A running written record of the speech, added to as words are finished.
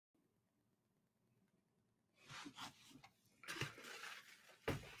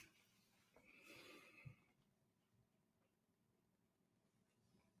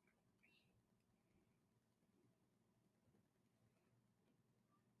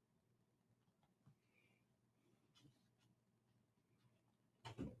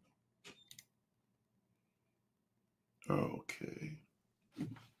Okay.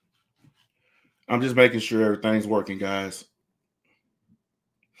 I'm just making sure everything's working, guys.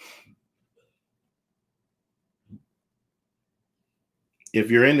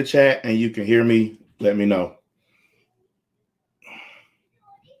 If you're in the chat and you can hear me, let me know.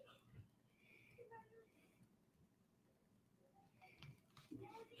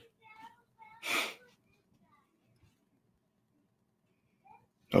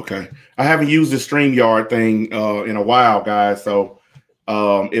 Okay. I haven't used the StreamYard thing in a while, guys. So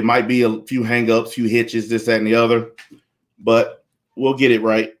it might be a few hangups, few hitches, this, that, and the other. But we'll get it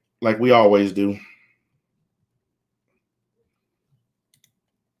right like we always do.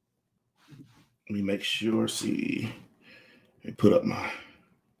 Let me make sure, see. Let me put up my,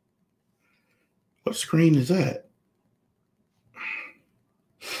 what screen is that?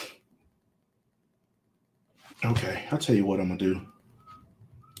 Okay, I'll tell you what I'm going to do.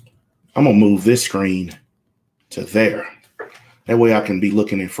 I'm going to move this screen to there. That way I can be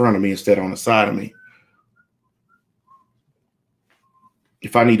looking in front of me instead of on the side of me.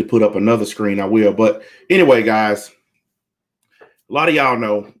 If I need to put up another screen, I will. But anyway, guys, a lot of y'all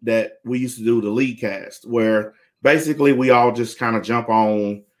know that we used to do the lead cast where basically we all just kind of jump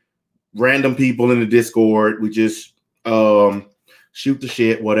on random people in the Discord. We just shoot the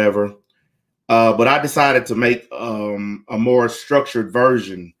shit, whatever. But I decided to make a more structured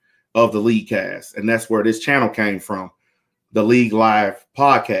version of the lead cast. And that's where this channel came from, the League Live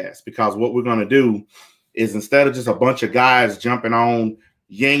podcast. Because what we're going to do is instead of just a bunch of guys jumping on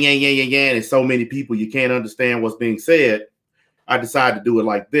yang, yang, yang, yang, yang, and so many people you can't understand what's being said, I decided to do it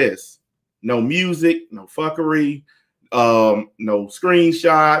like this. No music, no fuckery, no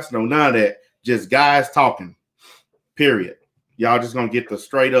screenshots, no none of that. Just guys talking, period. Y'all just going to get the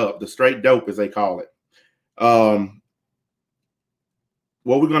straight up, the straight dope, as they call it.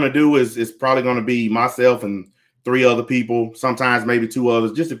 What we're going to do is probably going to be myself and 3 other people, sometimes maybe 2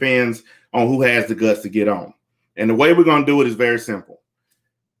 others. Just depends on who has the guts to get on. And the way we're going to do it is very simple.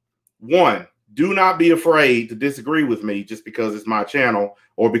 1, do not be afraid to disagree with me just because it's my channel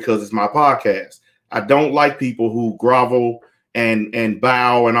or because it's my podcast. I don't like people who grovel and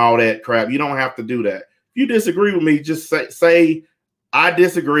bow and all that crap. You don't have to do that. If you disagree with me, just say I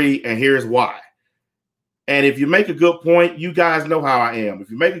disagree and here's why. And if you make a good point, you guys know how I am. If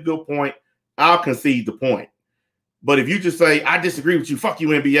you make a good point, I'll concede the point. But if you just say, I disagree with you, fuck you,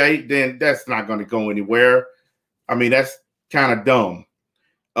 MBA, then that's not going to go anywhere. I mean, that's kind of dumb.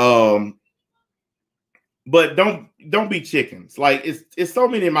 But don't be chickens. Like it's so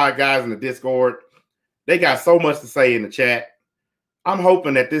many of my guys in the Discord. They got so much to say in the chat. I'm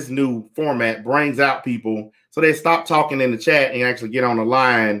hoping that this new format brings out people so they stop talking in the chat and actually get on the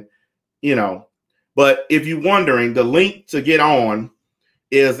line, you know. But if you're wondering, the link to get on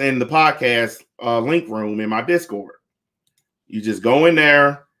is in the podcast link room in my Discord. You just go in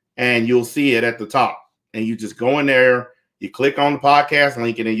there and you'll see it at the top. And you just go in there, you click on the podcast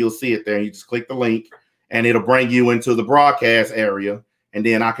link, and then you'll see it there. And you just click the link, and it'll bring you into the broadcast area. And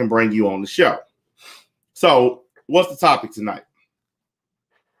then I can bring you on the show. So what's the topic tonight?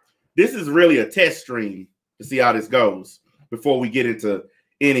 This is really a test stream to see how this goes before we get into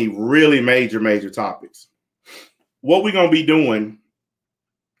any really major topics. What we're going to be doing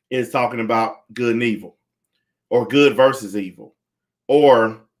is talking about good and evil, or good versus evil,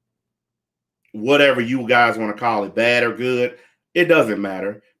 or whatever you guys want to call it, bad or good. It doesn't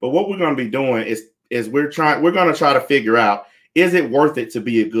matter. But what we're going to be doing is we're going to try to figure out, is it worth it to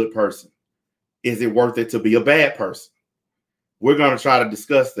be a good person? Is it worth it to be a bad person? We're going to try to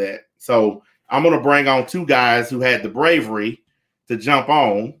discuss that. So I'm going to bring on 2 guys who had the bravery to jump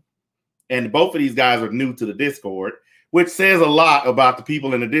on. And both of these guys are new to the Discord, which says a lot about the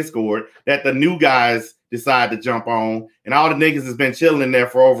people in the Discord that the new guys decide to jump on. And all the niggas has been chilling in there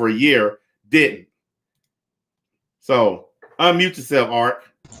for over a year didn't. So unmute yourself, Ark.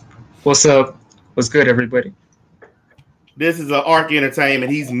 What's up? What's good, everybody? This is Ark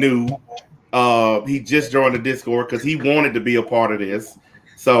Entertainment. He's new. He just joined the Discord because he wanted to be a part of this.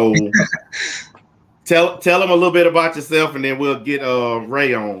 So tell him a little bit about yourself, and then we'll get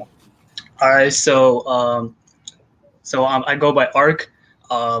Ray on. All right, so I go by Ark.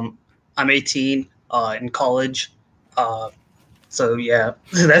 I'm 18, in college. So yeah,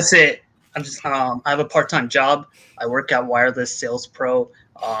 that's it. I'm just I have a part-time job. I work at Wireless Sales Pro.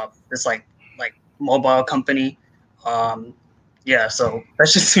 It's like mobile company. Yeah, so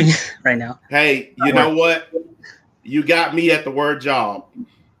that's just me right now. Hey, you know what? You got me at the word job.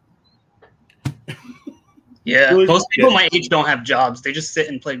 Yeah, most people my age don't have jobs. They just sit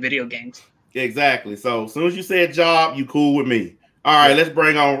and play video games. Exactly. So as soon as you said job, you cool with me. All right, let's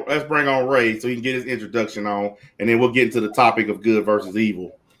bring on Ray so he can get his introduction on, and then we'll get into the topic of good versus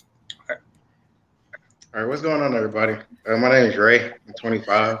evil. All right, what's going on, everybody? My name is Ray. I'm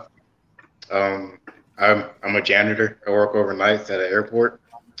 25. I'm a janitor. I work overnights at an airport.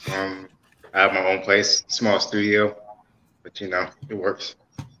 I have my own place, small studio, but it works.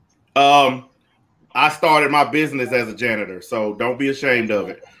 I started my business as a janitor, so don't be ashamed of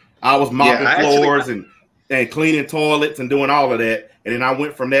it. I was mopping Yeah, floors and cleaning toilets and doing all of that, and then I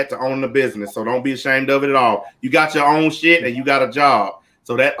went from that to owning a business. So don't be ashamed of it at all. You got your own shit and you got a job,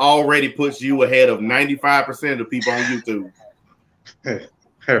 so that already puts you ahead of 95% of people on YouTube.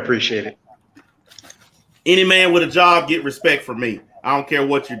 I appreciate it. Any man with a job get respect from me. I don't care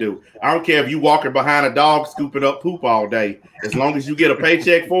what you do. I don't care if you walking behind a dog scooping up poop all day. As long as you get a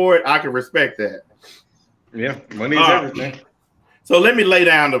paycheck for it, I can respect that. Yeah, money is everything. So let me lay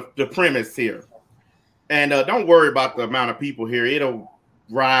down the premise here. And don't worry about the amount of people here. It'll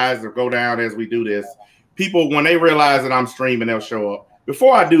rise or go down as we do this. People, when they realize that I'm streaming, they'll show up.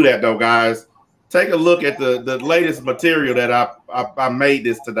 Before I do that, though, guys, take a look at the latest material that I made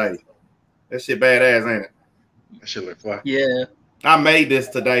this today. That shit badass, ain't it? That shit look fly. Yeah. I made this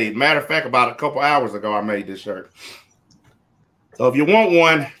today. Matter of fact, about a couple hours ago, I made this shirt. So if you want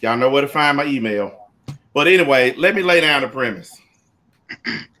one, y'all know where to find my email. But anyway, let me lay down the premise.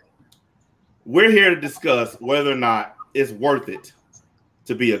 We're here to discuss whether or not it's worth it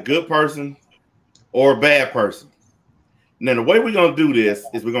to be a good person or a bad person. Now, the way we're going to do this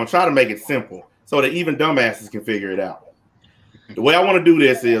is we're going to try to make it simple so that even dumbasses can figure it out. The way I want to do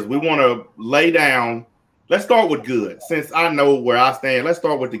this is we want to lay down. Let's start with good. Since I know where I stand, let's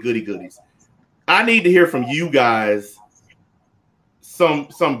start with the goody goodies. I need to hear from you guys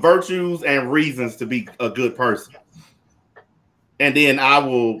some virtues and reasons to be a good person. And then I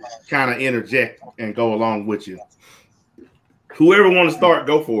will kind of interject and go along with you. Whoever want to start,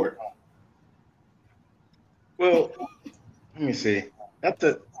 go for it. Well, let me see. That's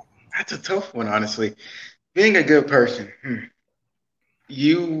a tough one, honestly. Being a good person,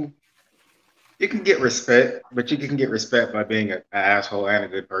 you can get respect, but you can get respect by being an asshole and a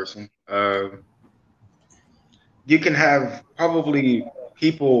good person. You can have probably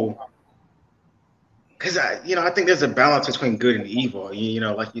people, because I think there's a balance between good and evil.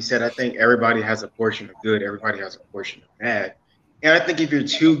 Like you said, I think everybody has a portion of good, everybody has a portion of bad. And I think if you're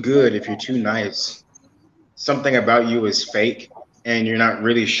too good, if you're too nice, something about you is fake, and you're not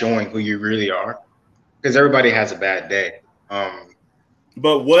really showing who you really are, because everybody has a bad day.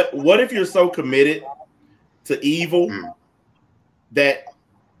 But what if you're so committed to evil that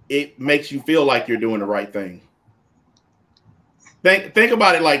it makes you feel like you're doing the right thing? Think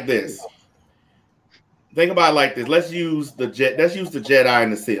about it like this. Let's use the Jedi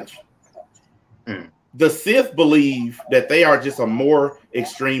and the Sith. The Sith believe that they are just a more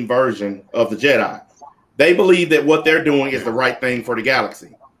extreme version of the Jedi. They believe that what they're doing is the right thing for the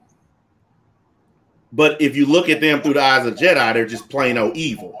galaxy. But if you look at them through the eyes of Jedi, they're just plain old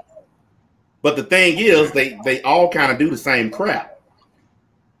evil. But the thing is, they all kind of do the same crap.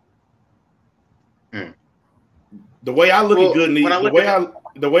 The way I look at good and evil,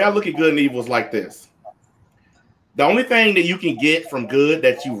 the way I look at good and evil is like this. The only thing that you can get from good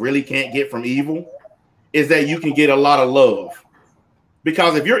that you really can't get from evil is that you can get a lot of love.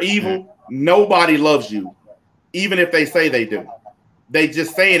 Because if you're evil, nobody loves you, even if they say they do. They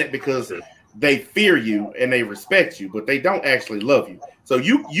just saying it because they fear you and they respect you, but they don't actually love you. So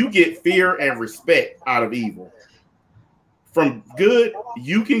you get fear and respect out of evil. From good,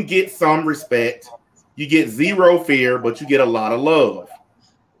 you can get some respect. You get zero fear, but you get a lot of love.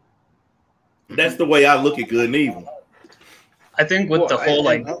 That's the way I look at good and evil. I think with the whole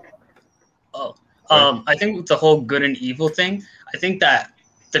I think with the whole good and evil thing, I think that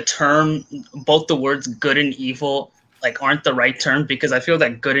the term, both the words good and evil, aren't the right term, because I feel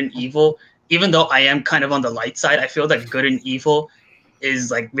that good and evil, even though I am kind of on the light side, I feel that good and evil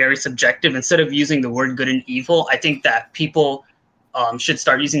is very subjective. Instead of using the word good and evil, I think that people should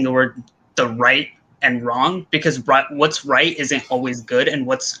start using the word the right and wrong, because what's right isn't always good and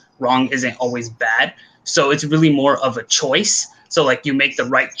what's wrong isn't always bad. So it's really more of a choice. So you make the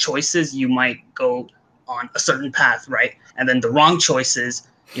right choices, you might go on a certain path, right? And then the wrong choices,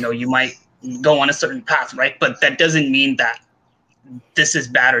 you might go on a certain path, right? But that doesn't mean that this is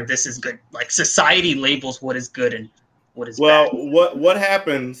bad or this is good. Society labels what is good and what is bad. Well, what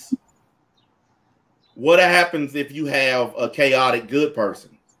happens if you have a chaotic good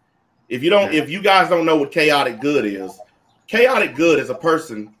person? If you guys don't know what chaotic good is a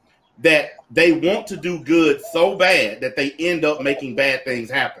person that they want to do good so bad that they end up making bad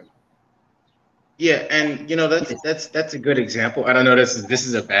things happen. Yeah, and you know that's a good example. I don't know this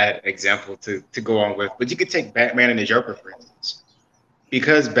is a bad example to go on with, but you could take Batman and the Joker for instance.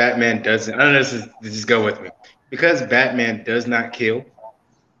 Because Batman doesn't, I don't know, just go with me. Because Batman does not kill,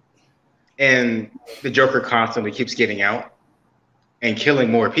 and the Joker constantly keeps getting out and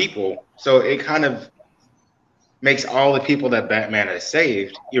killing more people, so it kind of makes all the people that Batman has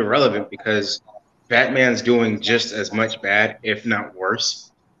saved irrelevant because Batman's doing just as much bad, if not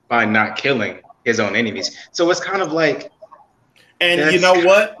worse, by not killing his own enemies. So it's kind of like And you that's know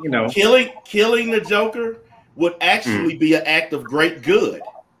what? you know Killing the Joker would actually be an act of great good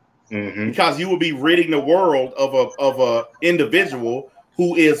because you would be ridding the world of a individual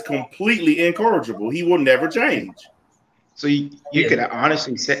who is completely incorrigible. He will never change. So you could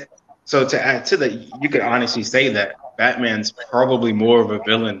honestly say, so to add to that, you could honestly say that Batman's probably more of a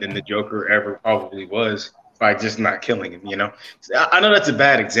villain than the Joker ever probably was by just not killing him. You know, I know that's a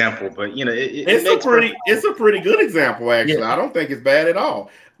bad example, but you know, it makes it's a pretty good example actually. Yeah. I don't think it's bad at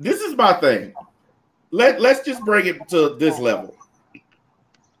all. This is my thing. Let's just bring it to this level.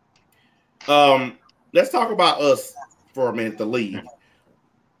 Let's talk about us for a minute, the league.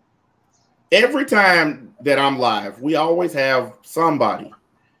 Every time that I'm live, we always have somebody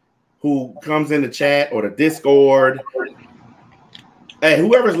who comes in the chat or the Discord. Hey,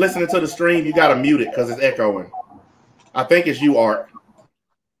 whoever's listening to the stream, you gotta mute it because it's echoing. I think it's you, Art.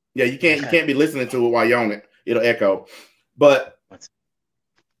 Yeah, you can't be listening to it while you're on it. It'll echo. But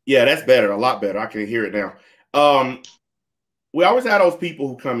yeah, that's better, a lot better. I can hear it now. We always have those people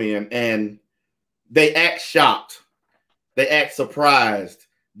who come in and they act shocked. They act surprised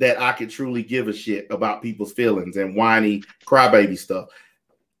that I could truly give a shit about people's feelings and whiny crybaby stuff.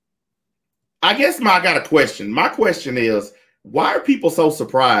 I guess I got a question. My question is, why are people so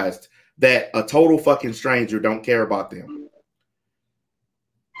surprised that a total fucking stranger don't care about them?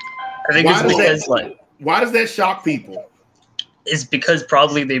 I think it's because why does that shock people? It's because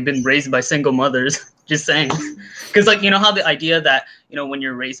probably they've been raised by single mothers. Just saying. Because like, you know how the idea that, you know, when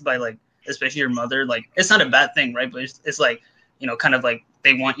you're raised by like, especially your mother, like it's not a bad thing, right? But it's like, you know, kind of like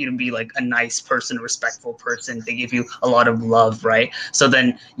they want you to be like a nice person, a respectful person. They give you a lot of love, right? So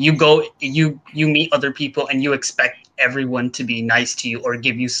then you go, you meet other people and you expect everyone to be nice to you or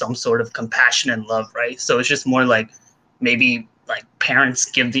give you some sort of compassion and love, right? So it's just more like maybe like parents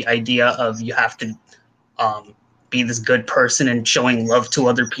give the idea of you have to be this good person and showing love to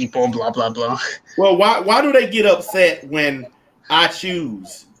other people, blah, blah, blah. Well, why do they get upset when I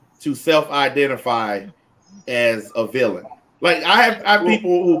choose to self-identify as a villain? Like I have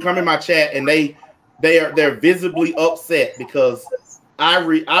people who come in my chat and they're visibly upset because I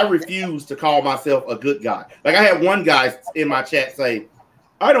refuse to call myself a good guy. Like I had one guy in my chat say,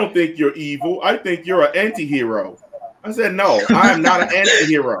 "I don't think you're evil. I think you're an anti-hero." I said, "No, I am not an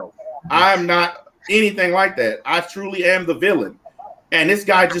anti-hero. I am not anything like that. I truly am the villain." And this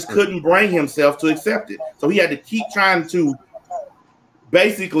guy just couldn't bring himself to accept it. So he had to keep trying to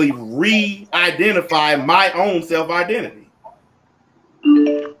basically re-identify my own self-identity.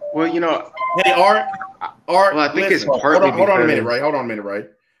 Well, you know, hey, Art. Well, I think listen, it's partly hold on a minute, Ray. Hold on a minute, Ray.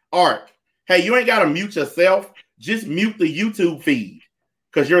 Art, hey, you ain't got to mute yourself. Just mute the YouTube feed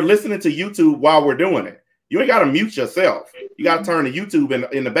because you're listening to YouTube while we're doing it. You ain't got to mute yourself. You got to turn the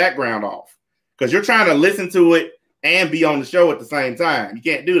YouTube in the background off because you're trying to listen to it and be on the show at the same time. You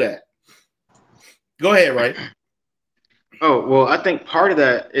can't do that. Go ahead, Ray. Oh, well, I think part of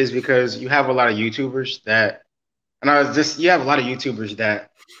that is because you have a lot of YouTubers that, you have a lot of YouTubers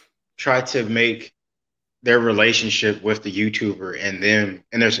that try to make their relationship with the YouTuber and them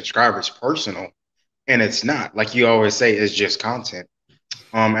and their subscribers personal, and it's not. Like you always say, it's just content.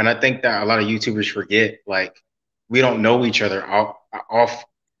 And I think that a lot of YouTubers forget, like, we don't know each other off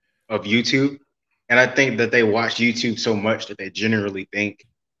of YouTube, and I think that they watch YouTube so much that they generally think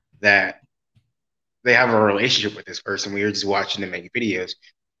that they have a relationship with this person. We are just watching them make videos.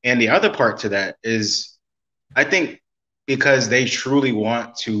 And the other part to that is, I think because they truly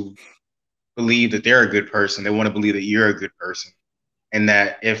want to believe that they're a good person, they want to believe that you're a good person, and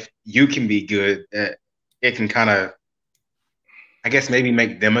that if you can be good, that it can kind of, I guess, maybe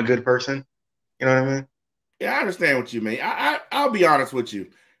make them a good person. You know what I mean? Yeah, I understand what you mean. I'll be honest with you.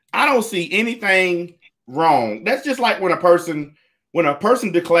 I don't see anything wrong. That's just like when a person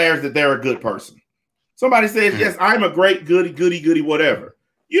declares that they're a good person. Somebody says, "Yes, I'm a great goody, whatever."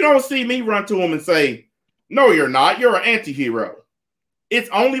 You don't see me run to them and say, "No, you're not. You're an anti-hero." It's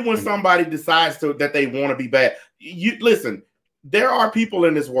only when somebody decides that they want to be bad. You listen, there are people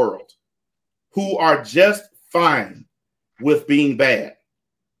in this world who are just fine with being bad.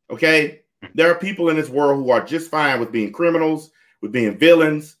 Okay? There are people in this world who are just fine with being criminals, with being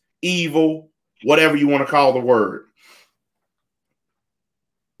villains, evil, whatever you want to call the word.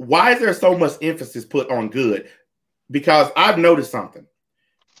 Why is there so much emphasis put on good? Because I've noticed something.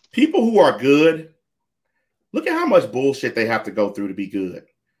 People who are good, look at how much bullshit they have to go through to be good.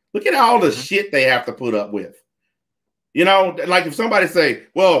 Look at all the shit they have to put up with. You know, like if somebody say,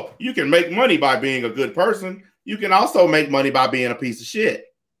 well, you can make money by being a good person, you can also make money by being a piece of shit.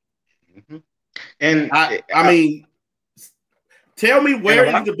 Mm-hmm. And I mean, tell me where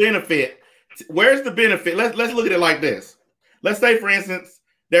is the benefit? Where's the benefit? Let's look at it like this. Let's say, for instance,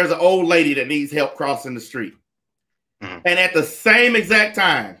 there's an old lady that needs help crossing the street. Mm-hmm. And at the same exact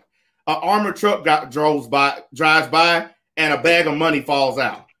time, an armored truck drives by and a bag of money falls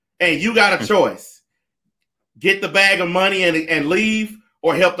out. And you got a choice. Get the bag of money and leave,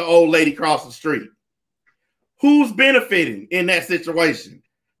 or help the old lady cross the street. Who's benefiting in that situation?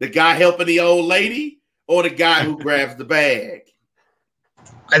 The guy helping the old lady or the guy who grabs the bag?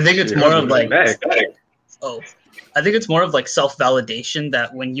 I think it's more of like, I think it's more of like self-validation,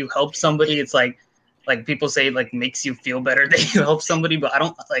 that when you help somebody, it's like people say, like, makes you feel better that you help somebody, but I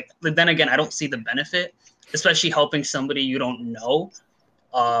don't like, but then again, I don't see the benefit, especially helping somebody you don't know.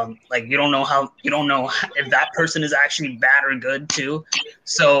 Like you don't know if that person is actually bad or good too.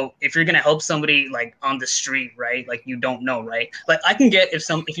 So if you're gonna help somebody like on the street, right? Like you don't know, right? Like I can get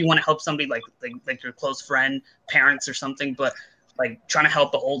if you want to help somebody like your close friend, parents or something, but like trying to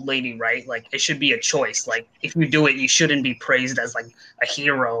help the old lady, right? Like it should be a choice. Like if you do it, you shouldn't be praised as like a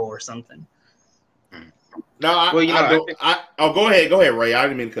hero or something. No, go ahead, Ray. I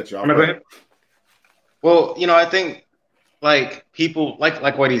didn't mean to cut you off. Go ahead. Well, I think like people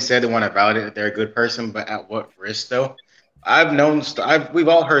like what he said, they want to validate that they're a good person, but at what risk though? We've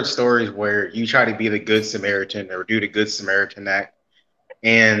all heard stories where you try to be the good Samaritan or do the good Samaritan act,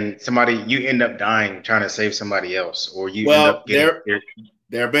 and you end up dying trying to save somebody else, or you end up getting.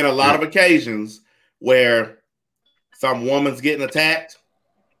 There have been a lot of occasions where some woman's getting attacked,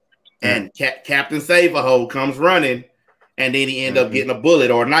 and Captain Save-A-Ho comes running, and then he end up getting a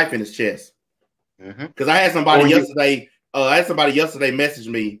bullet or a knife in his chest. Because I had somebody yesterday. Message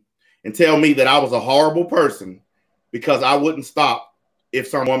me and tell me that I was a horrible person because I wouldn't stop if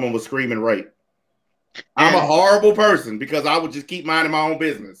some woman was screaming rape. I'm a horrible person because I would just keep minding my own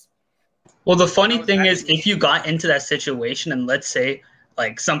business. Well, the funny thing is, if you got into that situation and let's say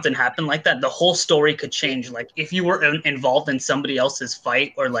like something happened like that, the whole story could change. Like if you were involved in somebody else's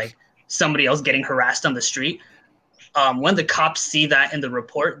fight or like somebody else getting harassed on the street, when the cops see that in the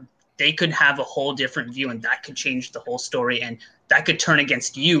report, they could have a whole different view, and that could change the whole story, and that could turn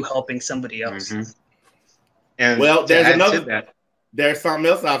against you helping somebody else. And well, there's something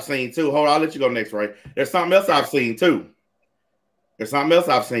else I've seen too. Hold on, I'll let you go next, Ray. There's something else I've seen too.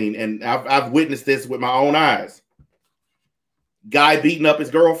 And I've witnessed this with my own eyes. Guy beating up his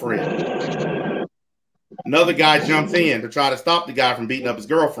girlfriend. Another guy jumps in to try to stop the guy from beating up his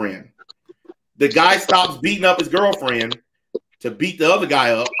girlfriend. The guy stops beating up his girlfriend to beat the other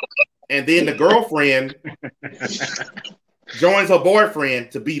guy up. And then the girlfriend joins her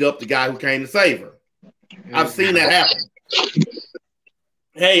boyfriend to beat up the guy who came to save her. I've seen that happen.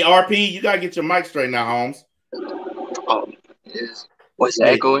 Hey, RP, you got to get your mic straight now, Holmes. What's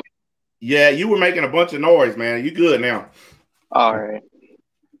that going? Yeah, you were making a bunch of noise, man. You good now. All right.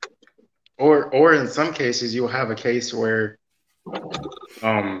 Or in some cases, you'll have a case where,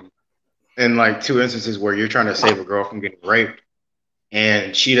 in like two instances where you're trying to save a girl from getting raped,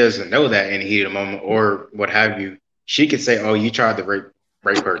 and she doesn't know that in the heat of the moment or what have you, she could say, oh, you tried to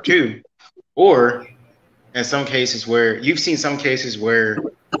rape her too. Or in some cases where you've seen some cases where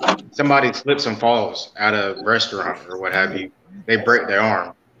somebody slips and falls at a restaurant or what have you, they break their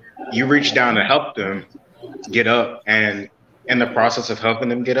arm. You reach down to help them get up, and in the process of helping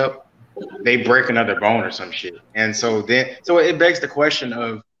them get up, they break another bone or some shit. And so it begs the question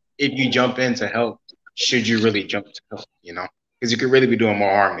of, if you jump in to help, should you really jump to help, Because you could really be doing more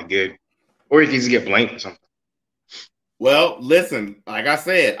harm than good. Or you can just get blamed for something. Well, listen, like I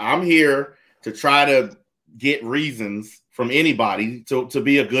said, I'm here to try to get reasons from anybody to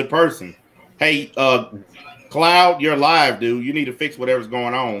be a good person. Hey, Cloud, you're live, dude. You need to fix whatever's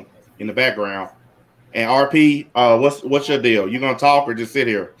going on in the background. And RP, what's your deal? You gonna talk or just sit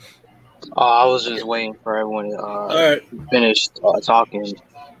here? I was just waiting for everyone to finish talking.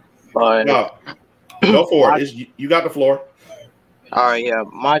 But no, go for it. You got the floor. All right, yeah.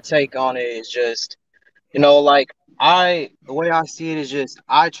 My take on it is just, like the way I see it is just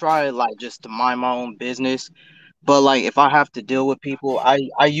I try like just to mind my own business, but like if I have to deal with people,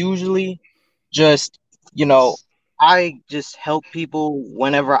 I usually just I just help people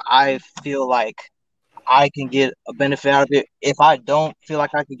whenever I feel like I can get a benefit out of it. If I don't feel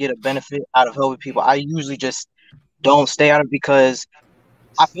like I can get a benefit out of helping people, I usually just don't stay out of it, because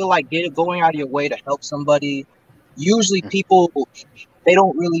I feel like going out of your way to help somebody, usually people, they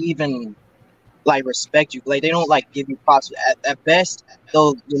don't really even like respect you. Like they don't like give you props. At best,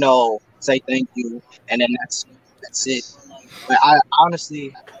 they'll say thank you, and then that's it. But I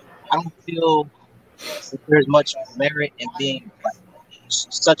honestly, I don't feel that there's much merit in being like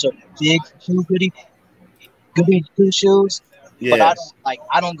such a big goody two shoes. But Yes.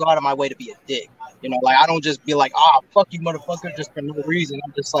 I don't go out of my way to be a dick. Like I don't just be like, fuck you, motherfucker, just for no reason.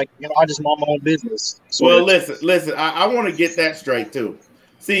 I'm just like, I just mind my own business. Well, listen. I want to get that straight too.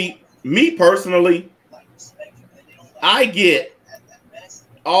 See, me personally, I get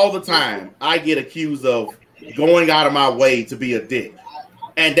all the time. I get accused of going out of my way to be a dick,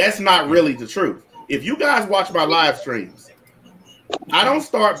 and that's not really the truth. If you guys watch my live streams, I don't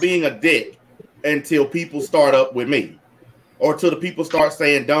start being a dick until people start up with me, or till the people start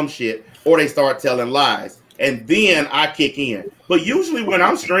saying dumb shit, or they start telling lies, and then I kick in. But usually when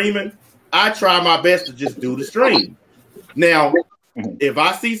I'm streaming, I try my best to just do the stream. Now, if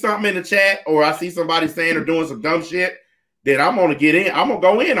I see something in the chat, or I see somebody saying or doing some dumb shit, then I'm gonna get in. I'm gonna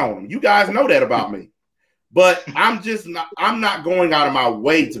go in on them. You guys know that about me. But I'm not going out of my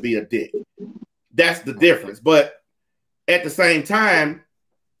way to be a dick. That's the difference. But at the same time,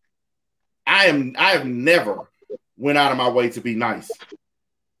 I have never went out of my way to be nice.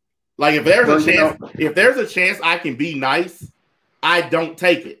 Like if there's a chance I can be nice, I don't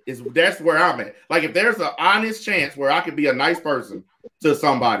take it. That's where I'm at. Like if there's an honest chance where I could be a nice person to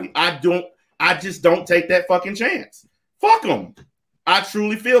somebody, I just don't take that fucking chance. Fuck them. I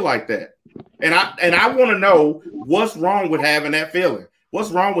truly feel like that. And I want to know what's wrong with having that feeling. What's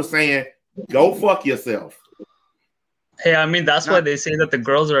wrong with saying, go fuck yourself? Hey, I mean, that's why they say that the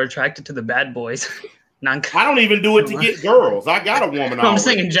girls are attracted to the bad boys. I don't even do it to get girls. I got a woman. I'm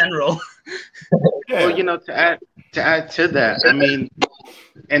saying in general. Yeah. Well, to add to that, I mean,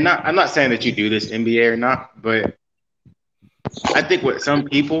 and I'm not saying that you do this MBA or not, but I think what some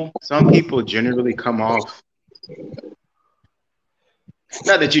people generally come off.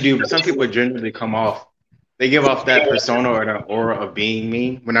 Not that you do, but some people generally come off. They give off that persona or that aura of being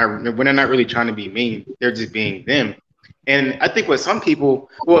mean when they're not really trying to be mean. They're just being them. And I think with some people,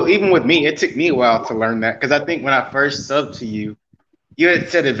 well, even with me, it took me a while to learn that, because I think when I first subbed to you, you had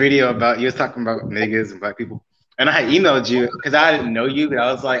said a video about, you was talking about niggas and black people, and I had emailed you because I didn't know you, but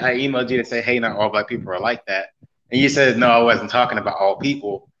I was like, I emailed you to say, hey, not all black people are like that, and you said no, I wasn't talking about all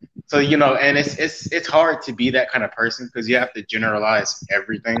people. So and it's hard to be that kind of person because you have to generalize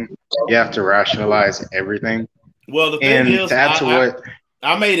everything, you have to rationalize everything. Well, the thing is, to add to what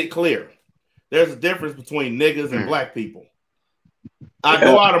I made it clear. There's a difference between niggas and black people. I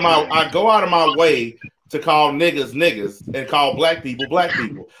go out of my way to call niggas and call black people.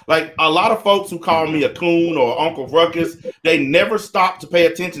 Like a lot of folks who call me a coon or Uncle Ruckus, they never stop to pay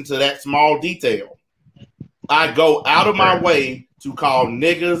attention to that small detail. I go out of my way to call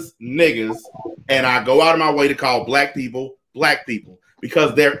niggas, and I go out of my way to call black people,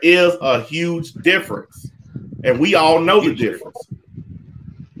 because there is a huge difference, and we all know the difference.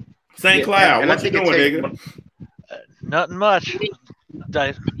 St. Cloud, what you doing, nigga? Nothing much.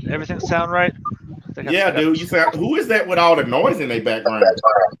 Everything sound right? Yeah, dude. You sound. Who is that with all the noise in their background?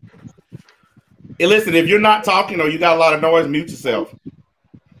 Hey, listen, if you're not talking or you got a lot of noise, mute yourself.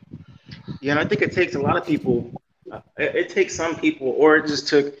 Yeah, and I think it takes a lot of people. It takes some people, or it just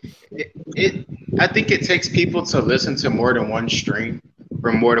took it. I think it takes people to listen to more than one stream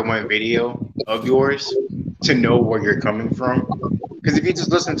or more than one video of yours to know where you're coming from. Because if you just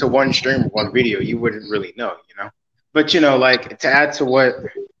listen to one stream or one video, you wouldn't really know, But like to add to what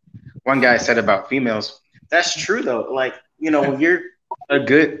one guy said about females, that's true though. Like when you're a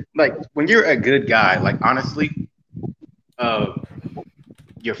good guy, like honestly,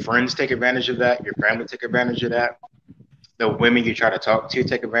 your friends take advantage of that. Your family take advantage of that. The women you try to talk to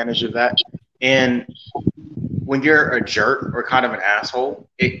take advantage of that. And when you're a jerk or kind of an asshole,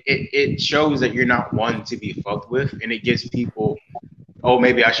 it shows that you're not one to be fucked with, and it gives people, oh,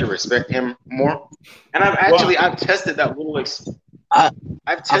 maybe I should respect him more. And I've tested that little.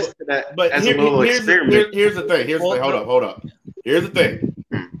 I've tested that as a little experiment. Here's the thing. Hold up. Here's the thing.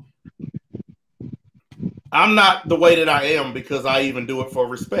 I'm not the way that I am because I even do it for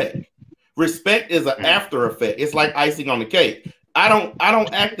respect. Respect is an after effect. It's like icing on the cake. I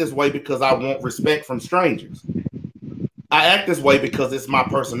don't act this way because I want respect from strangers. I act this way because it's my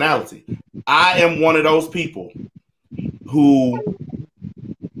personality. I am one of those people who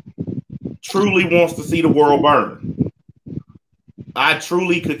truly wants to see the world burn. I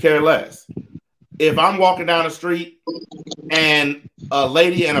truly could care less. if I'm walking down the street and a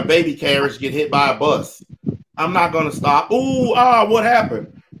lady and a baby carriage get hit by a bus, I'm not gonna stop. Ooh, what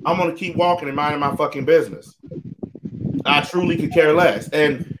happened? I'm gonna keep walking and minding my fucking business. I truly could care less.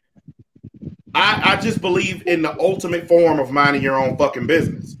 And I just believe in the ultimate form of minding your own fucking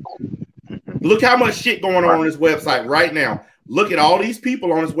business. Look how much shit going on this website right now. Look at all these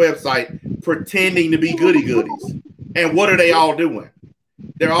people on this website pretending to be goody goodies. And what are they all doing?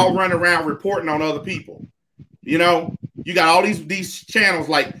 They're all running around reporting on other people. You know, you got all these channels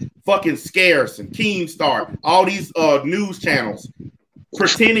like fucking Scarce and Keemstar, all these news channels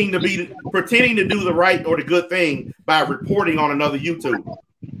pretending to do the right or the good thing by reporting on another YouTube.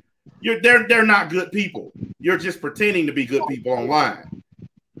 They're not good people. You're just pretending to be good people online.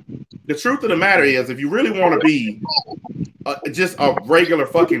 The truth of the matter is, if you really want to be just a regular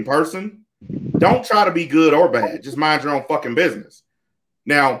fucking person, don't try to be good or bad. Just mind your own fucking business.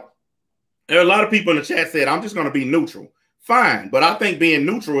 Now, there are a lot of people in the chat said, I'm just going to be neutral. Fine, but I think being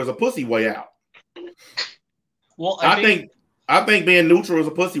neutral is a pussy way out. Well, I think being neutral is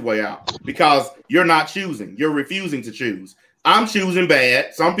a pussy way out because you're not choosing. You're refusing to choose. I'm choosing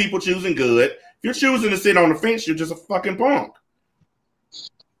bad. Some people choosing good. If you're choosing to sit on the fence, you're just a fucking punk.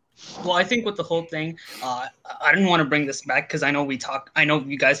 Well, I think with the whole thing, I didn't want to bring this back because I know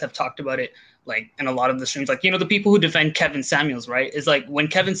you guys have talked about it, like in a lot of the streams, like, you know, the people who defend Kevin Samuels, right? It's like when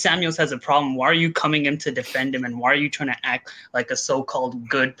Kevin Samuels has a problem, why are you coming in to defend him? And why are you trying to act like a so-called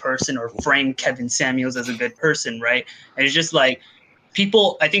good person or frame Kevin Samuels as a good person, right? And it's just like,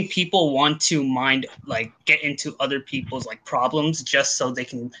 I think people want to get into other people's like problems just so they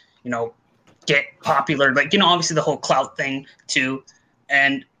can, you know, get popular. Like, you know, obviously the whole clout thing too.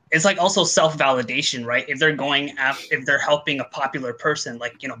 And it's like also self-validation, right? If they're helping a popular person,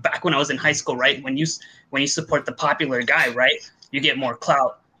 like, you know, back when I was in high school, right? When you support the popular guy, right? You get more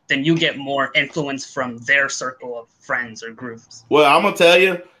clout, then you get more influence from their circle of friends or groups. Well, I'm gonna tell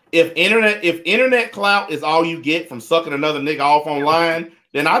you, if internet clout is all you get from sucking another nigga off online,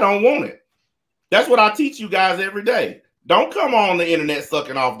 then I don't want it. That's what I teach you guys every day. Don't come on the internet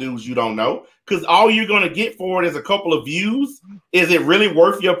sucking off dudes you don't know, because all you're going to get for it is a couple of views. Is it really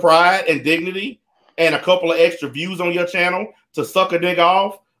worth your pride and dignity and a couple of extra views on your channel to suck a nigga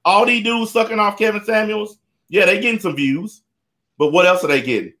off? All these dudes sucking off Kevin Samuels, yeah, they getting some views, but what else are they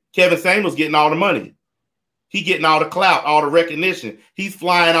getting? Kevin Samuels getting all the money. He getting all the clout, all the recognition. He's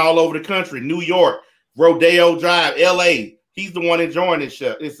flying all over the country, New York, Rodeo Drive, LA. He's the one enjoying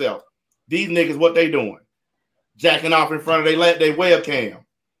himself. These niggas, what they doing? Jacking off in front of their webcam.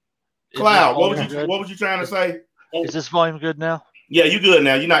 Cloud, what was you trying to say? Is this volume good now? Yeah, you good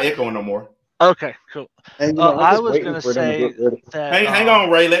now. You're not echoing no more. Okay, cool. And, I was going to say that... Hang on,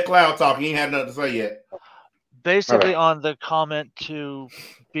 Ray. Let Cloud talk. He ain't had nothing to say yet. Basically, on the comment to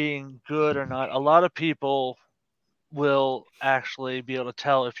being good or not, a lot of people will actually be able to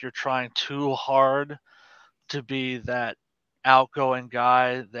tell if you're trying too hard to be that outgoing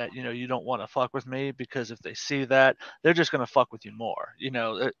guy that, you know, you don't want to fuck with me, because if they see that, they're just going to fuck with you more. You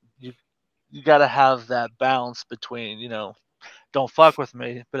know, you got to have that balance between, you know, don't fuck with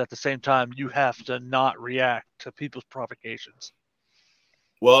me, but at the same time, you have to not react to people's provocations.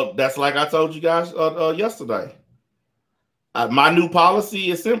 Well, that's like I told you guys yesterday. My new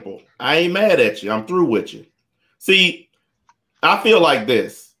policy is simple. I ain't mad at you. I'm through with you. See, I feel like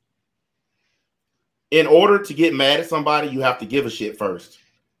this. In order to get mad at somebody, you have to give a shit first.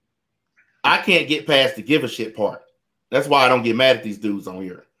 I can't get past the give a shit part. That's why I don't get mad at these dudes on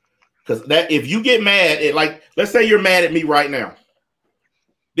here. Because that if you get mad at, like, let's say you're mad at me right now,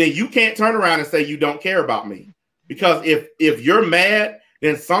 then you can't turn around and say you don't care about me. Because if you're mad,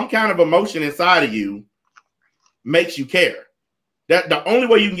 then some kind of emotion inside of you makes you care. That the only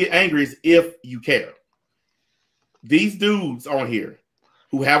way you can get angry is if you care. These dudes on here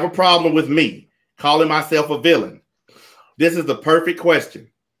who have a problem with me calling myself a villain, this is the perfect question.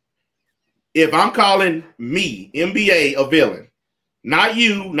 If I'm calling me, MBA, a villain, not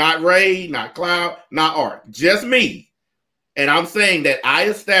you, not Ray, not Cloud, not Art, just me, and I'm saying that I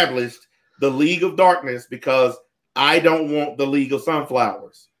established the League of Darkness because I don't want the League of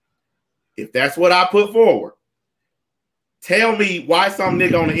Sunflowers. If that's what I put forward, tell me why some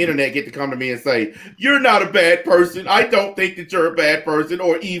nigga on the internet get to come to me and say, you're not a bad person. I don't think that you're a bad person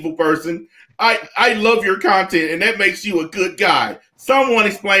or evil person. I love your content, and that makes you a good guy. Someone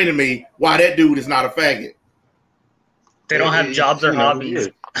explain to me why that dude is not a faggot. They don't have jobs or hobbies.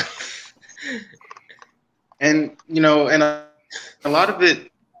 And, you know, and a lot of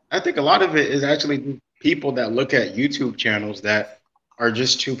it, I think a lot of it is actually people that look at YouTube channels that are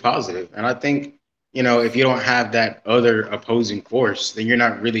just too positive. And I think, you know, if you don't have that other opposing force, then you're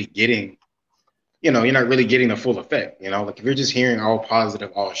not really getting you're not really getting the full effect. Like if you're just hearing all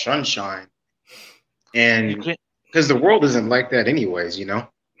positive, all sunshine, and because the world isn't like that anyways.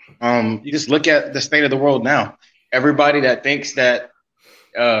 Just look at the state of the world now. Everybody that thinks that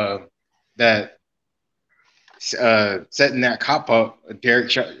setting that cop up,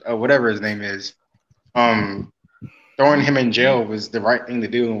 Derek, whatever his name is, throwing him in jail was the right thing to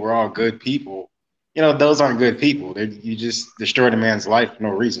do, and we're all good people. Those aren't good people. You just destroyed a man's life for no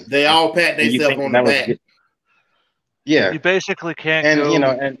reason. They all pat themselves on the back. Yeah. You basically can't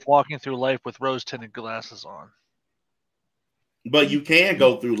go walking through life with rose-tinted glasses on. But you can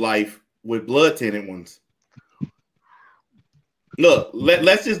go through life with blood-tinted ones. Look,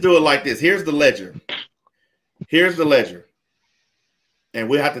 let's just do it like this. Here's the ledger. And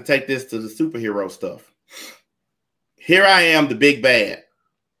we'll have to take this to the superhero stuff. Here I am, the big bad,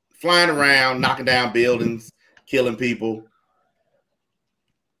 flying around, knocking down buildings, killing people.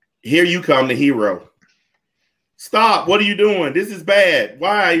 Here you come, the hero. Stop. What are you doing? This is bad.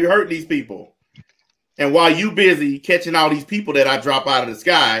 Why are you hurting these people? And while you busy catching all these people that I drop out of the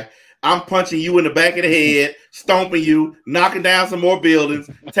sky, I'm punching you in the back of the head, stomping you, knocking down some more buildings,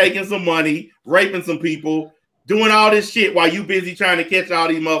 taking some money, raping some people, doing all this shit while you busy trying to catch all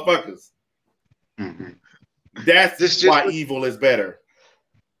these motherfuckers. Mm-hmm. That's why evil is better.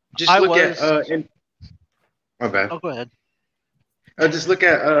 Just look at my bad. Oh, go ahead. Just look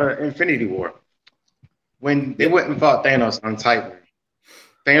at Infinity War. When they went and fought Thanos on Titan,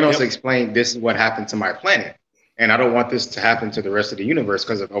 Thanos explained, this is what happened to my planet, and I don't want this to happen to the rest of the universe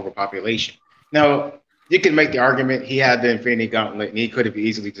because of overpopulation. Now, you can make the argument he had the Infinity Gauntlet and he could have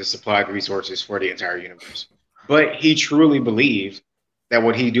easily just supplied resources for the entire universe. But he truly believed that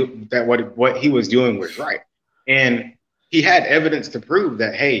what he was doing was right. And he had evidence to prove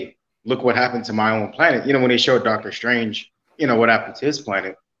that, hey, look what happened to my own planet. When they showed Doctor Strange, what happened to his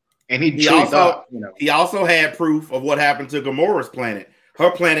planet. And he also had proof of what happened to Gamora's planet.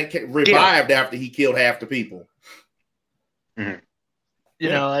 Her planet revived after he killed half the people. Mm-hmm.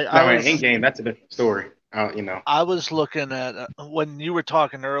 I was, in Endgame, that's a different story. I was looking at when you were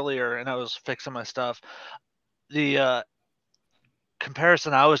talking earlier, and I was fixing my stuff. The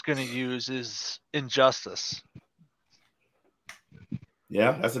comparison I was going to use is Injustice.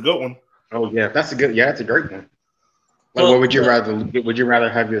 Yeah, that's a good one. Oh yeah, that's a great one. Like, what would you rather? Would you rather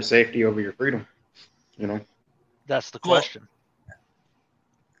have your safety over your freedom? That's the question.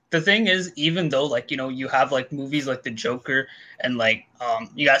 The thing is, even though you have movies like the Joker and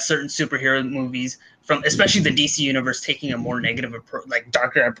you got certain superhero movies from especially the DC universe taking a more negative approach,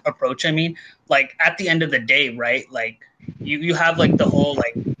 darker approach. I mean, at the end of the day, right? You have the whole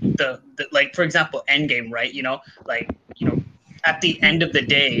the for example, Endgame, right? At the end of the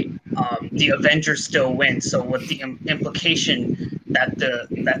day, the Avengers still win. So what the implication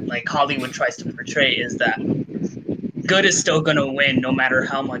that Hollywood tries to portray is that good is still going to win no matter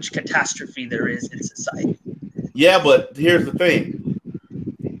how much catastrophe there is in society. Yeah, but here's the thing.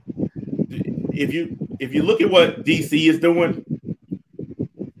 If you look at what DC is doing,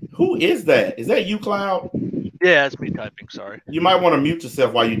 who is that? Is that you, Cloud? Yeah, it's me typing. Sorry. You might want to mute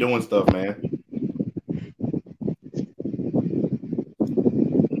yourself while you're doing stuff, man.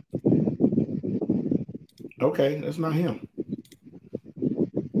 Okay, that's not him.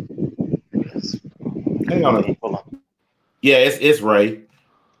 Hang on. Hold on. Yeah, it's Ray.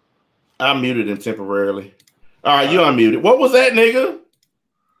 I muted him temporarily. All right, you unmuted. What was that, nigga?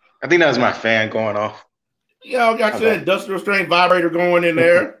 I think that was my fan going off. Y'all got your industrial strength vibrator going in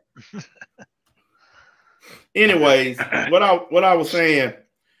there. Anyways, what I was saying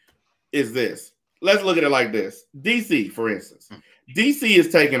is this. Let's look at it like this. DC, for instance. DC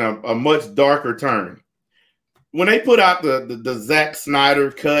is taking a much darker turn. When they put out the Zack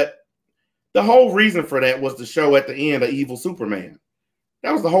Snyder cut, the whole reason for that was to show at the end an evil Superman.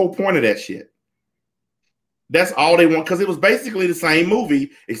 That was the whole point of that shit. That's all they want, because it was basically the same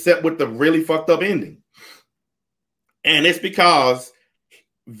movie, except with the really fucked up ending. And it's because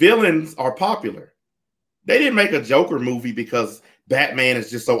villains are popular. They didn't make a Joker movie because Batman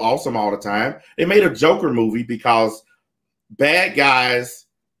is just so awesome all the time. They made a Joker movie because bad guys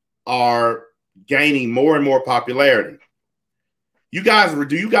are gaining more and more popularity. Do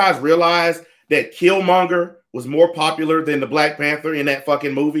you guys realize that Killmonger was more popular than the Black Panther in that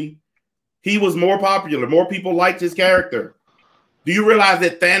fucking movie? He was more popular. More people liked his character. Do you realize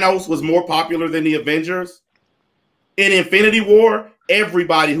that Thanos was more popular than the Avengers? In Infinity War,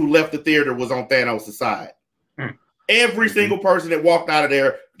 everybody who left the theater was on Thanos' side. Every single person that walked out of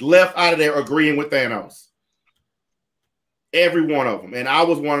there left out of there agreeing with Thanos. Every one of them. And I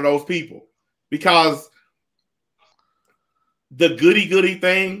was one of those people. Because the goody-goody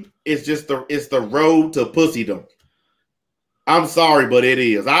thing it's just the road to pussydom. I'm sorry, but it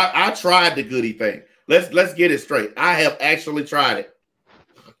is. I tried the goody thing. Let's get it straight. I have actually tried it.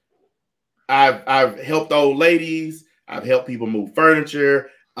 I've helped old ladies. I've helped people move furniture.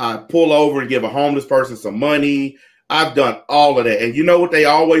 I pull over and give a homeless person some money. I've done all of that. And you know what they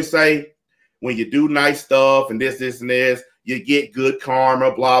always say? When you do nice stuff and this, and this, you get good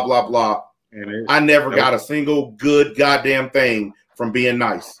karma, blah, blah, blah. I never got a single good goddamn thing from being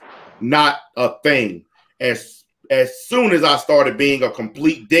nice. Not a thing. As soon as I started being a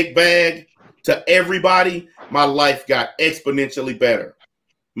complete dickbag to everybody, my life got exponentially better.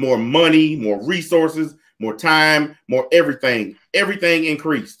 More money, more resources, more time, more everything. Everything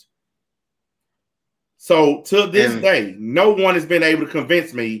increased. So to this day, no one has been able to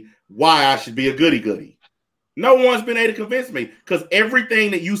convince me why I should be a goody-goody. No one's been able to convince me because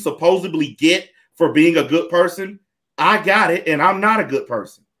everything that you supposedly get for being a good person, I got it and I'm not a good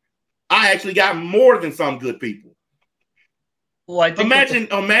person. I actually got more than some good people. Well, I think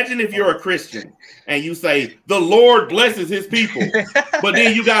imagine if you're a Christian and you say the Lord blesses his people, but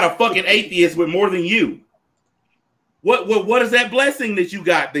then you got a fucking atheist with more than you. What is that blessing that you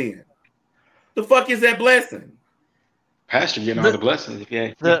got then? The fuck is that blessing? Pastor getting all the blessings.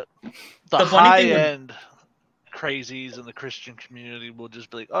 Yeah. The high end crazies in the Christian community will just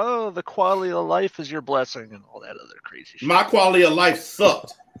be like, oh, the quality of life is your blessing and all that other crazy shit. My quality of life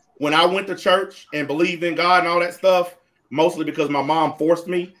sucked. When I went to church and believed in God and all that stuff, mostly because my mom forced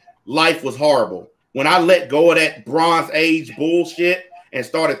me, life was horrible. When I let go of that Bronze Age bullshit and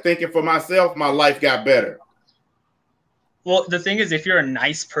started thinking for myself, my life got better. Well, the thing is, if you're a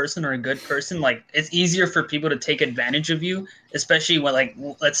nice person or a good person, like, it's easier for people to take advantage of you, especially when, like,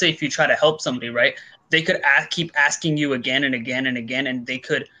 let's say if you try to help somebody, right? They could keep asking you again and again and again, and they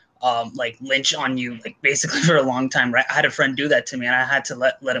could like lynch on you, like, basically for a long time, right? I had a friend do that to me and I had to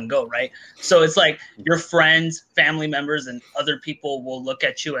let him go, right? So it's like your friends, family members, and other people will look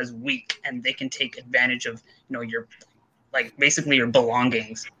at you as weak and they can take advantage of, you know, your, like, basically your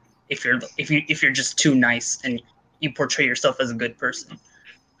belongings if you're just too nice and you portray yourself as a good person.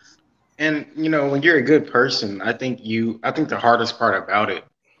 And you know, when you're a good person, I think the hardest part about it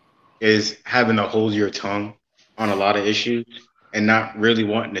is having to hold your tongue on a lot of issues and not really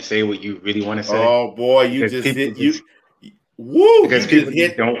wanting to say what you really want to say. Oh boy, you just hit you. Woo! Because people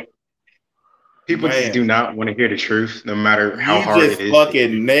just do not want to hear the truth, no matter how hard it is. You just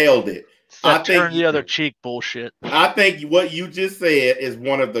fucking nailed it. I turn the other cheek bullshit. I think what you just said is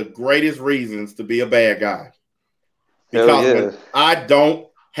one of the greatest reasons to be a bad guy. Because when I don't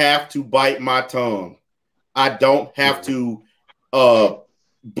have to bite my tongue, I don't have to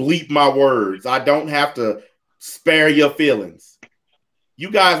bleep my words. I don't have to spare your feelings.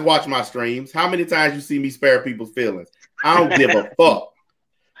 You guys watch my streams. How many times you see me spare people's feelings? I don't give a fuck.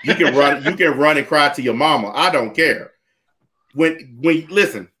 You can run and cry to your mama. I don't care. When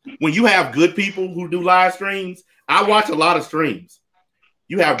you have good people who do live streams, I watch a lot of streams.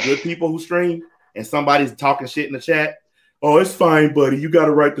 You have good people who stream and somebody's talking shit in the chat. Oh, it's fine, buddy. You got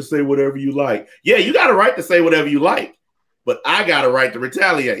a right to say whatever you like. Yeah, you got a right to say whatever you like, but I got a right to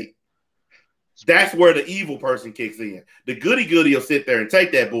retaliate. That's where the evil person kicks in. The goody-goody will sit there and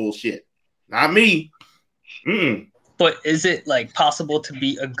take that bullshit. Not me. But is it, like, possible to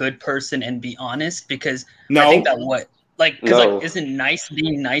be a good person and be honest? Because no. I think that like, isn't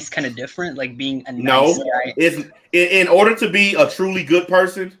being nice kind of different? Like, being a nice guy. In order to be a truly good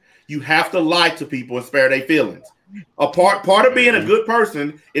person, you have to lie to people and spare their feelings. A part of being a good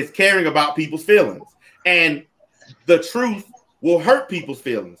person is caring about people's feelings. And the truth will hurt people's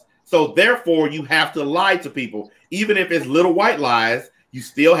feelings. So therefore, you have to lie to people. Even if it's little white lies, you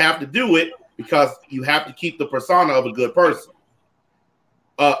still have to do it because you have to keep the persona of a good person.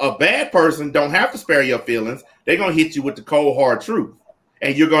 A bad person don't have to spare your feelings. They're going to hit you with the cold, hard truth.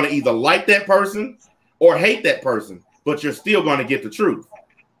 And you're going to either like that person or hate that person, but you're still going to get the truth.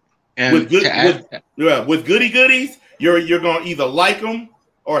 And with goody goodies, you're going to either like them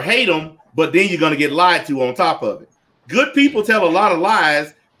or hate them, but then you're going to get lied to on top of it. Good people tell a lot of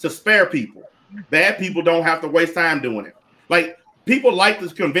lies to spare people. Bad people don't have to waste time doing it. Like, people like to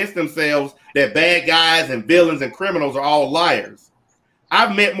convince themselves that bad guys and villains and criminals are all liars.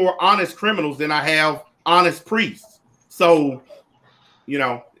 I've met more honest criminals than I have honest priests. So, you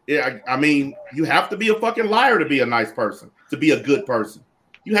know, I mean, you have to be a fucking liar to be a nice person, to be a good person.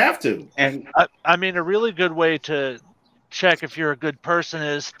 You have to. And I mean, a really good way to check if you're a good person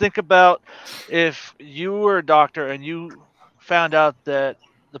is think about if you were a doctor and you found out that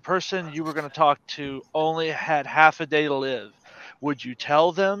the person you were going to talk to only had half a day to live. Would you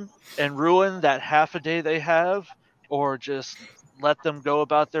tell them and ruin that half a day they have, or just let them go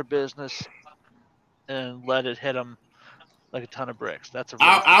about their business and let it hit them like a ton of bricks. That's a really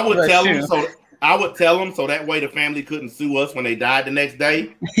I would That's tell true. them so. I would tell them so that way the family couldn't sue us when they died the next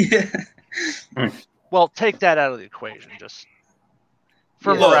day. Well, take that out of the equation, just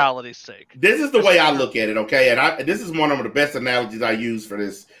for Look, morality's sake. This is the way I look at it, okay? And this is one of the best analogies I use for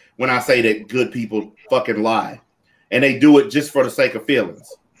this when I say that good people fucking lie. And they do it just for the sake of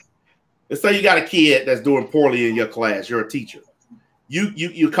feelings. Let's say you got a kid that's doing poorly in your class. You're a teacher.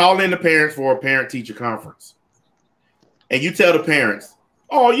 You call in the parents for a parent-teacher conference. And you tell the parents,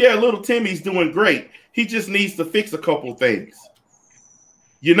 oh, yeah, little Timmy's doing great. He just needs to fix a couple things.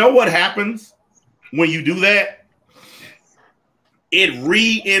 You know what happens when you do that? It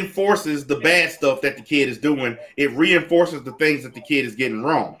reinforces the bad stuff that the kid is doing. It reinforces the things that the kid is getting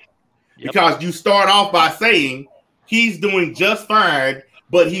wrong. Yep. Because you start off by saying he's doing just fine,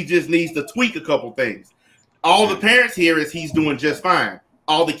 but he just needs to tweak a couple things. All the parents hear is he's doing just fine.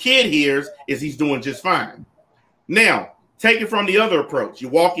 All the kid hears is he's doing just fine. Now, take it from the other approach. You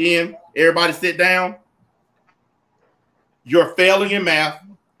walk in, everybody sit down. You're failing in math.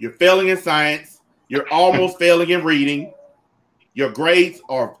 You're failing in science. You're almost failing in reading. Your grades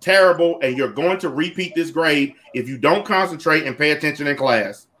are terrible, and you're going to repeat this grade if you don't concentrate and pay attention in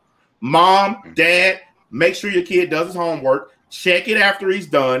class. Mom, dad, make sure your kid does his homework. Check it after he's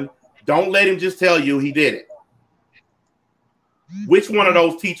done. Don't let him just tell you he did it. Which one of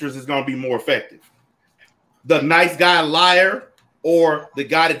those teachers is going to be more effective? The nice guy liar or the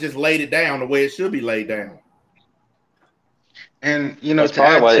guy that just laid it down the way it should be laid down? And, you know, That's to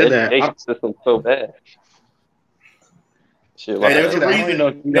add why to the that, education system's so bad. Shit, Hey, there's I a don't even know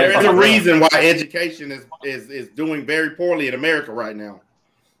if reason. you There guys is a know. reason why education is doing very poorly in America right now.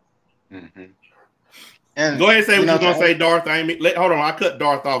 Mm-hmm. And Go ahead and say what you know, you're gonna to say, Darth. Hold on, I cut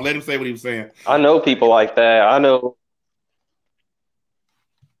Darth off. Let him say what he was saying. I know people like that. I know.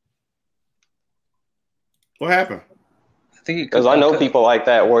 What happened? I think Because I know people like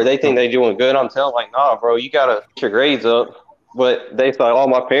that where they think they're doing good. I'm telling like, nah, bro, you gotta get your grades up. But they say, oh,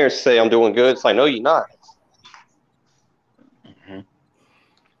 my parents say I'm doing good. It's like, no, you're not.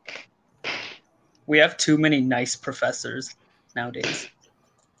 We have too many nice professors nowadays.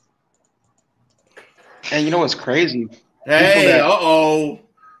 And you know what's crazy? Hey, y'all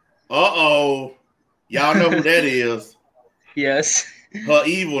know who that is? Yes. Her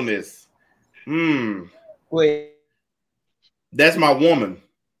evilness. Wait. That's my woman.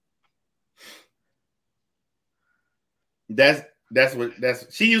 That's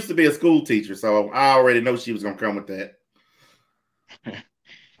she used to be a school teacher, so I already know she was gonna come with that.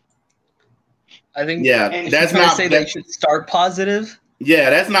 I think that's not say they should start positive. Yeah,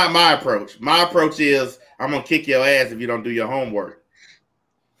 that's not my approach. My approach is I'm gonna kick your ass if you don't do your homework.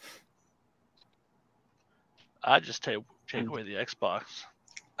 I just take away the Xbox.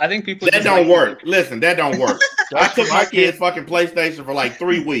 I think people that don't work. Listen, that don't work. I took my kid's fucking PlayStation for like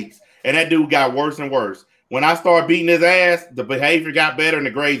 3 weeks, and that dude got worse and worse. When I started beating his ass, the behavior got better and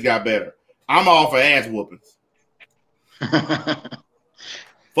the grades got better. I'm all for ass whoopings.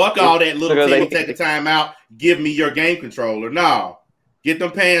 Fuck all that little Timmy take a time out, give me your game controller. No. Get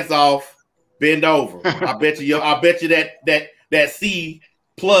them pants off, bend over. I bet you that C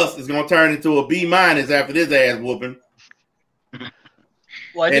plus is gonna turn into a B minus after this ass whooping.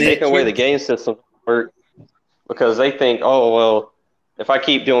 Well, and taking away the game system work because they think, oh well, if I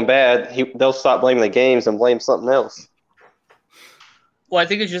keep doing bad, they'll stop blaming the games and blame something else. Well, I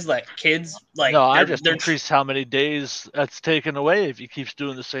think it's just like kids. Like no, I just increase how many days that's taken away if he keeps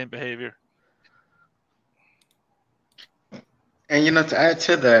doing the same behavior. And you know, to add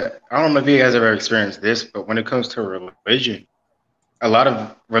to that, I don't know if you guys ever experienced this, but when it comes to religion, a lot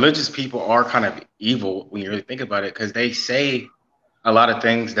of religious people are kind of evil when you really think about it, because they say a lot of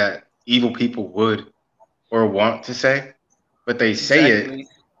things that evil people would or want to say, but they say it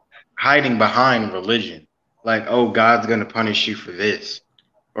hiding behind religion. Like, oh, God's going to punish you for this,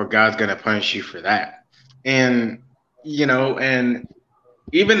 or God's going to punish you for that. And, you know, and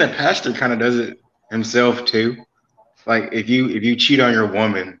even the pastor kind of does it himself too. Like, if you cheat on your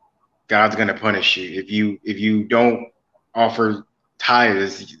woman, God's going to punish you. If you don't offer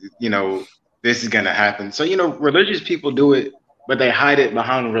tithes, you know, this is going to happen. So, you know, religious people do it, but they hide it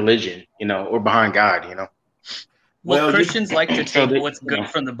behind religion, you know, or behind God, you know. Well, Christians like to take what's good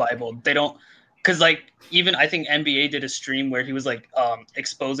from the Bible. They don't, because like even I think MBA did a stream where he was like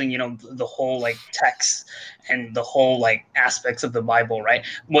exposing, you know, the whole like text and the whole like aspects of the Bible, right?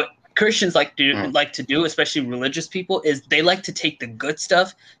 What Christians like to do, especially religious people, is they like to take the good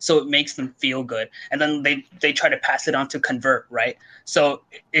stuff so it makes them feel good, and then they try to pass it on to convert, right? So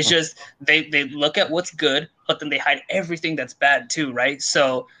it's just they look at what's good, but then they hide everything that's bad too, right?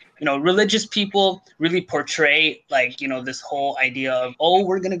 So, religious people really portray like, this whole idea of, oh,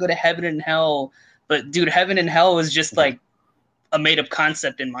 we're going to go to heaven and hell. But dude, heaven and hell is just like a made up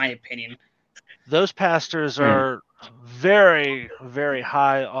concept, in my opinion. Those pastors are very, very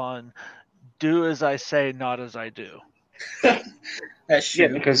high on do as I say, not as I do. That's true.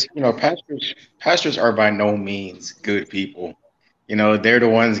 Yeah, because pastors are by no means good people. They're the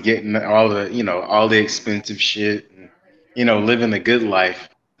ones getting all the expensive shit and living the good life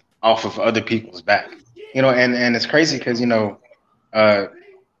off of other people's back. And it's crazy because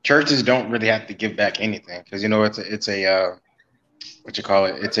churches don't really have to give back anything because it's a what you call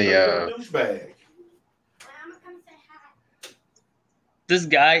it? It's a douchebag.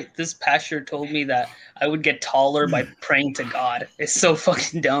 This pastor told me that I would get taller by praying to God. It's so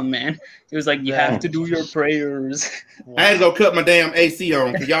fucking dumb, man. He was like, you have to do your prayers. I had to go cut my damn AC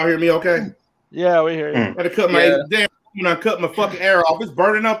on. Can y'all hear me okay? Yeah, we hear you. I had to cut my damn, I cut my fucking air off. It's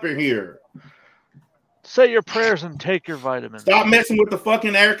burning up in here. Say your prayers and take your vitamins. Stop messing with the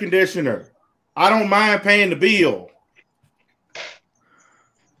fucking air conditioner. I don't mind paying the bill.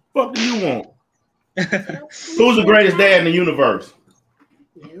 What do you want? Who's the greatest dad in the universe?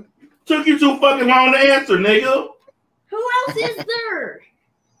 You. Took you too fucking long to answer, nigga. Who else is there?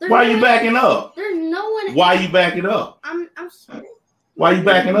 Why are you backing up? There's no one. Why are you backing up? I'm scared. Why are you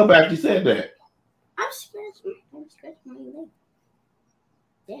backing up after you said that? I'm scratching my leg.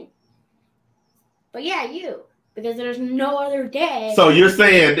 Dang. But yeah, you. Because there's no other dad. So you're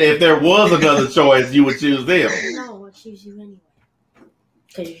saying if there was another choice, you would choose them? No, I'll choose you anyway.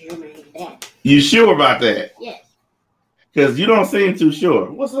 Because you're my dad. You sure about that? Yes. Because you don't seem too sure.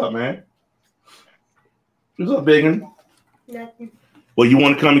 What's up, man? What's up, biggin? Nothing. Well, you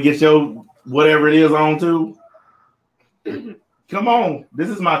want to come and get your whatever it is on too? Come on. This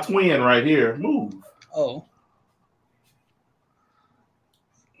is my twin right here. Move. Oh.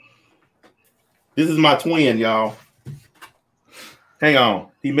 This is my twin, y'all. Hang on.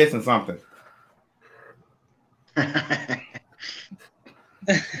 He missing something.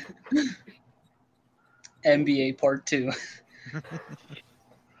 MBA Part 2.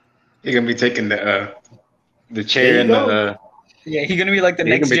 You're gonna be taking the chair and the. Yeah, he's gonna be like the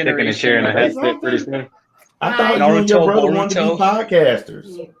next gonna be generation. taking a chair and a headset pretty soon. I thought you and your brother wanted to be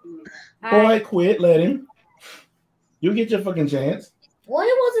podcasters. Boy, quit. Let him. You'll get your fucking chance. Well,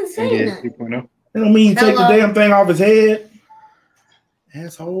 he wasn't saying that. 2.0. That don't mean you take the damn thing off his head.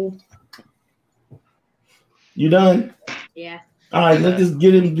 Asshole. You done? Yeah. All right, let's just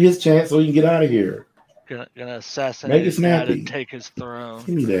get him his chance so he can get out of here. Gonna assassinate his dad and take his throne.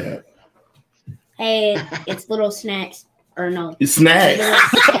 Give me that. Hey, it's little snacks. Or no. It's snacks.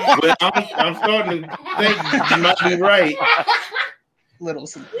 Well, I'm starting to think you might be right. Little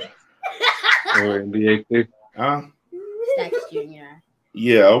snacks. Or NBA too. Huh? Snacks Junior.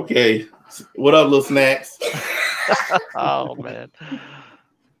 Yeah, okay. What up, little snacks? Oh, man.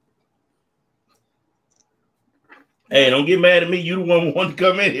 Hey, don't get mad at me. You the one who wanted to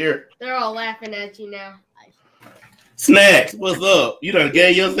come in here. They're all laughing at you now. Snacks, what's up? You done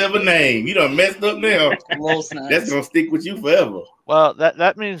gave yourself a name. You done messed up now. Little snacks. That's gonna stick with you forever. Well,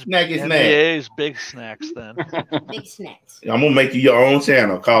 that means Snacky NBA's big snacks then. Big snacks. I'm gonna make you your own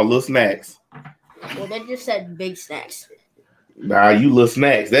channel called Little Snacks. Well, they just said big snacks. Nah, you Little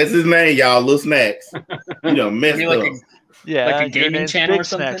Snacks. That's his name, y'all. Little Snacks. You done messed Maybe up. Yeah, like a your gaming name's channel Big or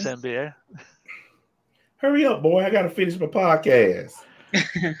something? Snacks NBA. Hurry up, boy. I gotta finish my podcast.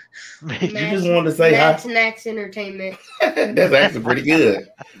 You Max, just wanted to say hi. Snacks Entertainment. That's actually pretty good.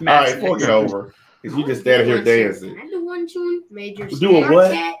 All right, fork it over. Because you just standing here dancing. I do one soon. Major Do a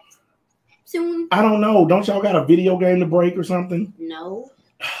what? Snapchat soon. I don't know. Don't y'all got a video game to break or something? No.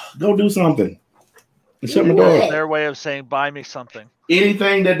 Go do something. And shut my What? door. Their way of saying, buy me something.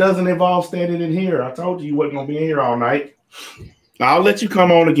 Anything that doesn't involve standing in here. I told you wasn't going to be in here all night. I'll let you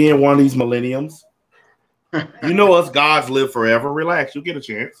come on again one of these millenniums. You know us gods live forever. Relax. You'll get a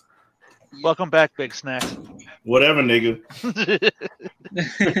chance. Welcome back, Big Snacks. Whatever, nigga.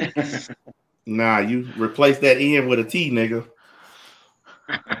 Nah, you replace that N with a T, nigga.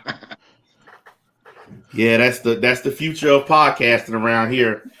 Yeah, that's the future of podcasting around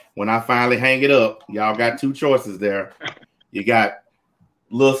here. When I finally hang it up, y'all got two choices there. You got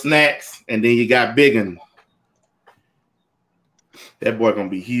Little Snacks, and then you got Biggin. That boy gonna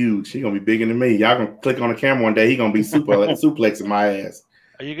be huge. He gonna be bigger than me. Y'all gonna click on the camera one day. He gonna be suplexing my ass.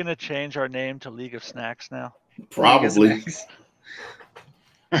 Are you gonna change our name to League of Snacks now? Probably.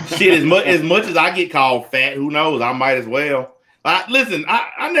 Shit, as much as I get called fat, who knows? I might as well. Listen,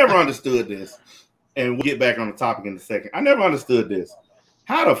 I never understood this, and we'll get back on the topic in a second. I never understood this.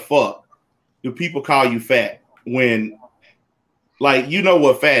 How the fuck do people call you fat? when, like, you know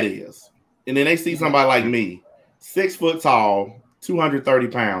what fat is, and then they see somebody like me, 6 foot tall, 230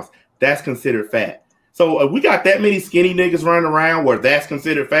 pounds. That's considered fat. So we got that many skinny niggas running around where that's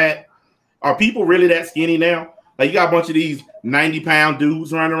considered fat. Are people really that skinny now? Like, you got a bunch of these 90-pound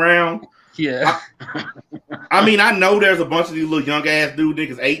dudes running around. Yeah. I mean, I know there's a bunch of these little young ass dude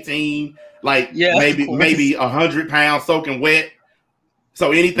niggas, 18, like maybe 100 pounds soaking wet.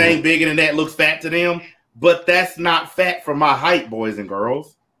 So anything bigger than that looks fat to them. But that's not fat for my height, boys and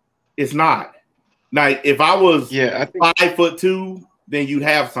girls. It's not. Like, if I was 5'2", then you'd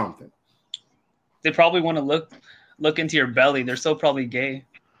have something. They probably want to look into your belly. They're so probably gay.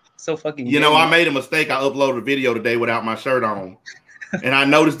 So fucking gay. You know, I made a mistake. I uploaded a video today without my shirt on. And I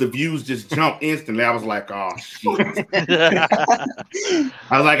noticed the views just jumped instantly. I was like, oh, shit. I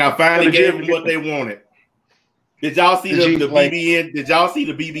was like, I finally gave them what they wanted. Did y'all see the BBN? Did y'all see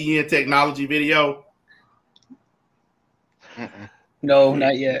the BBN technology video? No,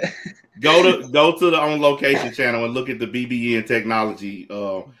 not yet. Go to the On Location channel and look at the BBN technology.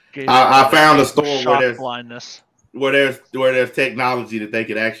 I found a store where there's technology that they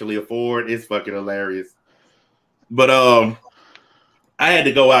could actually afford. It's fucking hilarious. But I had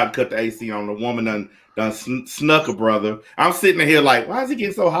to go out and cut the AC on. The woman done snuck a brother. I'm sitting here like, why is it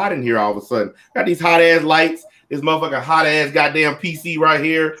getting so hot in here all of a sudden? Got these hot ass lights, this motherfucking hot ass goddamn PC right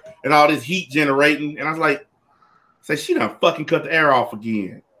here, and all this heat generating. And I was like, say she done fucking cut the air off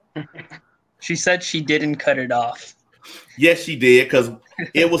again. She said she didn't cut it off. Yes, she did, because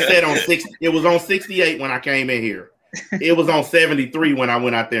it was set on 60. It was on 68 when I came in here. It was on 73 when I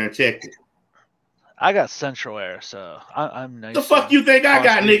went out there and checked it. I got central air, so I'm nice. The fuck you think I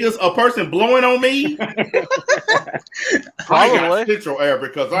got, niggas? A person blowing on me? I got central air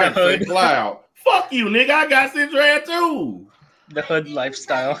because I'm St. Cloud. Fuck you, nigga. I got central air too. The hood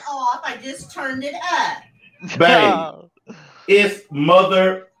lifestyle. Off. I just turned it up. Babe, it's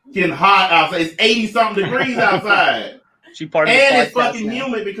motherfucking hot outside. It's 80-something degrees outside. She part of and it's fucking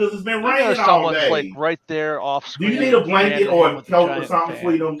humid because it's been raining all day. Like right there off screen. Do you need a blanket or a coat or something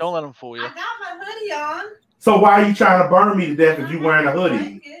for them? Don't let them fool you. I got my hoodie on. So why are you trying to burn me to death if you wearing a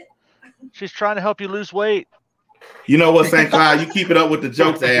hoodie? She's trying to help you lose weight. You know what, St. Cloud? You keep it up with the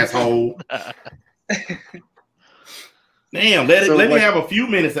jokes, asshole. Damn, let me have a few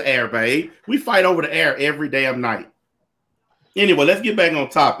minutes of air, babe. We fight over the air every damn night. Anyway, let's get back on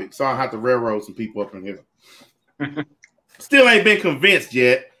topic so I don't have to railroad some people up in here. Still ain't been convinced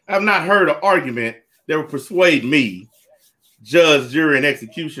yet. I've not heard an argument that would persuade me, judge, jury, and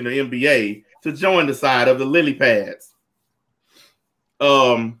executioner MBA, to join the side of the lily pads.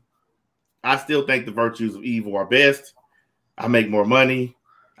 I still think the virtues of evil are best. I make more money.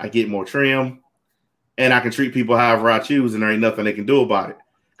 I get more trim. And I can treat people however I choose, and there ain't nothing they can do about it.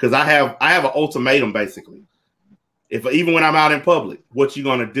 Because I have an ultimatum, basically. Even when I'm out in public, what you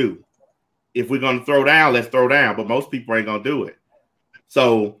gonna do? If we're gonna throw down, let's throw down. But most people ain't gonna do it.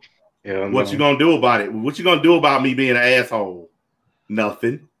 So what you gonna do about it? What you gonna do about me being an asshole?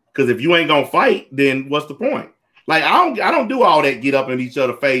 Nothing. Because if you ain't gonna fight, then what's the point? Like, I don't do all that get up in each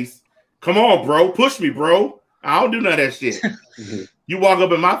other's face. Come on, bro. Push me, bro. I don't do none of that shit. You walk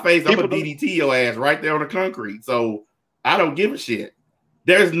up in my face, I'm gonna DDT your ass right there on the concrete. So I don't give a shit.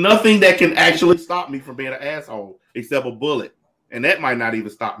 There's nothing that can actually stop me from being an asshole except a bullet. And that might not even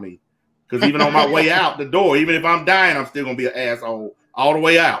stop me. Because even on my way out the door, even if I'm dying, I'm still gonna be an asshole all the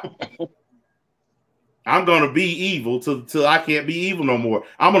way out. I'm gonna be evil till I can't be evil no more.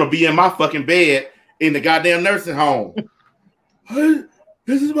 I'm gonna be in my fucking bed in the goddamn nursing home. Hey,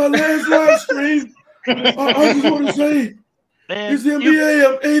 this is my last live stream. I just want to say, it's the MBA.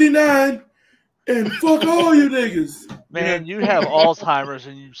 I'm 89, and fuck all you niggas. Man, you have Alzheimer's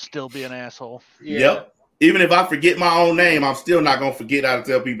and you still be an asshole. Yeah. Yep. Even if I forget my own name, I'm still not gonna forget how to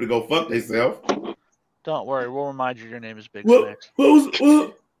tell people to go fuck themselves. Don't worry, we'll remind you your name is Big Snacks.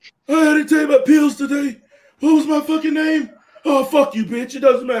 I had to take my pills today. What was my fucking name? Oh, fuck you, bitch. It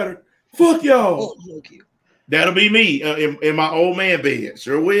doesn't matter. Fuck y'all. Oh, okay. That'll be me in my old man bed.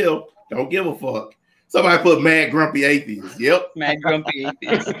 Sure will. Don't give a fuck. Somebody put Mad Grumpy Atheist. Yep. Mad Grumpy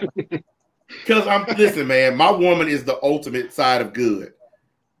Atheist. Because listen, man, my woman is the ultimate side of good.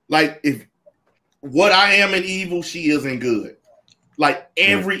 Like, if what I am in evil, she is in good. Like,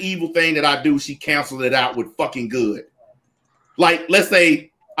 every evil thing that I do, she cancels it out with fucking good. Like, let's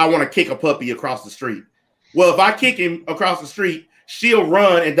say I want to kick a puppy across the street. Well, if I kick him across the street, she'll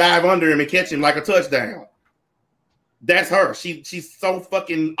run and dive under him and catch him like a touchdown. That's her. She's so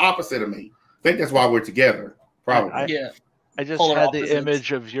fucking opposite of me. I think that's why we're together. Probably. I just Polar had the opposites.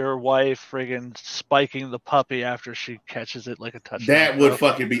 image of your wife friggin' spiking the puppy after she catches it like a touchdown. That would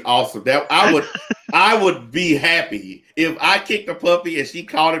fucking be awesome. That I would be happy if I kicked a puppy and she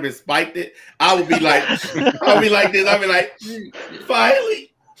caught him and spiked it. I would be like, I'll be like this. I'll be like,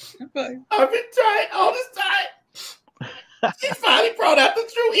 finally, I've been trying all this time. She finally brought out the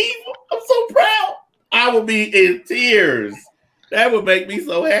true evil. I'm so proud. I would be in tears. That would make me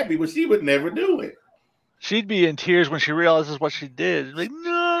so happy, but she would never do it. She'd be in tears when she realizes what she did. Like,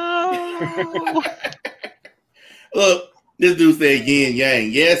 no. Look, this dude said yin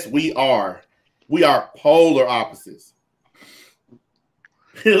yang. Yes, we are. We are polar opposites.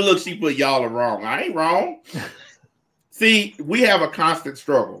 Look, she put y'all are wrong. I ain't wrong. See, we have a constant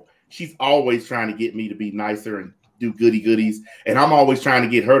struggle. She's always trying to get me to be nicer and do goody goodies, and I'm always trying to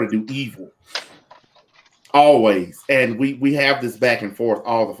get her to do evil. Always. And we have this back and forth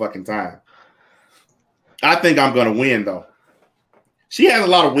all the fucking time. I think I'm going to win, though. She has a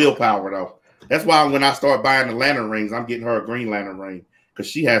lot of willpower, though. That's why when I start buying the lantern rings, I'm getting her a Green Lantern ring because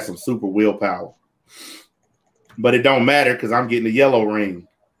she has some super willpower. But it don't matter because I'm getting the yellow ring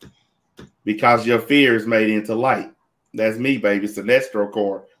because your fear is made into light. That's me, baby. Sinestro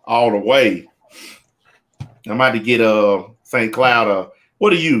core all the way. I'm about to get St. Cloud.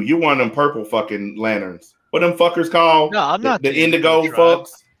 What are you? You're one of them purple fucking lanterns. What them fuckers called? No, I'm not the indigo fucks.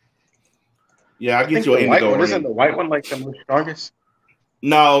 Yeah, I'll get you an indigo ring. Isn't the white one like the most strongest?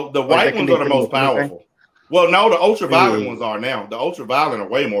 No, the white ones are the most powerful. Well, no, the ultraviolet ones are now. The ultraviolet are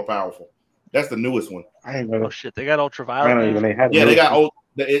way more powerful. That's the newest one. I didn't know. Oh shit, they got ultraviolet. They got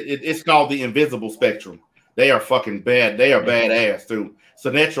it's called the invisible spectrum. They are fucking bad. They are badass too.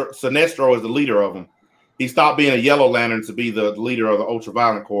 Sinestro is the leader of them. He stopped being a yellow lantern to be the leader of the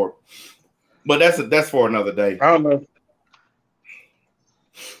ultraviolet corps. But that's for another day. I don't know.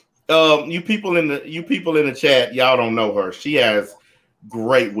 You people in the chat, y'all don't know her. She has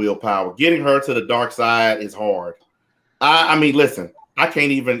great willpower. Getting her to the dark side is hard. I mean, listen, I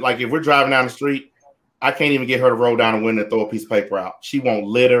can't even, like, if we're driving down the street, I can't even get her to roll down the window and throw a piece of paper out. She won't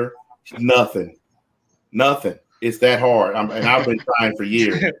litter, nothing. It's that hard. And I've been trying for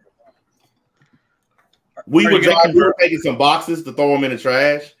years. We were taking some boxes to throw them in the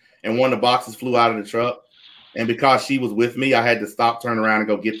trash, and one of the boxes flew out of the truck. And because she was with me, I had to stop, turn around, and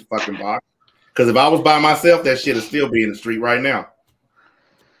go get the fucking box. Because if I was by myself, that shit would still be in the street right now.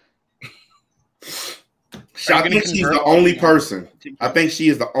 I think she's the only person. I think she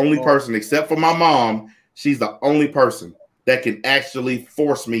is the only person, except for my mom. She's the only person that can actually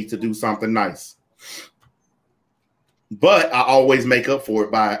force me to do something nice. But I always make up for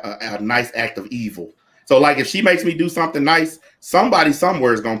it by a nice act of evil. So, like, if she makes me do something nice, somebody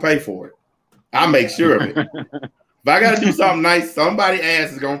somewhere is going to pay for it. I make sure of it. If I got to do something nice, somebody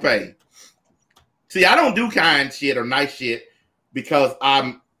ass is going to pay. See, I don't do kind shit or nice shit because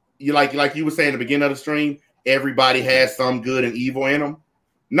like you were saying at the beginning of the stream, everybody has some good and evil in them.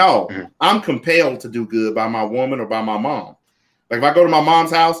 No, I'm compelled to do good by my woman or by my mom. Like, if I go to my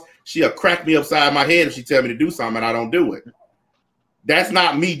mom's house, she'll crack me upside my head if she tell me to do something and I don't do it. That's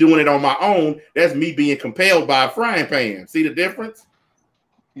not me doing it on my own. That's me being compelled by a frying pan. See the difference?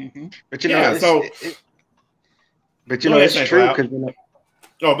 Mm-hmm. But it's true because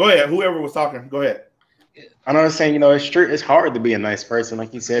Oh, go ahead. Whoever was talking, go ahead. I know what I'm saying. It's true. It's hard to be a nice person,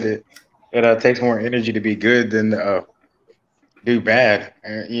 like you said. It takes more energy to be good than do bad.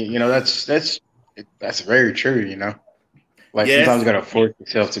 And that's very true. Like sometimes you gotta force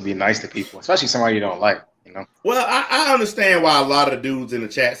yourself to be nice to people, especially somebody you don't like. Well, I understand why a lot of the dudes in the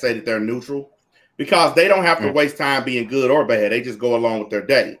chat say that they're neutral because they don't have to waste time being good or bad. They just go along with their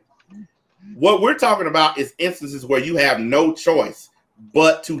day. What we're talking about is instances where you have no choice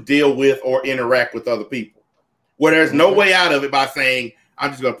but to deal with or interact with other people, where there's no way out of it by saying, I'm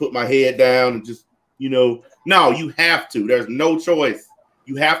just going to put my head down and just, no, you have to. There's no choice.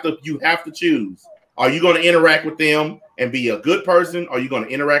 You have to choose. Are you going to interact with them and be a good person? Or are you going to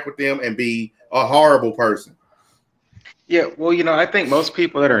interact with them and be a horrible person? Yeah, well, I think most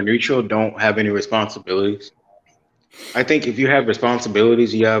people that are neutral don't have any responsibilities. I think if you have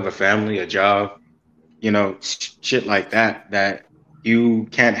responsibilities, you have a family, a job, shit like that you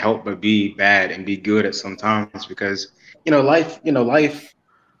can't help but be bad and be good at sometimes because, life,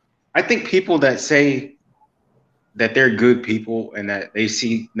 I think people that say that they're good people and that they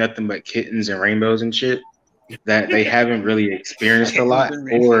see nothing but kittens and rainbows and shit, that they haven't really experienced a lot,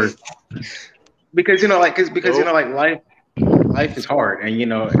 or because life is hard,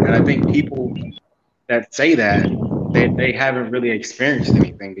 and I think people that say that they haven't really experienced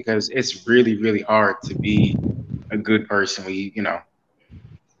anything because it's really, really hard to be a good person.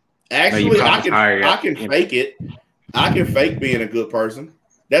 Actually, I can fake it I can fake being a good person.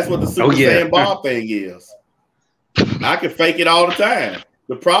 That's what the Super Saiyan Bob thing is. I can fake it all the time.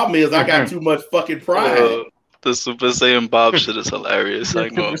 The problem is I got too much fucking pride. The Super Saiyan Bob shit is hilarious.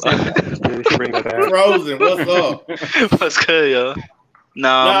 Like, Frozen, what's up? What's good, yo?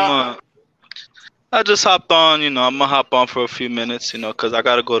 Nah. I just hopped on, I'm gonna hop on for a few minutes, because I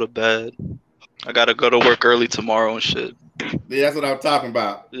gotta go to bed. I gotta go to work early tomorrow and shit. Yeah, that's what I'm talking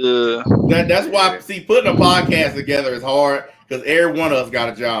about. Yeah. That's why, putting a podcast together is hard because every one of us got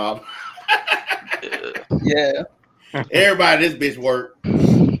a job. Yeah. Everybody in this bitch work.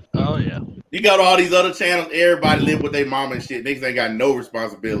 Oh, yeah. You got all these other channels, everybody live with their mom and shit. Niggas ain't got no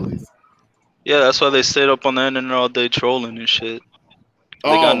responsibilities. Yeah, that's why they stayed up on the internet all day trolling and shit. They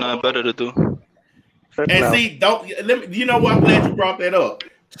got nothing better to do. And see, you know what? I'm glad you brought that up.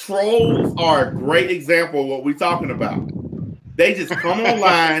 Trolls are a great example of what we're talking about. They just come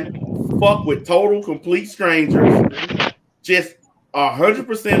online, fuck with total, complete strangers, just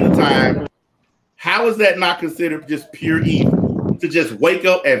 100% of the time. How is that not considered just pure evil? To just wake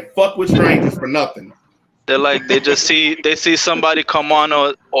up and fuck with strangers for nothing. They're like, they see somebody come on,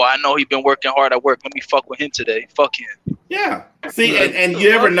 or I know he been working hard at work. Let me fuck with him today. Fuck him. Yeah. See, and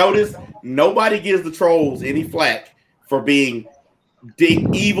you ever notice nobody gives the trolls any flack for being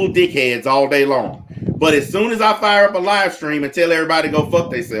evil dickheads all day long. But as soon as I fire up a live stream and tell everybody to go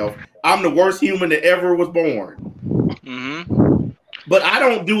fuck themselves, I'm the worst human that ever was born. Mm-hmm. But I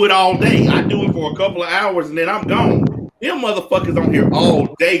don't do it all day. I do it for a couple of hours and then I'm gone. Them motherfuckers on here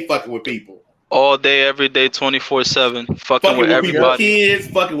all day fucking with people. All day, every day, 24/7, fucking with everybody. Kids,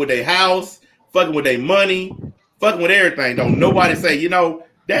 fucking with their house, fucking with their money, fucking with everything. Don't nobody say,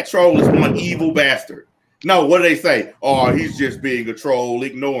 that troll is one evil bastard. No, what do they say? Oh, he's just being a troll,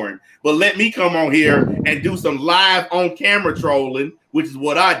 ignoring. But let me come on here and do some live on camera trolling, which is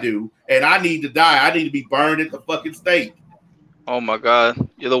what I do. And I need to die. I need to be burned at the fucking stake. Oh my God,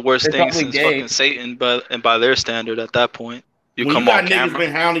 you're the worst thing since fucking Satan, and by their standard, at that point, when you got niggas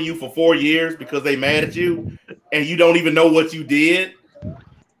been hounding you for 4 years because they mad at you, and you don't even know what you did.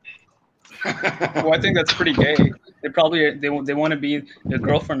 Well, I think that's pretty gay. They probably they want to be your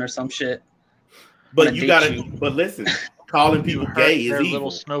girlfriend or some shit. But you gotta. But listen, calling people gay is evil.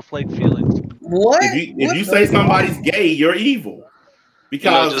 Little snowflake feelings. What? If you say somebody's gay, you're evil.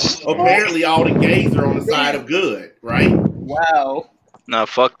 Because apparently all the gays are on the side of good, right? Wow. Nah,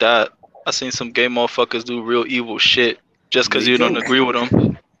 fuck that. I seen some gay motherfuckers do real evil shit just because you don't agree with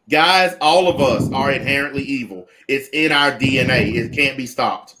them. Guys, all of us are inherently evil. It's in our DNA. It can't be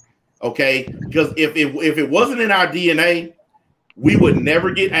stopped. Okay? Because if it wasn't in our DNA, we would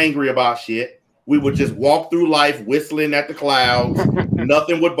never get angry about shit. We would just walk through life whistling at the clouds.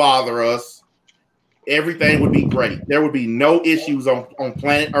 Nothing would bother us. Everything would be great. There would be no issues on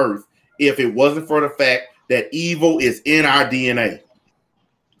planet Earth if it wasn't for the fact that evil is in our DNA.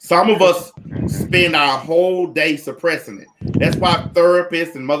 Some of us spend our whole day suppressing it. That's why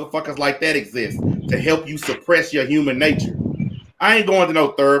therapists and motherfuckers like that exist, to help you suppress your human nature. I ain't going to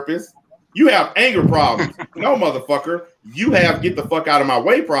no therapist. You have anger problems. No, motherfucker. You have get the fuck out of my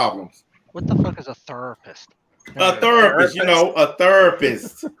way problems. What the fuck is a therapist? A therapist, a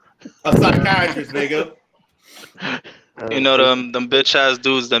therapist. A psychiatrist, nigga. Them bitch ass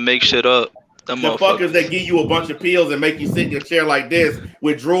dudes that make shit up. The fuckers that give you a bunch of pills and make you sit in your chair like this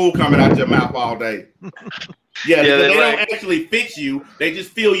with drool coming out your mouth all day. Yeah, they don't actually fix you. They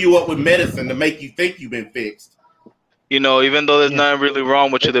just fill you up with medicine to make you think you've been fixed. Even though there's nothing really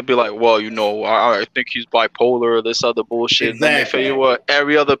wrong with you, they'd be like, well, I think he's bipolar or this other bullshit. Exactly. And then they fill you up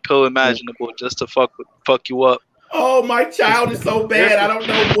every other pill imaginable just to fuck you up. Oh, my child is so bad. I don't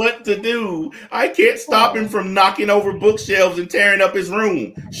know what to do. I can't stop him from knocking over bookshelves and tearing up his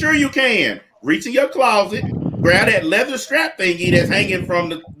room. Sure you can. Reach in your closet, grab that leather strap thingy that's hanging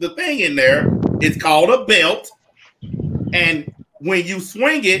from the thing in there. It's called a belt. And when you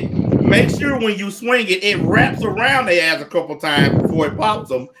swing it, make sure when you swing it, it wraps around their ass a couple times before it pops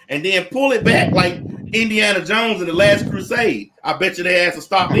them. And then pull it back like Indiana Jones in The Last Crusade. I bet you their ass will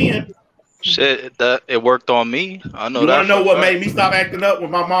stop then. Shit, it worked on me. I know. You want to know what made me stop acting up when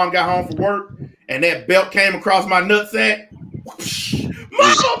my mom got home from work and that belt came across my nutsack?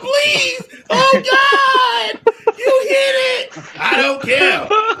 Mama, please! Oh God! You hit it! I don't care.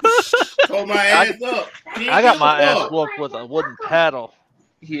 Hold my ass up. I got my ass whooped with a wooden paddle.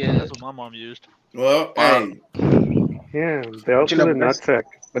 Yeah, that's what my mom used. Well, hey. Yeah, belt to the nutsack.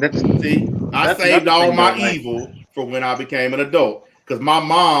 But I saved all my evil for when I became an adult. Because my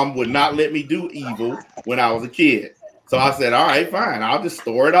mom would not let me do evil when I was a kid. So I said, all right, fine. I'll just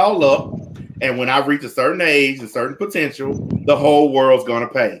store it all up. And when I reach a certain age, a certain potential, the whole world's going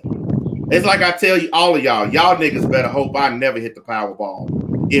to pay. It's like I tell you, all of y'all niggas better hope I never hit the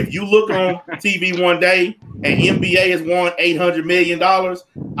Powerball. If you look on TV one day and MBA has won $800 million,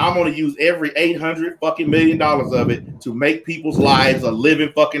 I'm gonna use every $800 fucking million of it to make people's lives a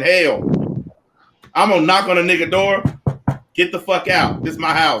living fucking hell. I'm gonna knock on a nigga door. Get the fuck out. This is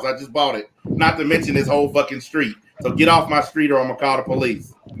my house. I just bought it. Not to mention this whole fucking street. So get off my street or I'm gonna call the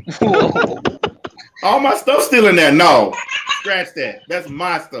police. All my stuff's still in there. No. Scratch that. That's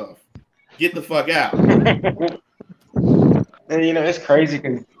my stuff. Get the fuck out. And you know, it's crazy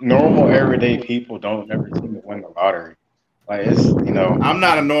because normal everyday people don't never seem to win the lottery. Like it's, you know, I'm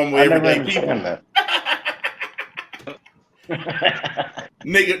not a normal everyday people. That.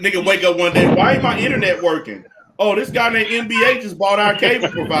 nigga wake up one day. Why ain't my internet working? Oh, this guy named MBA just bought our cable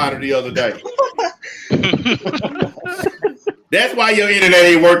provider the other day. That's why your internet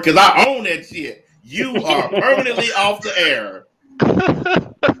ain't work, because I own that shit. You are permanently off the air.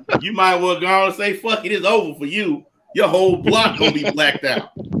 You might well go on and say, fuck it, it's over for you. Your whole block gonna be blacked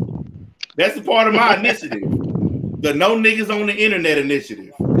out. That's a part of my initiative. The No Niggas on the Internet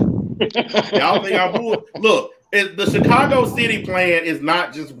initiative. Y'all think I'm bull? Look, the Chicago City plan is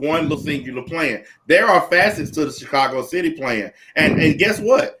not just one little singular plan. There are facets to the Chicago City plan. And guess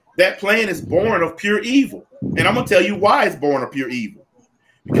what? That plan is born of pure evil. And I'm going to tell you why it's born of pure evil.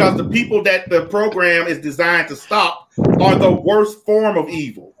 Because the people that the program is designed to stop are the worst form of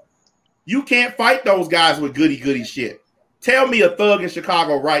evil. You can't fight those guys with goody-goody shit. Tell me a thug in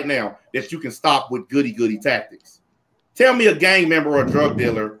Chicago right now that you can stop with goody-goody tactics. Tell me a gang member or a drug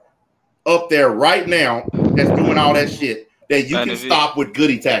dealer up there right now that's doing all that shit that you can stop with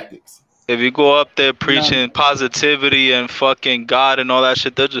goody tactics. If you go up there preaching positivity and fucking God and all that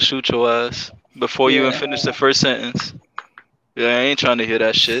shit, they'll just shoot your ass before you even finish the first sentence. Yeah, I ain't trying to hear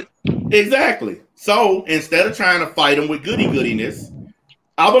that shit. Exactly. So instead of trying to fight them with goody-goodiness,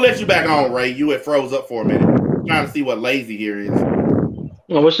 I'm gonna let you back on, Ray. You had froze up for a minute. I'm trying to see what lazy here is.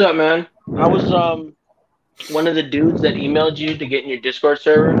 Well, what's up, man? I was one of the dudes that emailed you to get in your Discord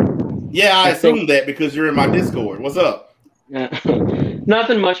server. Yeah, I assumed that because you're in my Discord. What's up?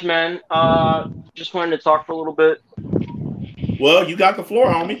 Nothing much, man. Just wanted to talk for a little bit. Well, you got the floor,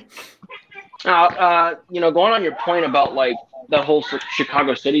 homie. You know, going on your point about like the whole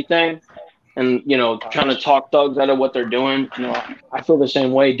Chicago City thing, and you know, trying to talk thugs out of what they're doing. You know, I feel the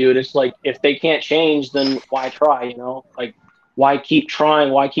same way, dude. It's like if they can't change, then why try? You know, like why keep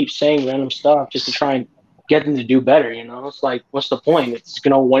trying? Why keep saying random stuff just to try and get them to do better? You know, it's like what's the point? It's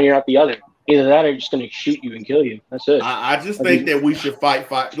gonna one ear out the other. Either that, or they're just gonna shoot you and kill you. That's it. I just think that we should fight.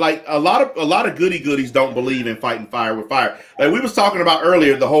 Like a lot of goody goodies don't believe in fighting fire with fire. Like we was talking about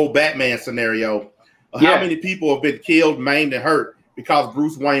earlier, the whole Batman scenario. How many people have been killed, maimed, and hurt because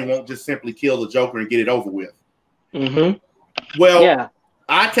Bruce Wayne won't just simply kill the Joker and get it over with? Mm-hmm. Well,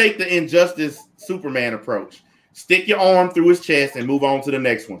 I take the Injustice Superman approach. Stick your arm through his chest and move on to the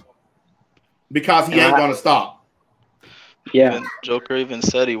next one. Because he ain't gonna stop. Yeah. Even Joker even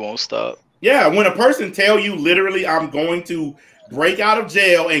said he won't stop. Yeah, when a person tell you literally I'm going to break out of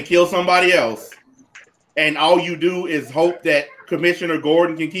jail and kill somebody else, and all you do is hope that Commissioner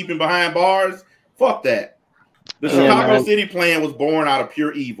Gordon can keep him behind bars, fuck that. The Chicago City plan was born out of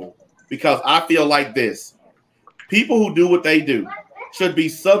pure evil because I feel like this. People who do what they do should be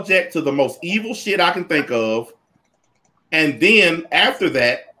subject to the most evil shit I can think of, and then after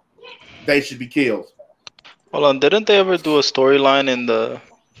that, they should be killed. Hold on, didn't they ever do a storyline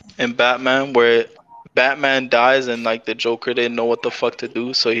in Batman where Batman dies and like the Joker didn't know what the fuck to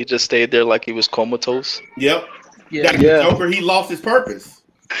do, so he just stayed there like he was comatose? Yep. Yeah. The Joker, he lost his purpose.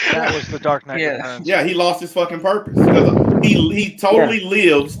 That was the Dark Knight Returns. Yeah, he lost his fucking purpose. He totally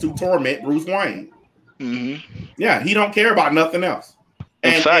lives to torment Bruce Wayne. Mm-hmm. Yeah, he don't care about nothing else.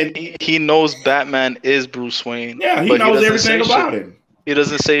 In fact, he knows Batman is Bruce Wayne. Yeah, he knows everything about him. He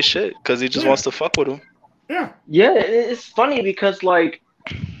doesn't say shit because he just wants to fuck with him. Yeah. Yeah, it's funny because like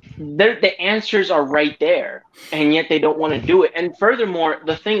the answers are right there, and yet they don't want to do it. And furthermore,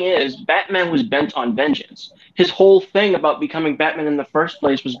 the thing is, Batman was bent on vengeance. His whole thing about becoming Batman in the first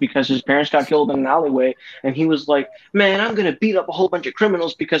place was because his parents got killed in an alleyway, and he was like, "Man, I'm gonna beat up a whole bunch of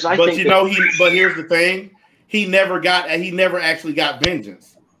criminals because I." But But here's the thing: he never actually got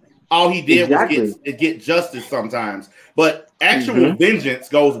vengeance. All he did was get justice sometimes. But actual vengeance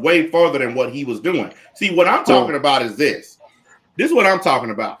goes way further than what he was doing. See, what I'm talking about is this. This is what I'm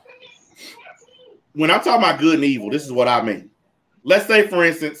talking about. When I'm talking about good and evil, this is what I mean. Let's say, for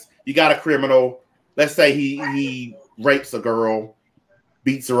instance, you got a criminal. Let's say he rapes a girl,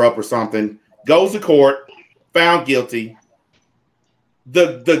 beats her up or something, goes to court, found guilty.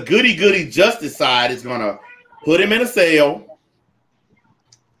 The goody-goody justice side is going to put him in a cell,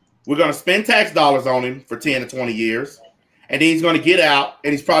 We're going to spend tax dollars on him for 10 to 20 years. And then he's going to get out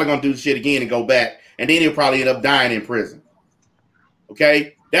and he's probably going to do the shit again and go back. And then he'll probably end up dying in prison.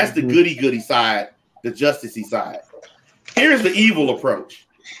 Okay? That's the goody-goody side, the justice-y side. Here's the evil approach.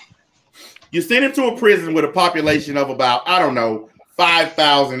 You send him to a prison with a population of about, I don't know,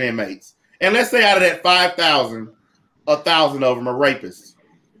 5,000 inmates. And let's say out of that 5,000, 1,000 of them are rapists.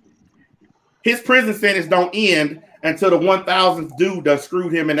 His prison sentence don't end until the 1,000th dude done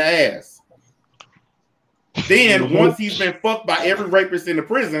screwed him in the ass. Then, once he's been fucked by every rapist in the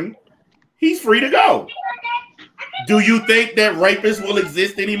prison, he's free to go. Do you think that rapists will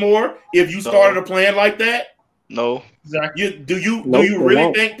exist anymore if you started a plan like that? No. Exactly. Do you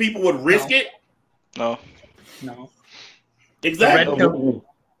really think people would risk it? No. No. Exactly.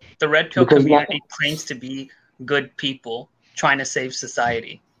 The red pill community claims to be good people trying to save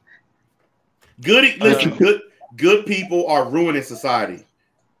society. Good people are ruining society.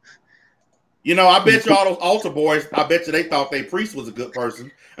 You know, I bet you all those altar boys, I bet you they thought their priest was a good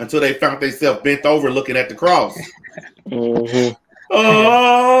person until they found themselves bent over looking at the cross.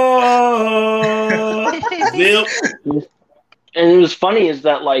 Zip. And it was funny is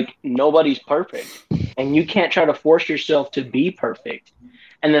that, like, nobody's perfect. And you can't try to force yourself to be perfect.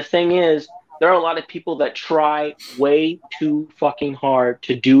 And the thing is, there are a lot of people that try way too fucking hard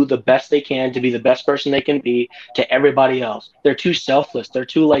to do the best they can, to be the best person they can be to everybody else. They're too selfless. They're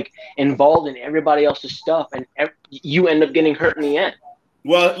too, like, involved in everybody else's stuff, and you end up getting hurt in the end.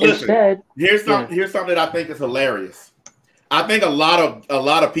 Well, listen, here's something that I think is hilarious. I think a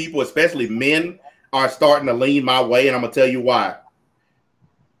lot of people, especially men, are starting to lean my way, and I'm gonna tell you why.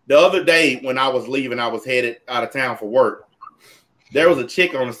 The other day when I was leaving, I was headed out of town for work. There was a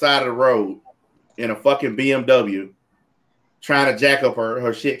chick on the side of the road in a fucking BMW trying to jack up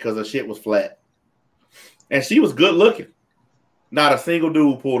her shit because her shit was flat. And she was good looking. Not a single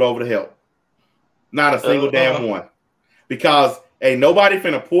dude pulled over to help. Not a single damn one. Because ain't nobody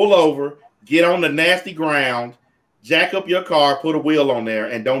finna pull over, get on the nasty ground, jack up your car, put a wheel on there,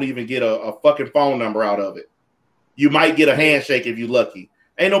 and don't even get a fucking phone number out of it. You might get a handshake if you're lucky.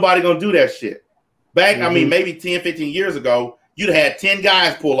 Ain't nobody gonna do that shit. Back, I mean, maybe 10, 15 years ago, you'd have had 10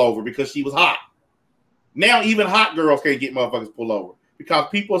 guys pull over because she was hot. Now even hot girls can't get motherfuckers pull over because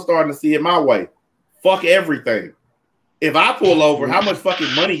people are starting to see it my way. Fuck everything. If I pull over, how much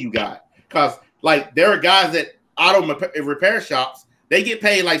fucking money you got? Because, like, there are guys at auto repair shops, they get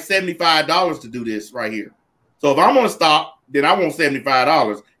paid like $75 to do this right here. So if I'm going to stop, then I want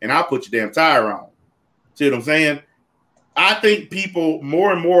 $75 and I'll put your damn tire on. See what I'm saying? I think people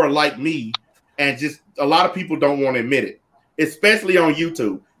more and more are like me, and just a lot of people don't want to admit it, especially on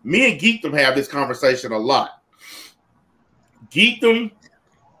YouTube. Me and Geekdom have this conversation a lot. Geekdom,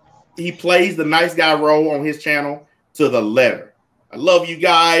 he plays the nice guy role on his channel to the letter. I love you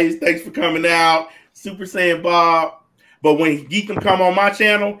guys. Thanks for coming out. Super Saiyan Bob. But when Geekdom come on my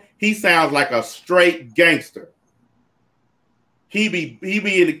channel, he sounds like a straight gangster. He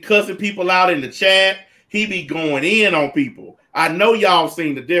be cussing people out in the chat. He be going in on people. I know y'all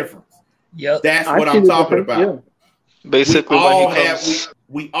seen the difference. Yep. That's what I'm talking about. Yeah. Basically,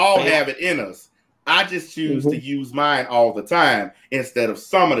 we all have it in us. I just choose to use mine all the time instead of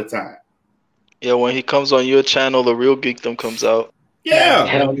some of the time. Yeah, when he comes on your channel, the real geekdom comes out. Yeah.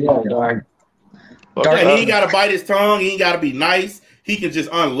 Hell yeah, dog. And he ain't got to bite his tongue. He ain't got to be nice. He can just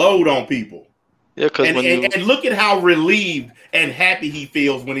unload on people. Yeah, and look at how relieved and happy he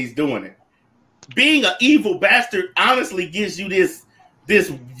feels when he's doing it. Being an evil bastard honestly gives you this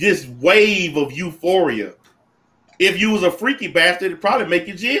wave of euphoria. If you was a freaky bastard, it'd probably make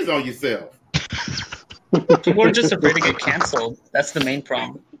you jizz on yourself. People are just afraid to get canceled. That's the main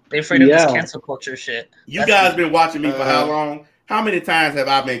problem. They're afraid of this cancel culture shit. You guys been watching me for how long? How many times have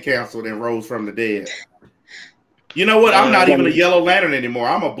I been canceled and rose from the dead? You know what? I'm not even a yellow lantern anymore.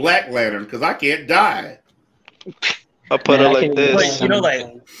 I'm a black lantern because I can't die. I put it like this. Like, you know, like,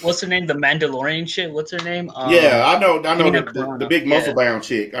 what's her name? The Mandalorian shit? What's her name? Yeah, I know the big muscle bound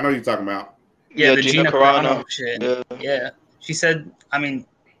chick. I know who you're talking about. Yeah, the Gina Carano shit. Yeah. She said, I mean,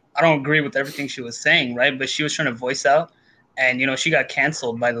 I don't agree with everything she was saying, right? But she was trying to voice out, and, you know, she got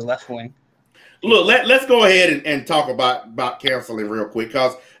canceled by the left wing. Look, let's go ahead and talk about canceling real quick,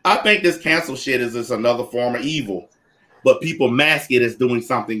 because I think this cancel shit is just another form of evil, but people mask it as doing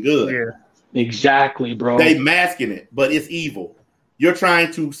something good. Yeah, exactly, bro. They masking it, but it's evil. You're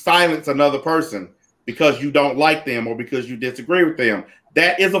trying to silence another person because you don't like them or because you disagree with them.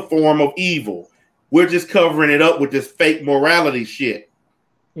 That is a form of evil. We're just covering it up with this fake morality shit.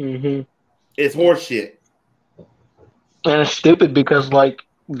 It's horse shit. And it's stupid because, like,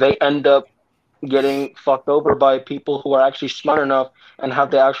 they end up getting fucked over by people who are actually smart enough and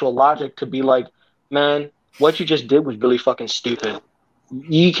have the actual logic to be like, man, what you just did was really fucking stupid.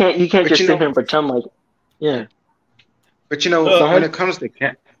 You can't But just you sit know, here and pretend like, yeah. but you know, Go when ahead. it comes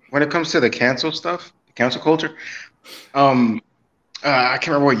to the cancel stuff, the cancel culture, um, I can't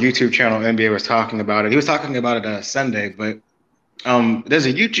remember what YouTube channel NBA was talking about it. He was talking about it Sunday, but there's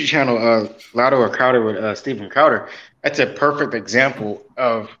a YouTube channel, Louder or Crowder with Stephen Crowder. That's a perfect example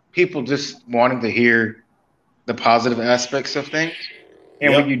of people just wanting to hear the positive aspects of things.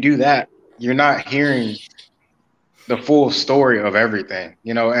 And when Yep. you do that, you're not hearing the full story of everything,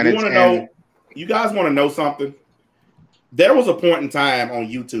 you know. And You it's want to know? You guys want to know something? There was a point in time on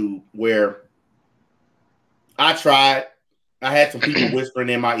YouTube where I tried. I had some people whispering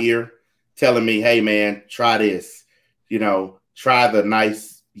in my ear, telling me, "Hey, man, try this. You know, try the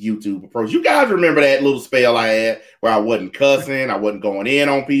nice YouTube approach." You guys remember that little spell I had where I wasn't cussing, I wasn't going in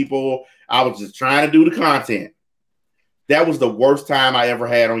on people. I was just trying to do the content. That was the worst time I ever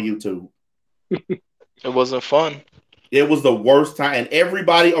had on YouTube. It wasn't fun. It was the worst time. And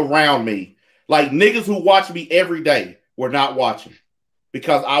everybody around me, like niggas who watch me every day, were not watching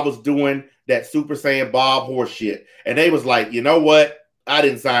because I was doing that Super Saiyan Bob horse shit. And they was like, you know what? I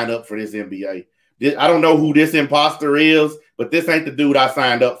didn't sign up for this NBA. I don't know who this imposter is, but this ain't the dude I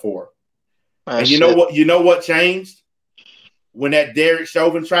signed up for. And you know what? You know what changed? When that Derek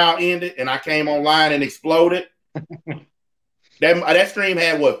Chauvin trial ended and I came online and exploded, that stream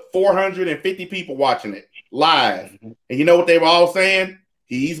had, 450 people watching it live. And you know what they were all saying?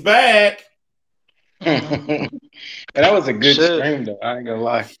 He's back. and that was a good stream, though. I ain't gonna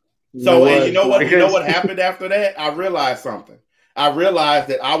lie. So, and you know what? You know what happened after that? I realized something. I realized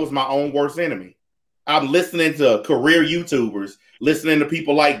that I was my own worst enemy. I'm listening to career YouTubers, listening to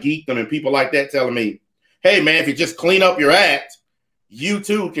people like Geekdom and people like that telling me, "Hey, man, if you just clean up your act, you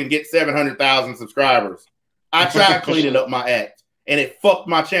too can get 700,000 subscribers." I tried cleaning up my act, and it fucked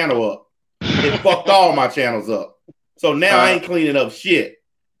my channel up. It fucked all my channels up. So now I ain't cleaning up shit.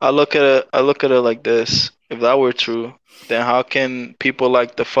 I look at it like this. If that were true, then how can people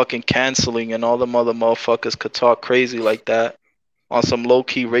like the fucking canceling and all the motherfuckers could talk crazy like that on some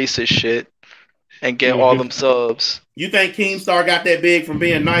low-key racist shit and get all them subs? You think Keemstar got that big from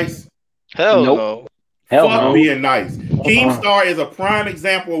being nice? Hell no. Fuck being nice. Keemstar is a prime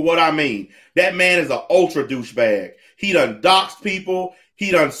example of what I mean. That man is an ultra douchebag. He done doxed people.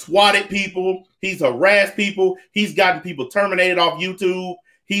 He done swatted people. He's harassed people. He's gotten people terminated off YouTube.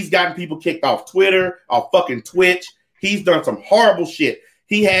 He's gotten people kicked off Twitter, off fucking Twitch. He's done some horrible shit.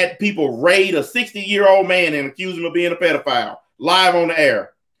 He had people raid a 60-year-old man and accuse him of being a pedophile live on the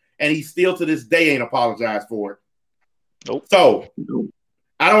air. And he still to this day ain't apologized for it. Nope. So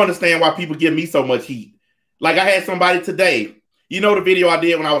I don't understand why people give me so much heat. Like I had somebody today. You know the video I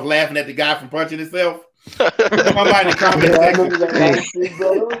did when I was laughing at the guy from punching himself? Somebody in the comment section.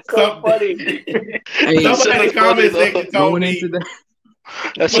 Somebody in the comment section told me.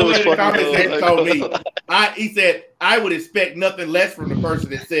 That shit was funny. He said, I would expect nothing less from the person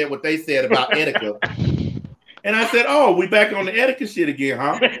that said what they said about Etika. And I said, oh, we back on the Etika shit again,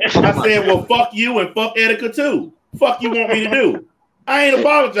 huh? I said, well, fuck you and fuck Etika too. Fuck you want me to do? I ain't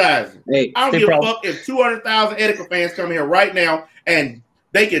apologizing. I don't give a fuck if 200,000 Etika fans come here right now and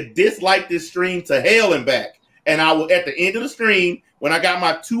they could dislike this stream to hell and back. And I will, at the end of the stream, when I got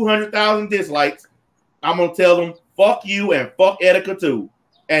my 200,000 dislikes, I'm going to tell them, fuck you and fuck Etika too.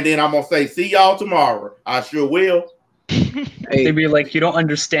 And then I'm going to say, see y'all tomorrow. I sure will. They'd be like, you don't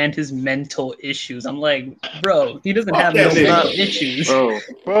understand his mental issues. I'm like, bro, he doesn't have no mental issues.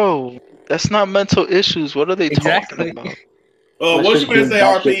 Bro, that's not mental issues. What are they talking about? What you gonna say,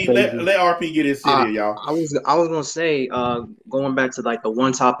 RP? Let RP get his shit here, y'all. I was gonna say, going back to like the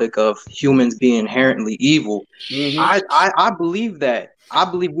one topic of humans being inherently evil. I believe that. I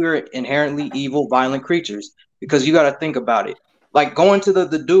believe we're inherently evil, violent creatures because you got to think about it. Like going to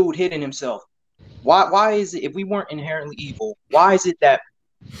the dude hitting himself. Why is it if we weren't inherently evil? Why is it that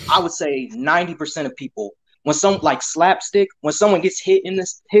I would say 90% of people, when some like slapstick, when someone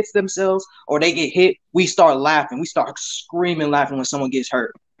hits themselves or they get hit, we start laughing. We start screaming, laughing when someone gets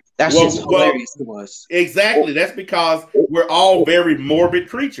hurt. That's just hilarious to us. Exactly. That's because we're all very morbid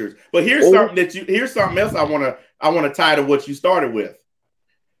creatures. But here's something else I want to tie to what you started with.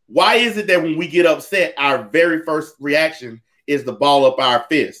 Why is it that when we get upset, our very first reaction is to ball up our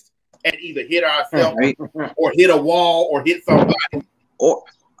fist and either hit ourselves or hit a wall or hit somebody? Or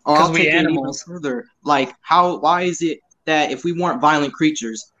I'll take it even further. Like, why is it that if we weren't violent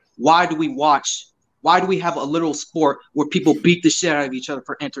creatures, why do we have a little sport where people beat the shit out of each other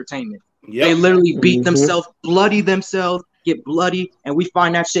for entertainment? Yep. They literally beat themselves, bloody themselves, get bloody, and we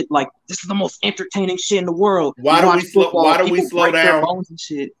find that shit like this is the most entertaining shit in the world. Why do we slow down? Bones and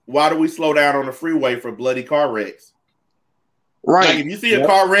shit. Why do we slow down on the freeway for bloody car wrecks? Right. Like if you see a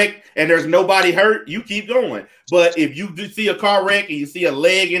car wreck and there's nobody hurt, you keep going. But if you do see a car wreck and you see a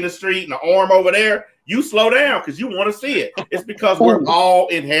leg in the street and an arm over there, you slow down because you want to see it. It's because we're all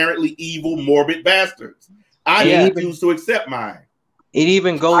inherently evil, morbid bastards. I choose to accept mine. It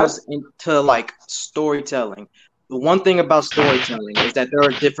even goes into like storytelling. The one thing about storytelling is that there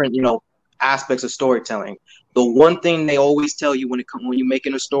are different, aspects of storytelling. The one thing they always tell you when you're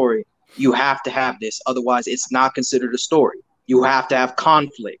making a story, you have to have this, otherwise it's not considered a story. You have to have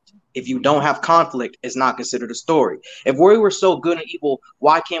conflict. If you don't have conflict, it's not considered a story. If we were so good and evil,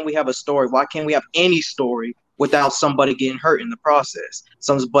 why can't we have a story? Why can't we have any story without somebody getting hurt in the process?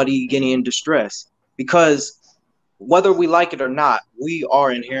 Somebody getting in distress? Because whether we like it or not, we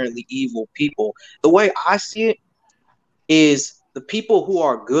are inherently evil people. The way I see it is the people who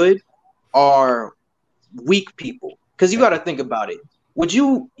are good are weak people. Because you got to think about it.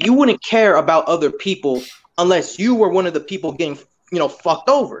 You wouldn't care about other people unless you were one of the people getting, fucked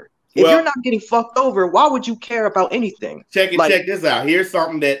over. If you're not getting fucked over, why would you care about anything? Check this out. Here's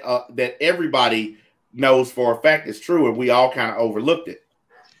something that everybody knows for a fact is true, and we all kind of overlooked it.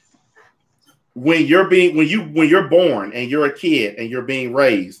 When you're born and you're a kid and you're being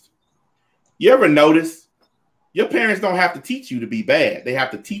raised, you ever notice your parents don't have to teach you to be bad. They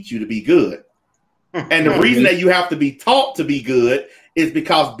have to teach you to be good. And the reason that you have to be taught to be good is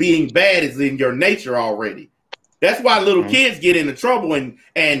because being bad is in your nature already. That's why little kids get into trouble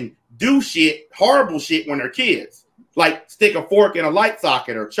and do horrible shit when they're kids. Like stick a fork in a light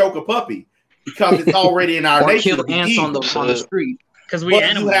socket or choke a puppy because it's already in our nature. Or kill ants on the street. Because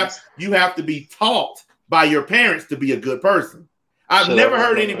you have to be taught by your parents to be a good person. I've never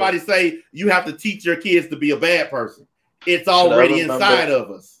heard anybody say you have to teach your kids to be a bad person. It's already inside of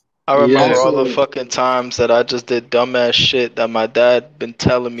us. I remember all the fucking times that I just did dumbass shit that my dad been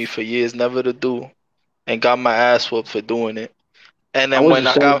telling me for years never to do, and got my ass whooped for doing it. And then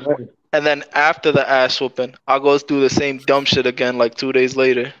and then after the ass whooping, I go do the same dumb shit again like 2 days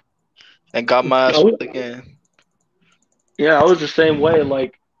later, and got my ass whooped again. Yeah, I was the same way.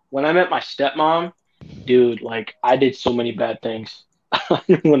 Like when I met my stepmom, dude, like I did so many bad things. I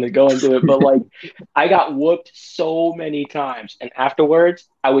don't want to go into it, but like I got whooped so many times, and afterwards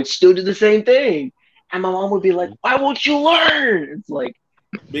I would still do the same thing, and my mom would be like, "Why won't you learn?" It's like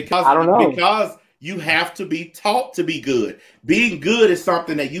because I don't know. Because you have to be taught to be good. Being good is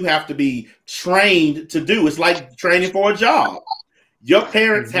something that you have to be trained to do. It's like training for a job. Your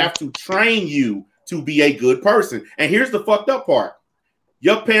parents have to train you to be a good person. And here's the fucked up part: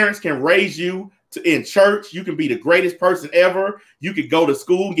 your parents can raise you in church. You can be the greatest person ever. You could go to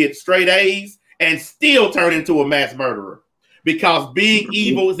school, get straight A's, and still turn into a mass murderer because being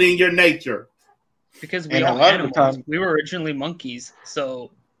evil is in your nature. Because we are animals. We were originally monkeys,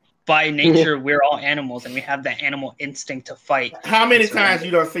 so by nature we're all animals, and we have that animal instinct to fight. How many times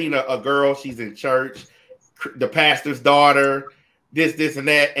you done seen a girl? She's in church, the pastor's daughter, this and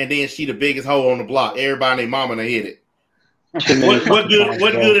that, and then she the biggest hoe on the block. Everybody and their mama done hit it. What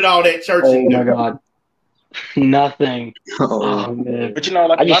good at all that church? Oh my god, nothing. Oh man. But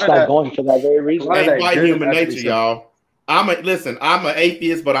like I just stopped going for that very reason. Ain't like human nature, y'all. I'm an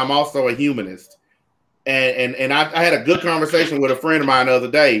atheist, but I'm also a humanist. And I had a good conversation with a friend of mine the other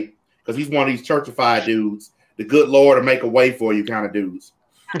day because he's one of these churchified dudes, the good Lord to make a way for you kind of dudes.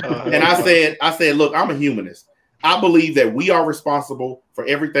 And I said, look, I'm a humanist. I believe that we are responsible for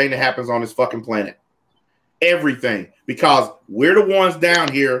everything that happens on this fucking planet. Everything, because we're the ones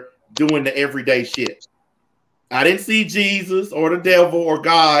down here doing the everyday shit. I didn't see Jesus or the devil or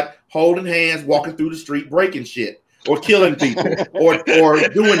God holding hands, walking through the street, breaking shit or killing people or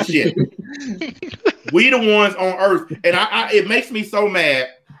doing shit. We the ones on earth, and it makes me so mad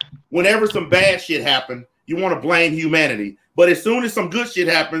whenever some bad shit happens. You want to blame humanity, but as soon as some good shit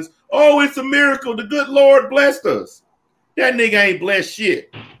happens, oh, it's a miracle. The good Lord blessed us. That nigga ain't blessed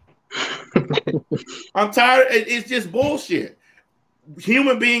shit. I'm tired. It's just bullshit.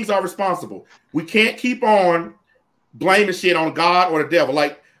 Human beings are responsible. We can't keep on blaming shit on God or the devil.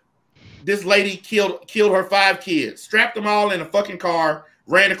 Like this lady killed her 5 kids, strapped them all in a fucking car,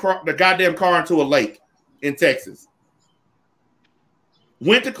 ran across the goddamn car into a lake in Texas.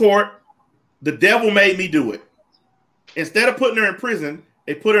 Went to court. The devil made me do it. Instead of putting her in prison,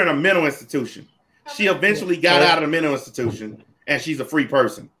 they put her in a mental institution. She eventually got out of the mental institution, and she's a free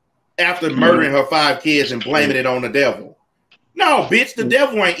person after murdering her 5 kids and blaming it on the devil. No, bitch, the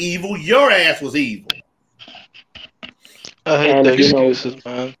devil ain't evil. Your ass was evil. I hate the excuses,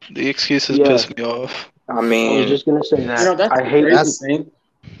 man. The excuses piss me off. I I was mean, just gonna say that. You know, that's I the hate crazy that's thing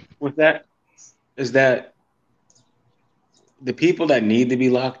with that is that the people that need to be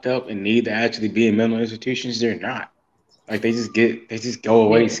locked up and need to actually be in mental institutions, they're not. Like they just go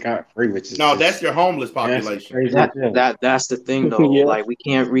away yeah. scot free, which is No, that's just your homeless that's population. crazy as that hell. that's the thing though. Yeah. Like we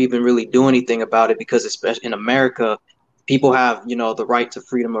can't even really do anything about it because especially in America, people have, the right to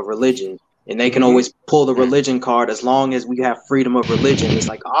freedom of religion. And they can Hmm. always pull the religion card as long as we have freedom of religion. It's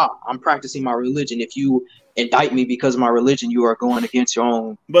like, I'm practicing my religion. If you indict me because of my religion, you are going against your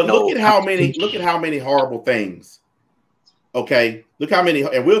own, But look at constitution. how many horrible things. Okay, look how many,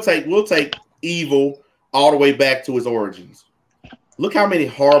 and we'll take evil all the way back to its origins. Look how many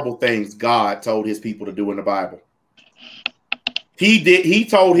horrible things God told his people to do in the Bible. He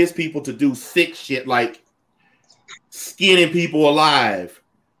told his people to do sick shit like skinning people alive,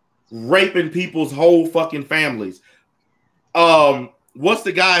 raping people's whole fucking families. What's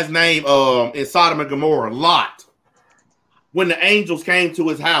the guy's name in Sodom and Gomorrah? Lot. When the angels came to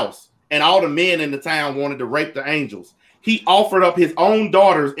his house and all the men in the town wanted to rape the angels, he offered up his own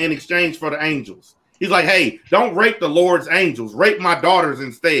daughters in exchange for the angels. He's like, hey, don't rape the Lord's angels. Rape my daughters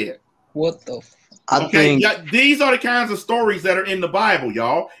instead. What the? I Okay, think yeah, these are the kinds of stories that are in the Bible,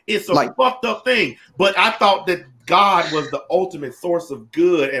 y'all. It's a like fucked up thing. But I thought that God was the ultimate source of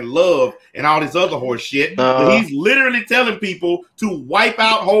good and love and all this other horse shit. But Nah, he's literally telling people to wipe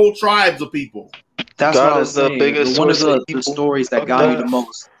out whole tribes of people. that's what God I is was the saying. biggest One of source of the evil. stories that Fuck got me the that.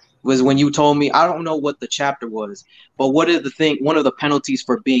 most was when you told me, I don't know what the chapter was, but one of the penalties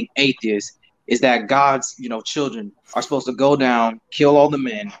for being atheist is that God's, children are supposed to go down, kill all the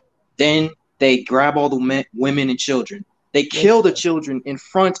men, then they grab all the women and children. They kill the children in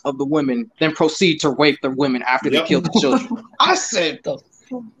front of the women, then proceed to rape the women after they Yep. kill the children. I said, The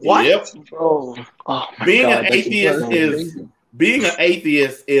what? Yep. Bro. Oh my Being God, an that's atheist insane.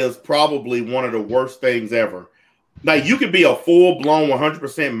 is probably one of the worst things ever. Like you could be a full-blown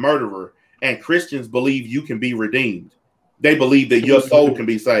 100% murderer, and Christians believe you can be redeemed. They believe that your soul can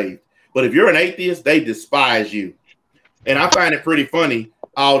be saved. But if you're an atheist, they despise you. And I find it pretty funny,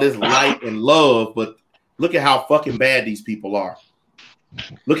 all this light and love, but look at how fucking bad these people are.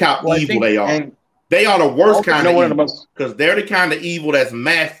 Look how Well, I evil think- they are. And They are the worst you kind know of one of the evil most because they're the kind of evil that's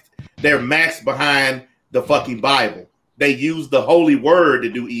masked. They're masked behind the fucking Bible. They use the holy word to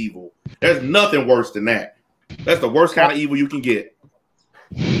do evil. There's nothing worse than that. That's the worst kind of evil you can get.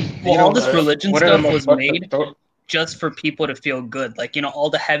 Well, all this religion one of the stuff most was fucked up made sto- just for people to feel good. Like, all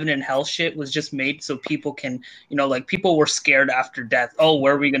the heaven and hell shit was just made so people can, like people were scared after death. Oh,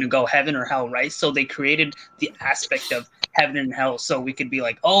 where are we going to go, heaven or hell, right? So they created the aspect of heaven and hell so we could be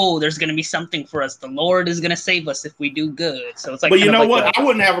like, oh, there's going to be something for us. The Lord is going to save us if we do good. So it's like, But you know what? like I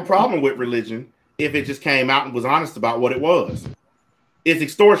wouldn't have a problem with religion if it just came out and was honest about what it was. It's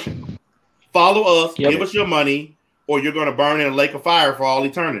extortion. Follow us, Yep. give us your money, or you're going to burn in a lake of fire for all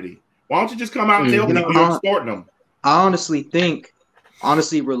eternity. Why don't you just come out and tell people you're extorting them? I honestly think,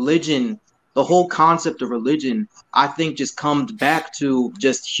 religion, the whole concept of religion, I think just comes back to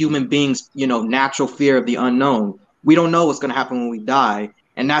just human beings, natural fear of the unknown. We don't know what's going to happen when we die.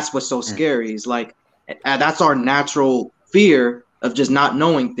 And that's what's so scary is like, that's our natural fear of just not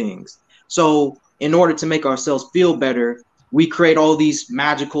knowing things. So in order to make ourselves feel better, we create all these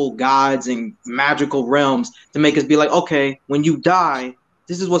magical gods and magical realms to make us be like, okay, when you die,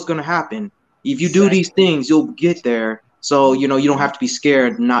 this is what's going to happen. If you do these things, you'll get there. So, you don't have to be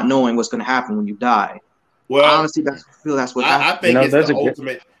scared not knowing what's going to happen when you die. Well, honestly, I feel that's what I happened. think it's the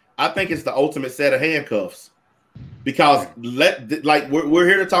ultimate. I think it's the ultimate set of handcuffs because we're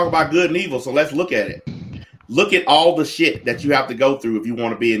here to talk about good and evil. So let's look at it. Look at all the shit that you have to go through if you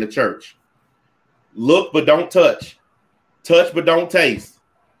want to be in the church. Look, but don't touch. Touch, but don't taste.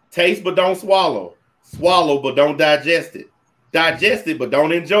 Taste, but don't swallow. Swallow, but don't digest it. Digest it, but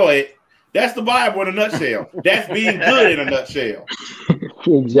don't enjoy it. That's the Bible in a nutshell. That's being good in a nutshell.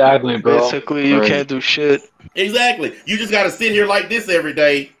 Exactly, bro. Basically, you can't do shit. Exactly. You just got to sit here like this every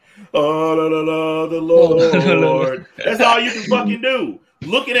day. Oh, the Lord. That's all you can fucking do.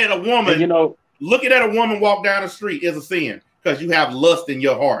 Looking at a woman, looking at a woman walk down the street is a sin because you have lust in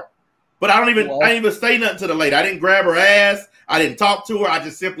your heart. But I didn't even say nothing to the lady. I didn't grab her ass. I didn't talk to her. I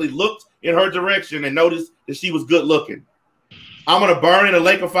just simply looked in her direction and noticed that she was good looking. I'm going to burn in a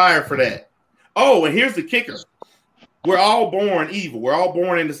lake of fire for that. Oh, and here's the kicker. We're all born evil. We're all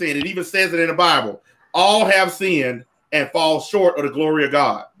born into sin. It even says it in the Bible. All have sinned and fall short of the glory of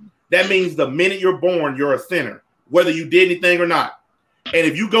God. That means the minute you're born, you're a sinner, whether you did anything or not. And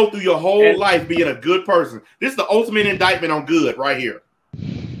if you go through your whole life being a good person, this is the ultimate indictment on good right here.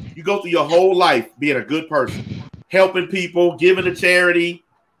 You go through your whole life being a good person, helping people, giving to charity.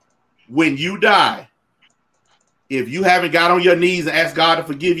 When you die, if you haven't got on your knees and asked God to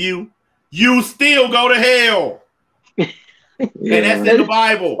forgive you, you still go to hell. And that's in the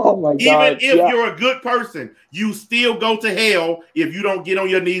Bible. Oh my Even God. if Yeah. you're a good person, you still go to hell if you don't get on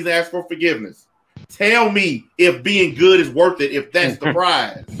your knees and ask for forgiveness. Tell me if being good is worth it, if that's the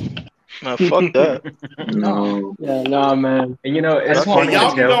prize. No, fuck that. No. Yeah, nah, man. And you know, it's That's why funny Y'all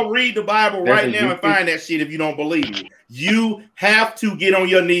to can tell. go read the Bible There's right a now and YouTube- find that shit if you don't believe me. You have to get on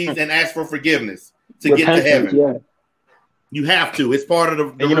your knees and ask for forgiveness to get to Repentance, heaven. yeah. You have to. It's part of the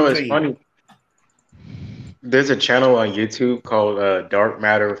And you know, it's routine. funny. There's a channel on YouTube called Dark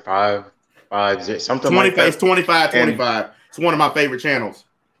Matter 550, something like that. It's 2525. It's one of my favorite channels.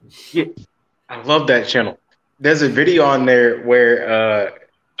 Yeah, I love that channel. There's a video on there where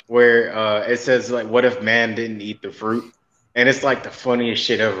it says like, "What if man didn't eat the fruit?" And it's like the funniest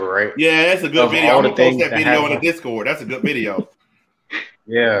shit ever, right? Yeah, that's a good Of video. all I'm the gonna post things that that video in have- the Discord. That's a good video.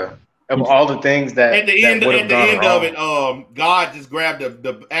 Yeah, of all the things that At the that end, would have gone of wrong, it, God just grabbed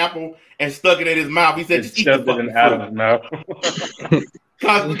the apple and stuck it in his mouth. He said, it "Just eat the shoved it fucking in fruit." Adam's mouth.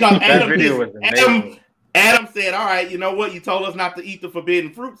 Because That Adam, video was amazing. Adam said, "All right, you know what? You told us not to eat the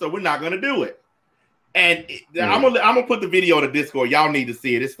forbidden fruit, so we're not gonna do it." And I'm gonna put the video in the Discord. Y'all need to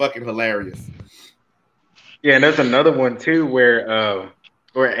see it. It's fucking hilarious. Yeah, and there's another one too where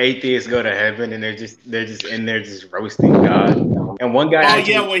atheists go to heaven and they're just in there just roasting God. And one guy,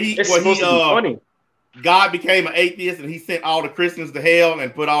 it's supposed to be funny. God became an atheist and he sent all the Christians to hell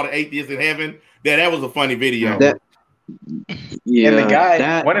and put all the atheists in heaven. That was a funny video. And the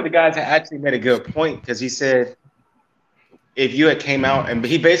guy, one of the guys actually made a good point because he said, if you had came out, and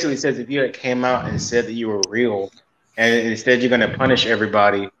he basically says, if you had came out and said that you were real, and instead you're going to punish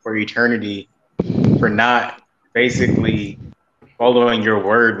everybody for eternity for not basically following your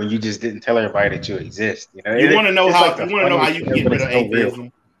word when you just didn't tell everybody that you exist. You know, You want to know how like you want to know how you can get rid of atheism?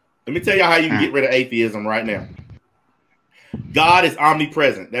 Real. Let me tell you how you can get rid of atheism right now. God is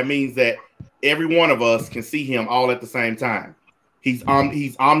omnipresent. That means that every one of us can see him all at the same time. He's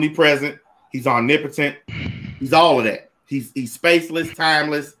omnipresent. He's omnipotent. He's all of that. He's spaceless,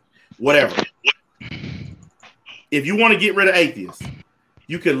 timeless, whatever. If you want to get rid of atheists,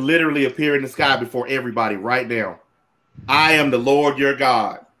 you can literally appear in the sky before everybody right now. I am the Lord your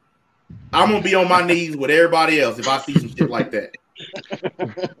God. I'm gonna be on my knees with everybody else if I see some shit like that.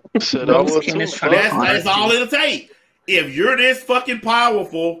 That's all it'll take. If you're this fucking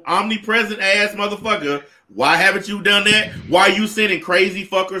powerful, omnipresent ass motherfucker, why haven't you done that? Why are you sending crazy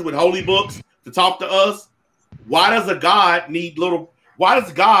fuckers with holy books to talk to us? Why does God need the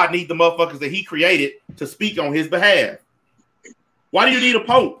motherfuckers that he created to speak on his behalf? Why do you need a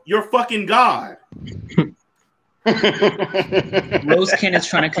pope? You're fucking God. Rosekin is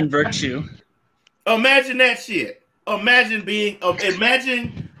trying to convert you. Imagine that shit. Imagine being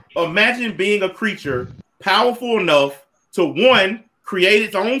a creature powerful enough to, one, create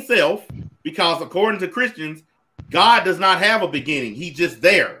its own self, because according to Christians, God does not have a beginning. He's just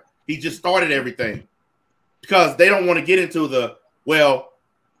there. He just started everything. Because they don't want to get into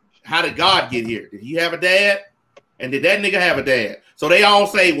how did God get here? Did he have a dad? And did that nigga have a dad? So they all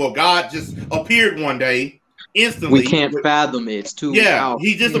say, well, God just appeared one day instantly. We can't fathom it. It's too powerful.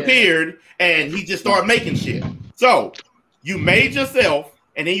 He just appeared and he just started making shit. So you made yourself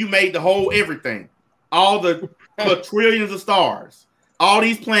and then you made the whole everything. All the trillions of stars, all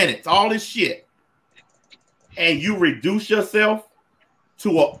these planets, all this shit. And you reduce yourself to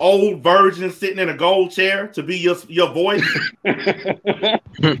an old virgin sitting in a gold chair to be your voice. A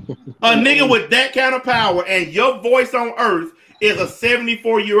nigga with that kind of power and your voice on earth is a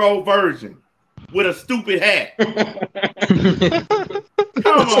 74-year-old virgin with a stupid hat.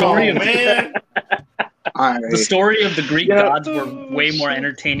 Come on, man. The story of the Greek gods were way more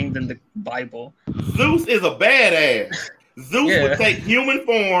entertaining than the Bible. Zeus is a badass. Zeus would take human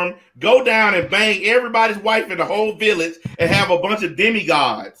form, go down and bang everybody's wife in the whole village, and have a bunch of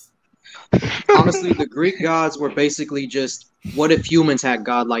demigods. Honestly, the Greek gods were basically just, what if humans had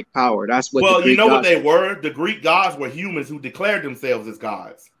godlike power? That's what. Well, you know what they were? The Greek gods were humans who declared themselves as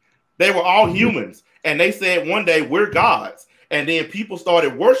gods. They were all humans, and they said one day we're gods, and then people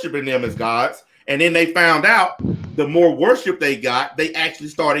started worshiping them as gods, and then they found out the more worship they got, they actually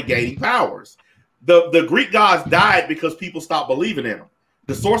started gaining powers. The Greek gods died because people stopped believing in them.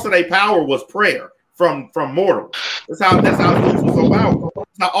 The source of their power was prayer from mortals. That's how Zeus was so powerful.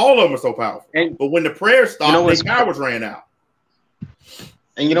 That's how all of them are so powerful. But when the prayer stopped, their powers ran out.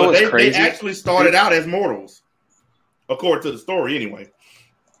 And you know what's crazy? They actually started out as mortals, according to the story anyway.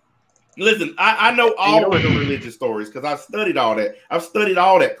 Listen, I know all of the religious stories because I've studied all that. I've studied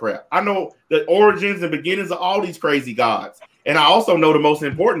all that crap. I know the origins and beginnings of all these crazy gods. And I also know the most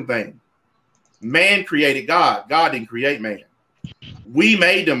important thing. Man created God. God didn't create man. We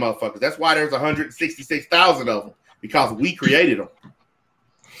made them motherfuckers. That's why there's 166,000 of them, because we created them.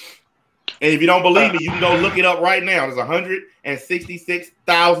 And if you don't believe me, you can go look it up right now. There's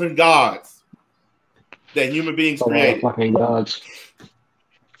 166,000 gods that human beings created. Fucking gods.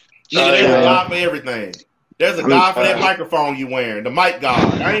 There's a God for everything. There's a God for that microphone you wearing, the mic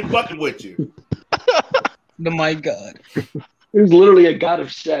God. I ain't fucking with you. The mic God. There's literally a god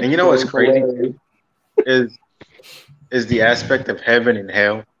of sex. And you know what's crazy is the aspect of heaven and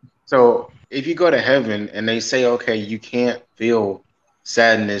hell. So if you go to heaven and they say, okay, you can't feel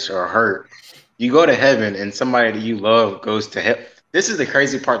sadness or hurt, you go to heaven and somebody that you love goes to hell. This is the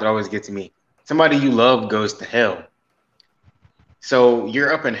crazy part that always gets to me. Somebody you love goes to hell. So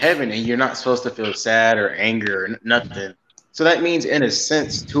you're up in heaven and you're not supposed to feel sad or anger or nothing. So that means, in a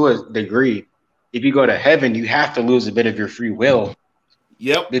sense, to a degree, if you go to heaven, you have to lose a bit of your free will.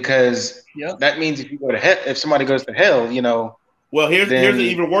 Yep. Because that means if you go to if somebody goes to hell, you know. Well, here's an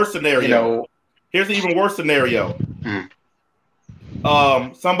even worse scenario. You know, here's an even worse scenario.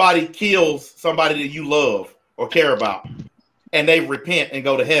 Somebody kills somebody that you love or care about, and they repent and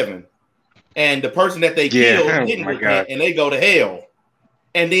go to heaven. And the person that they killed didn't repent, and they go to hell.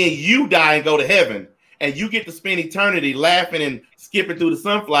 And then you die and go to heaven, and you get to spend eternity laughing and skipping through the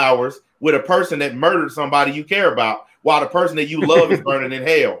sunflowers with a person that murdered somebody you care about, while the person that you love is burning in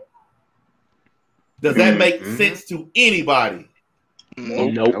hell. Does that make sense to anybody?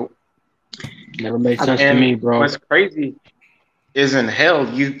 Nope. Never made sense to me, bro. What's crazy is in hell,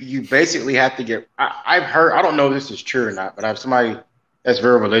 you basically have to get. I've heard. I don't know if this is true or not, but I have somebody that's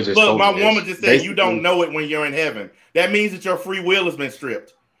very religious. Look, my woman just said you don't know it when you're in heaven. That means that your free will has been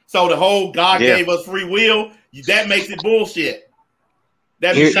stripped. So the whole God gave us free will, that makes it bullshit.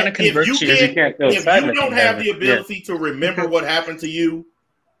 That means if you don't have the ability to remember what happened to you,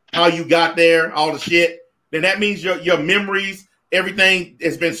 how you got there, all the shit, then that means your memories, everything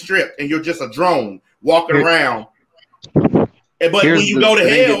has been stripped, and you're just a drone walking around. But when you go to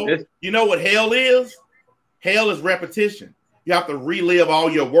hell, you know what hell is? Hell is repetition. You have to relive all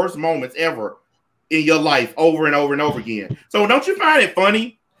your worst moments ever in your life over and over and over again. So don't you find it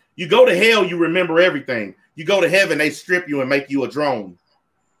funny? You go to hell, you remember everything. You go to heaven, they strip you and make you a drone.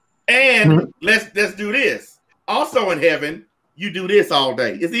 And let's do this. Also in heaven, you do this all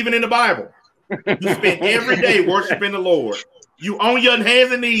day. It's even in the Bible. You spend every day worshiping the Lord. You on your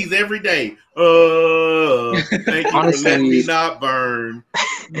hands and knees every day. Thank you for letting me not burn.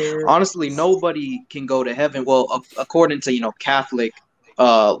 Honestly, nobody can go to heaven. Well, according to Catholic,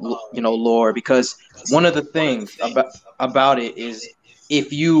 lore, because one of the things about it is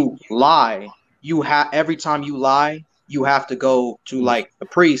if you lie, every time you lie, you have to go to like a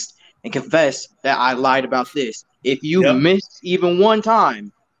priest and confess that I lied about this. If you miss even one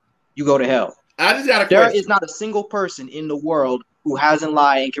time, you go to hell. I just got a question. There is not a single person in the world who hasn't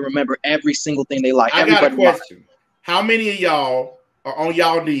lied and can remember every single thing they lie. I got a question. Lied. How many of y'all are on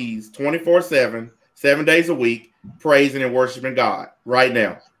y'all knees 24/7, 7 days a week, praising and worshiping God right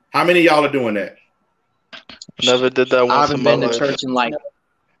now? How many of y'all are doing that? Never did that once. I haven't been to church in like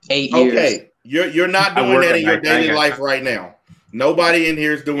 8 years. Okay, you're not doing that in your daily life right now. Nobody in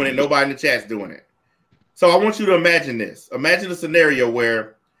here is doing it. Nobody in the chat's doing it. So I want you to imagine this. Imagine a scenario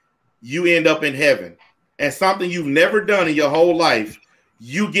where you end up in heaven and something you've never done in your whole life,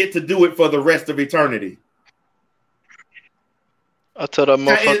 you get to do it for the rest of eternity. I tell that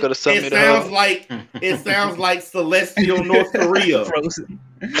motherfucker to send me to hell. It sounds like celestial North Korea.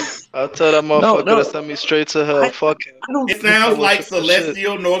 I'll tell that motherfucker to send me straight to hell. Fuck him. It sounds like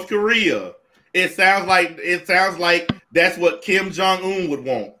celestial North Korea. It sounds like that's what Kim Jong-un would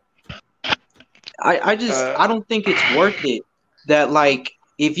want. I don't think it's worth it. That like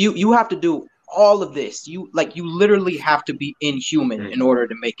if you have to do all of this, you literally have to be inhuman in order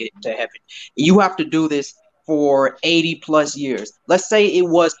to make it to heaven. You have to do this for 80 plus years. Let's say it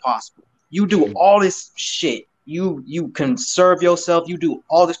was possible. You do all this shit. You conserve yourself. You do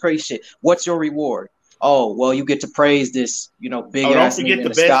all this crazy shit. What's your reward? Oh, well, you get to praise this, big ass nigga in the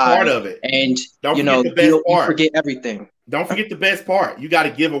best sky, part of it. And don't forget the best part. You forget everything. Don't forget the best part. You got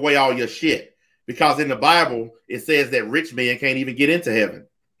to give away all your shit, because in the Bible it says that rich men can't even get into heaven.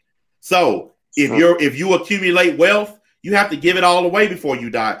 So if you accumulate wealth, you have to give it all away before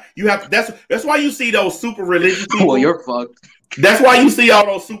you die. You have to, that's why you see those super religious people. Well, you're fucked. That's why you see all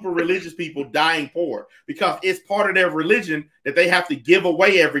those super religious people dying poor, because it's part of their religion that they have to give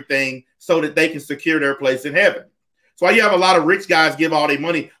away everything so that they can secure their place in heaven. So why you have a lot of rich guys give all their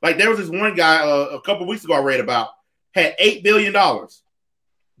money. Like there was this one guy a couple of weeks ago I read about, had $8 billion,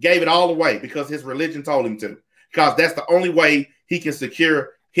 gave it all away because his religion told him to, because that's the only way he can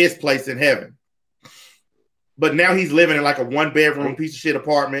secure his place in heaven. but now he's living in like a 1-bedroom piece of shit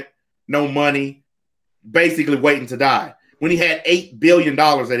apartment, no money, basically waiting to die when he had $8 billion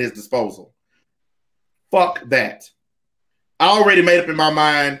at his disposal. Fuck that. I already made up in my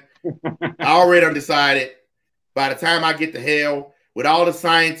mind. I already undecided. By the time I get to hell, with all the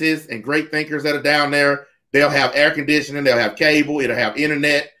scientists and great thinkers that are down there, they'll have air conditioning, they'll have cable, it'll have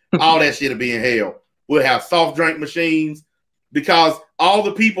internet, all that shit will be in hell. We'll have soft drink machines, because all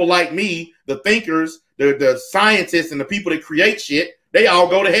the people like me, the thinkers, the scientists, and the people that create shit, they all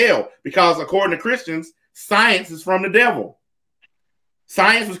go to hell, because according to Christians, science is from the devil.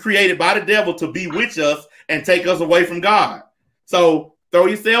 Science was created by the devil to bewitch us and take us away from God. So throw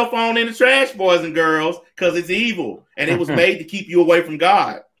your cell phone in the trash, boys and girls, because it's evil, and it was made to keep you away from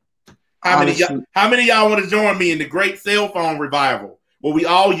God. How many of y'all want to join me in the great cell phone revival, where we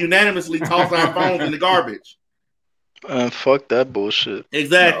all unanimously toss our phones in the garbage? Fuck that bullshit.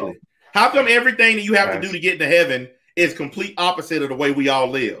 Exactly. No. How come everything that you have to do to get into heaven is complete opposite of the way we all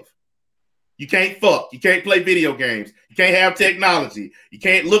live? You can't fuck. You can't play video games. You can't have technology. You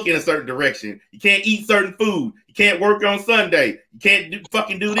can't look in a certain direction. You can't eat certain food. You can't work on Sunday. You can't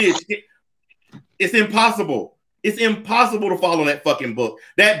do this. It's impossible. It's impossible to follow that fucking book.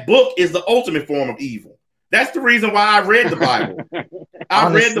 That book is the ultimate form of evil. That's the reason why I read the Bible.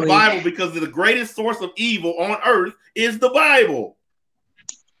 I read the Bible because the greatest source of evil on earth is the Bible.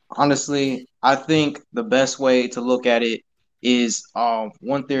 Honestly, I think the best way to look at it is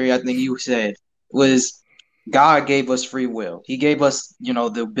one theory I think you said was God gave us free will. He gave us,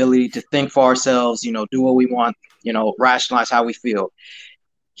 the ability to think for ourselves, do what we want, rationalize how we feel.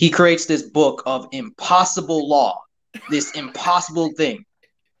 He creates this book of impossible law, this impossible thing.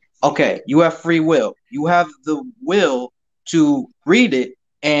 Okay, you have free will. You have the will to read it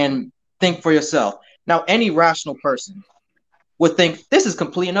and think for yourself. Now, any rational person would think this is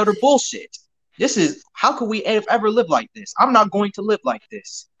complete and utter bullshit. This is, how could we ever live like this? I'm not going to live like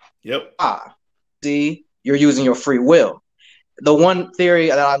this. Yep. See, you're using your free will. The one theory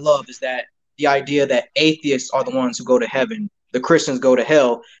that I love is that the idea that atheists are the ones who go to heaven, the Christians go to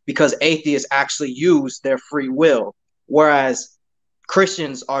hell, because atheists actually use their free will, whereas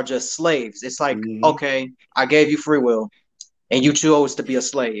Christians are just slaves. It's like, okay, I gave you free will, and you chose to be a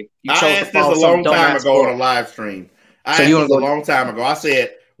slave. You chose I asked this a long time ago on a live stream. I asked this a long time ago. I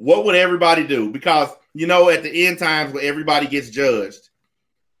said, what would everybody do? Because, at the end times where everybody gets judged,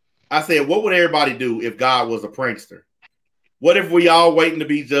 I said, what would everybody do if God was a prankster? What if we all waiting to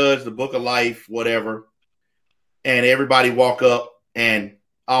be judged, the book of life, whatever, and everybody walk up and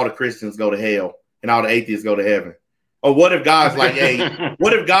all the Christians go to hell and all the atheists go to heaven? Or what if God's like, hey,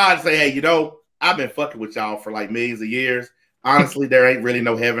 what if God say, hey, I've been fucking with y'all for like millions of years. Honestly, there ain't really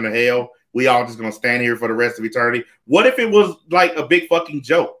no heaven or hell. We all just going to stand here for the rest of eternity. What if it was like a big fucking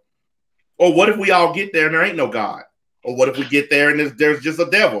joke? Or what if we all get there and there ain't no God? Or what if we get there and there's just a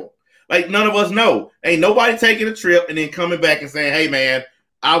devil? Like, none of us know. Ain't nobody taking a trip and then coming back and saying, hey, man,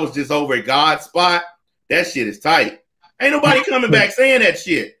 I was just over at God's spot. That shit is tight. Ain't nobody coming back saying that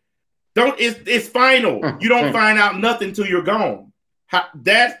shit. It's final. You don't find out nothing till you're gone.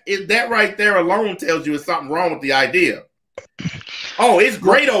 That right there alone tells you there's something wrong with the idea. Oh, it's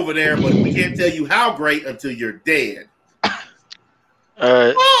great over there, but we can't tell you how great until you're dead.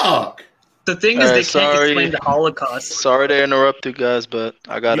 Fuck. The thing is, they can't explain the Holocaust. Sorry to interrupt you guys, but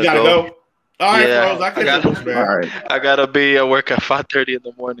I gotta go. All right, yeah, bros. I gotta be at work at 5:30 in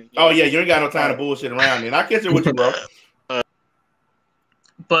the morning. Oh yeah, you ain't got no time to bullshit around. Then I catch it with you, bro.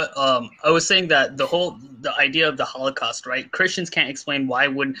 But I was saying that the idea of the Holocaust, right? Christians can't explain why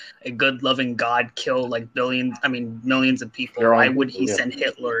would a good, loving God kill like millions of people? Why would he send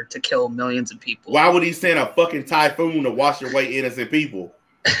Hitler to kill millions of people? Why would he send a fucking typhoon to wash away innocent people?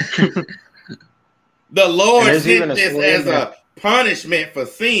 The Lord sent this as a punishment for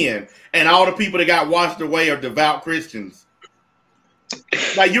sin, and all the people that got washed away are devout Christians.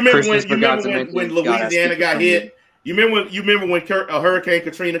 Like you remember when Louisiana got hit? You remember when Hurricane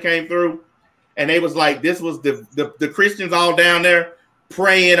Katrina came through, and they was like, this was the Christians all down there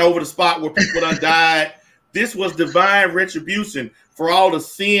praying over the spot where people done died. This was divine retribution for all the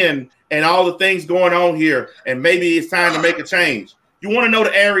sin and all the things going on here, and maybe it's time to make a change. You want to know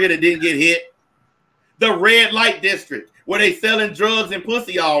the area that didn't get hit? The red light district, where they selling drugs and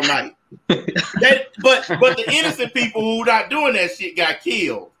pussy all night. But the innocent people who not doing that shit got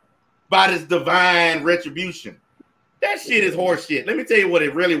killed by this divine retribution. That shit is horse shit. Let me tell you what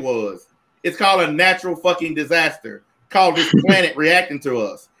it really was. It's called a natural fucking disaster. Called this planet reacting to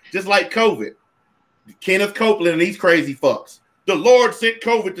us. Just like COVID. Kenneth Copeland and these crazy fucks. The Lord sent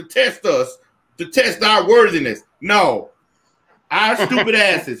COVID to test us, to test our worthiness. No. Our stupid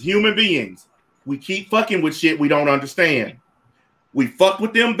asses, human beings, We keep fucking with shit we don't understand. We fucked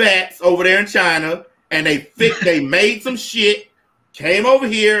with them bats over there in China, and they made some shit, came over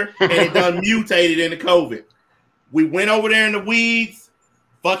here, and it done mutated into COVID. We went over there in the weeds,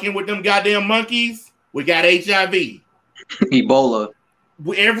 fucking with them goddamn monkeys. We got HIV. Ebola.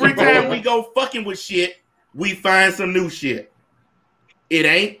 Every time we go fucking with shit, we find some new shit. It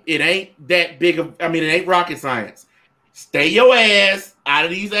ain't that big of, I mean, it ain't rocket science. Stay your ass out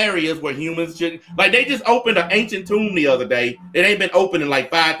of these areas where humans should, like they just opened an ancient tomb the other day. It ain't been open in like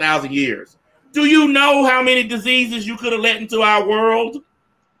 5,000 years. Do you know how many diseases you could have let into our world?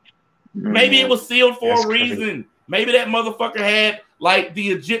 Maybe it was sealed for a reason. Crazy. Maybe that motherfucker had like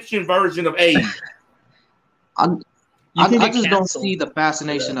the Egyptian version of AIDS. I just don't see the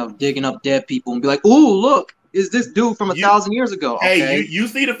fascination of digging up dead people and be like, "Ooh, look, is this dude from 1,000 years ago?" Okay. Hey, you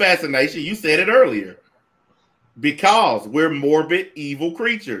see the fascination. You said it earlier. Because we're morbid, evil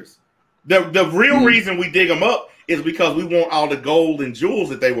creatures. The real reason we dig them up is because we want all the gold and jewels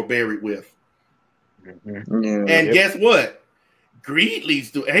that they were buried with. And guess what? Greed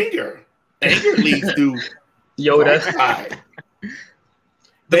leads to anger. Anger leads to Yoda.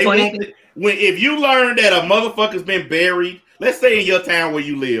 If you learn that a motherfucker's been buried, let's say in your town where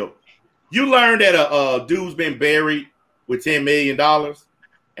you live, you learn that a dude's been buried with $10 million,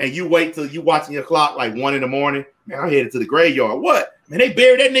 and you wait till you watching your clock like 1 in the morning. Man, I'm headed to the graveyard. What? Man, they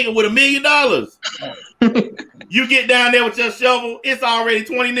buried that nigga with $1 million. You get down there with your shovel, it's already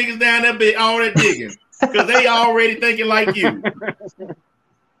 20 niggas down there already digging because they already thinking like you.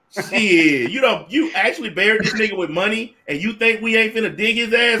 Shit, you actually buried this nigga with money, and you think we ain't finna dig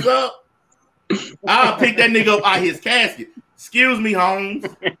his ass up? I'll pick that nigga up out his casket. Excuse me, Holmes.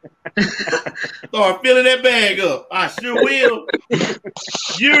 Start filling that bag up. I sure will.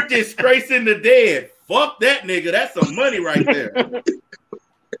 You're disgracing the dead. Fuck that nigga. That's some money right there.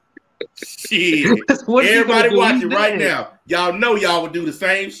 Shit. Everybody watching right now. Y'all know y'all would do the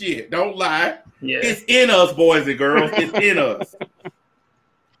same shit. Don't lie. Yeah. It's in us, boys and girls. It's in us.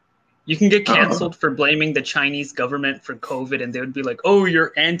 You can get canceled for blaming the Chinese government for COVID, and they would be like, "Oh,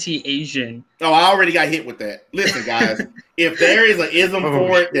 you're anti-Asian." Oh, I already got hit with that. Listen, guys, if there is an ism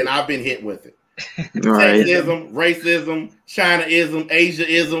for it, then I've been hit with it. Right. Sexism, racism, China-ism,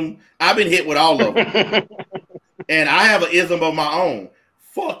 Asia-ism. I've been hit with all of them. And I have an ism of my own.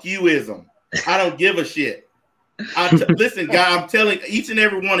 Fuck you-ism. I don't give a shit. Listen, guys, I'm telling each and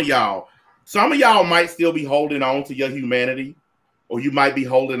every one of y'all, some of y'all might still be holding on to your humanity, or you might be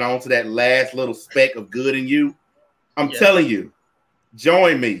holding on to that last little speck of good in you. I'm telling you,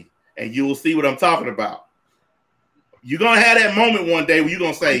 join me, and you will see what I'm talking about. You're going to have that moment one day where you're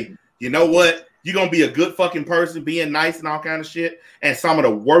going to say, you know what? You're going to be a good fucking person, being nice and all kind of shit, and some of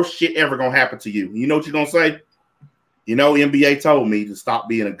the worst shit ever going to happen to you. You know what you're going to say? You know, MBA told me to stop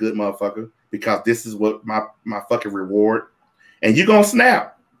being a good motherfucker because this is what my fucking reward. And you're going to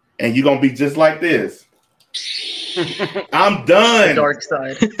snap, and you're going to be just like this. I'm done. The dark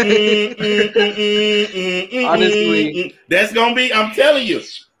side. Honestly, that's gonna be. I'm telling you,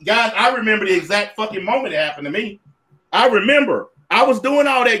 guys. I remember the exact fucking moment it happened to me. I remember I was doing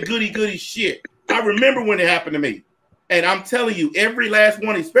all that goody shit. I remember when it happened to me, and I'm telling you, every last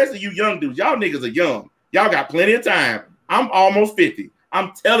one, especially you young dudes, y'all niggas are young. Y'all got plenty of time. I'm almost 50.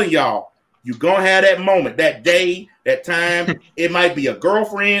 I'm telling y'all, you gonna have that moment, that day, that time. It might be a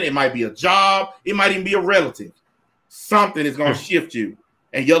girlfriend, it might be a job, it might even be a relative. Something is gonna shift you,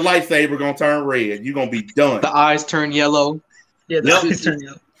 and your lightsaber gonna turn red. You're gonna be done. The eyes turn yellow. Yeah, the eyes turn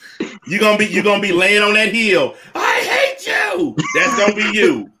yellow. You're gonna be laying on that hill. I hate you. That's gonna be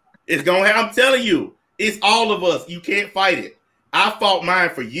you. It's gonna. I'm telling you, it's all of us. You can't fight it. I fought mine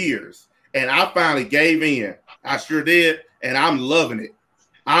for years, and I finally gave in. I sure did, and I'm loving it.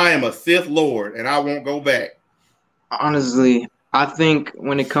 I am a Sith Lord, and I won't go back. Honestly, I think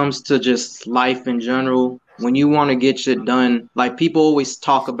when it comes to just life in general, when you want to get shit done, like people always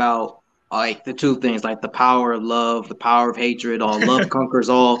talk about like the two things, like the power of love, the power of hatred, or love conquers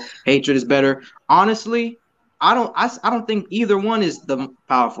all, hatred is better. Honestly, I don't think either one is the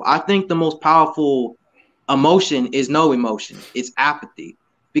powerful. I think the most powerful emotion is no emotion. It's apathy.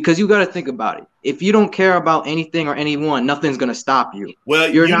 Because you got to think about it. If you don't care about anything or anyone, nothing's going to stop you. Well,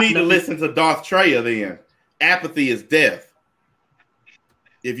 you need to listen to Darth Treya then. Apathy is death.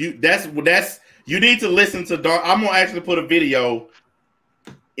 If you you need to listen to Darth. I'm gonna actually put a video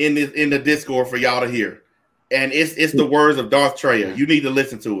in the Discord for y'all to hear, and it's the words of Darth Treya. You need to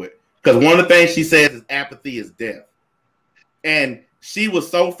listen to it because one of the things she says is apathy is death, and she was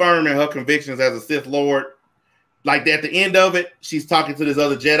so firm in her convictions as a Sith Lord. Like at the end of it, she's talking to this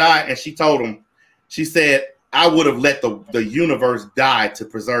other Jedi, and she told him, she said, "I would have let the universe die to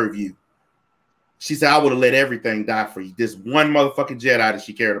preserve you." She said, I would have let everything die for you. This one motherfucking Jedi that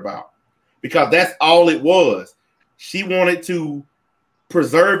she cared about. Because that's all it was. She wanted to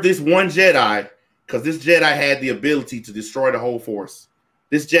preserve this one Jedi because this Jedi had the ability to destroy the whole Force.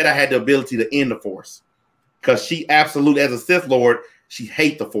 This Jedi had the ability to end the Force. Because she absolutely, as a Sith Lord, she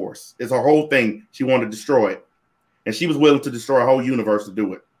hates the Force. It's her whole thing. She wanted to destroy it. And she was willing to destroy a whole universe to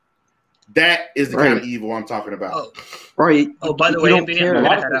do it. That is the kind of evil I'm talking about. Oh, Right. oh by the way, MBA, I'm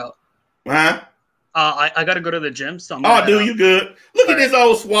gonna head out. Huh? I gotta go to the gym, so I'm oh, dude, you good? Look at this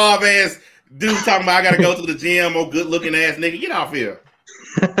old suave ass dude talking about I gotta go to the gym. Oh, good looking ass nigga, get off here.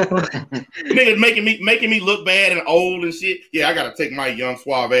 Niggas making me look bad and old and shit. Yeah, I gotta take my young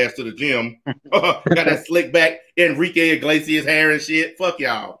suave ass to the gym. Got that slick back Enrique Iglesias hair and shit. Fuck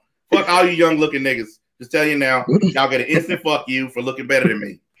y'all. Fuck all you young looking niggas. Just tell you now, y'all get an instant fuck you for looking better than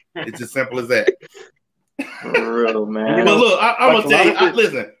me. It's as simple as that. For real, man. But look, I'm gonna tell you.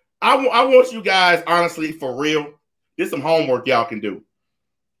 Listen, I want you guys, honestly, for real. There's some homework y'all can do.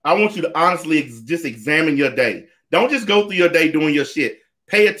 I want you to honestly just examine your day. Don't just go through your day doing your shit.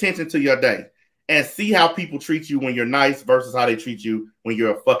 Pay attention to your day and see how people treat you when you're nice versus how they treat you when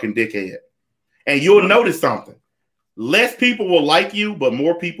you're a fucking dickhead. And you'll notice something. Less people will like you, but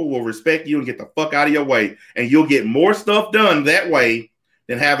more people will respect you and get the fuck out of your way. And you'll get more stuff done that way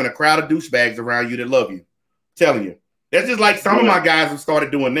than having a crowd of douchebags around you that love you. I'm telling you. That's just like some of my guys have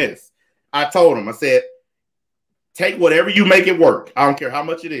started doing this. I told them, I said, take whatever you make it work. I don't care how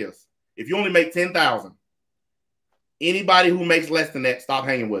much it is. If you only make 10,000, anybody who makes less than that, stop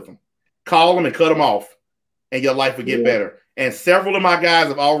hanging with them. Call them and cut them off, and your life will get better. And several of my guys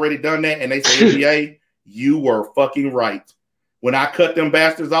have already done that, and they say, NBA, you were fucking right. When I cut them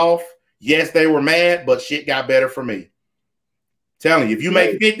bastards off, yes, they were mad, but shit got better for me. Telling you, if you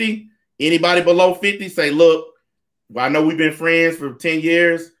make 50, anybody below 50, say, look, I know we've been friends for 10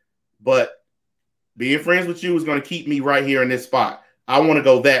 years, but being friends with you is going to keep me right here in this spot. I want to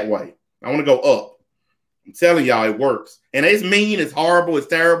go that way. I want to go up. I'm telling y'all, it works. And it's mean, it's horrible, it's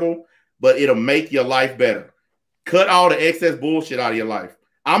terrible, but it'll make your life better. Cut all the excess bullshit out of your life.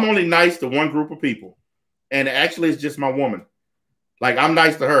 I'm only nice to one group of people, and actually it's just my woman. Like, I'm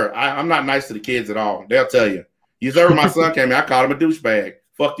nice to her. I'm not nice to the kids at all. They'll tell you. You heard my son came in, I called him a douchebag.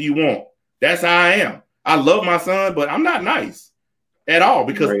 Fuck do you want? That's how I am. I love my son, but I'm not nice at all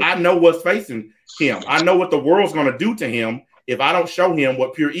because I know what's facing him. I know what the world's going to do to him if I don't show him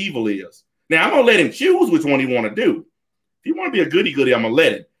what pure evil is. Now, I'm going to let him choose which one he want to do. If he want to be a goody-goody, I'm going to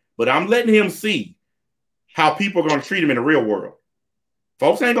let him. But I'm letting him see how people are going to treat him in the real world.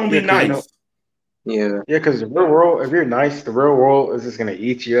 Folks ain't going to be nice. Yeah, because the real world, if you're nice, the real world is just going to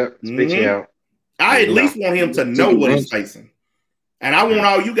eat you up, spit you out. I at least want him to know what he's facing. And I want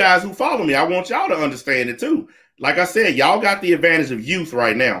all you guys who follow me, I want y'all to understand it too. Like I said, y'all got the advantage of youth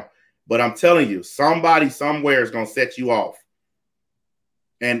right now. But I'm telling you, somebody somewhere is going to set you off.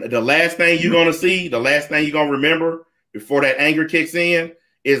 And the last thing you're going to see, the last thing you're going to remember before that anger kicks in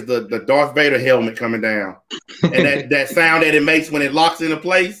is the Darth Vader helmet coming down. And that sound that it makes when it locks into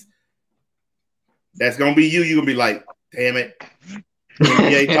place, that's going to be you. You're going to be like, damn it.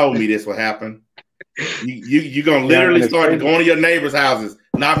 NBA told me this would happen. You're going to literally start going to your neighbors' houses,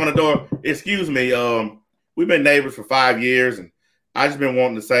 knock on the door. Excuse me, we've been neighbors for 5 years, and I just been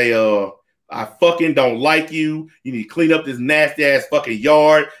wanting to say, I fucking don't like you. You need to clean up this nasty ass fucking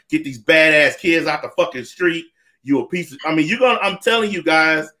yard. Get these badass kids out the fucking street. You a piece of, I mean, I'm telling you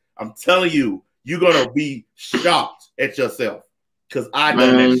guys, you're going to be shocked at yourself because I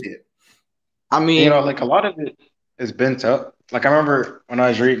done that shit. I mean, like a lot of it is bent up. Like I remember when I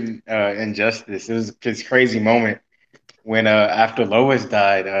was reading Injustice, it was this crazy moment when after Lois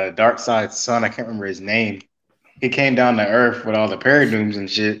died, Darkseid's son, I can't remember his name, he came down to Earth with all the Paradooms and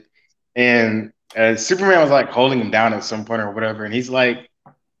shit. And Superman was like holding him down at some point or whatever. And he's like,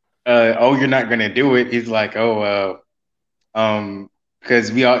 oh, you're not going to do it. He's like, oh, because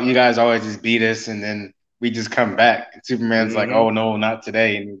you guys always just beat us and then we just come back. And Superman's like, oh, no, not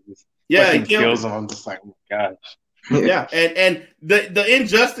today. And he just fucking kills him. I'm just like, oh my gosh. Yeah, and the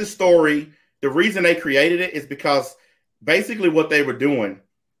Injustice story, the reason they created it is because basically what they were doing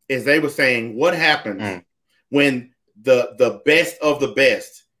is they were saying what happens when the best of the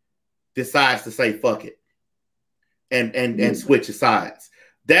best decides to say fuck it and switch sides.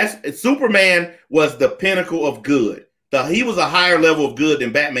 Superman was the pinnacle of good. He was a higher level of good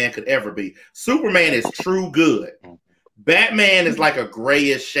than Batman could ever be. Superman is true good. Batman is like a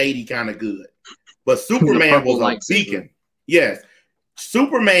grayish, shady kind of good. But Superman was a beacon. Yes.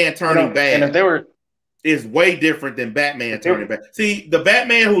 Superman turning bad and if is way different than Batman turning bad. See, the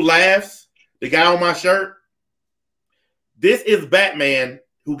Batman who laughs, the guy on my shirt, this is Batman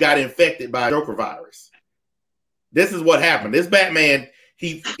who got infected by Joker virus. This is what happened. This Batman,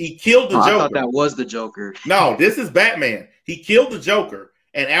 he killed the Joker. I thought that was the Joker. No, this is Batman. He killed the Joker,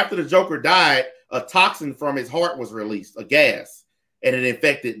 and after the Joker died, a toxin from his heart was released, a gas, and it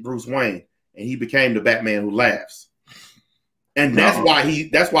infected Bruce Wayne, and he became the Batman who laughs. And that's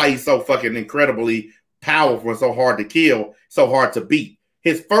why he's so fucking incredibly powerful and so hard to kill, so hard to beat.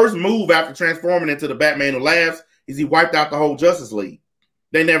 His first move after transforming into the Batman who laughs is he wiped out the whole Justice League.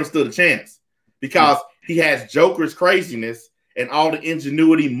 They never stood a chance because he has Joker's craziness and all the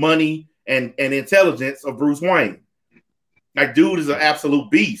ingenuity, money, and intelligence of Bruce Wayne. Like, dude is an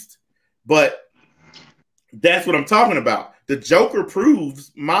absolute beast. But that's what I'm talking about. The Joker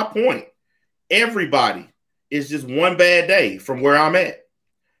proves my point. Everybody is just one bad day from where I'm at.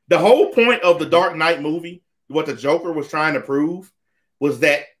 The whole point of the Dark Knight movie, what the Joker was trying to prove, was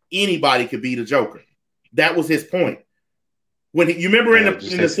that anybody could be the Joker. That was his point. When you remember in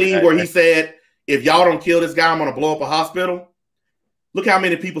the scene where he said, if y'all don't kill this guy, I'm going to blow up a hospital. Look how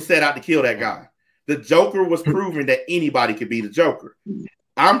many people set out to kill that guy. The Joker was proving that anybody could be the Joker.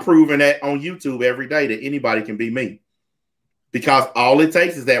 I'm proving that on YouTube every day that anybody can be me. Because all it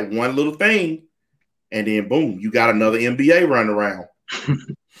takes is that one little thing, and then boom, you got another MBA running around.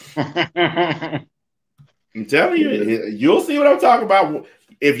 I'm telling you, you'll see what I'm talking about.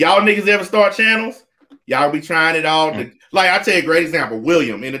 If y'all niggas ever start channels, y'all be trying it all. Like, I'll tell you a great example.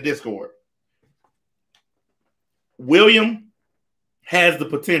 William in the Discord. William has the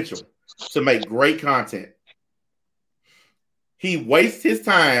potential to make great content. He wastes his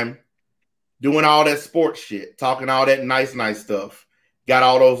time doing all that sports shit, talking all that nice stuff. Got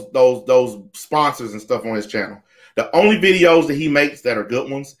all those sponsors and stuff on his channel. The only videos that he makes that are good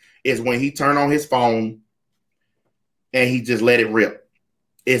ones is when he turn on his phone and he just let it rip.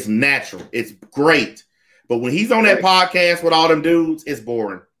 It's natural. It's great. But when he's on that podcast with all them dudes, it's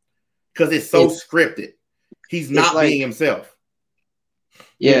boring because it's so scripted. He's not being himself.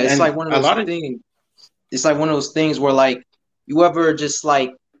 Yeah, it's like one of those things. It's like one of those things where, like, you ever just,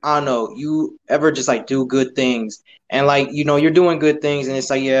 like, I don't know, you ever just, like, do good things and, like, you know, you're doing good things and it's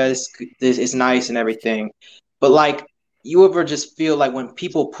like, yeah, it's nice and everything. But, like, you ever just feel like when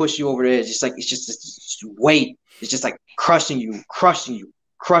people push you over the edge, it's like, it's just weight. It's just like crushing you. And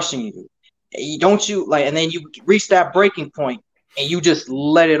and then you reach that breaking point and you just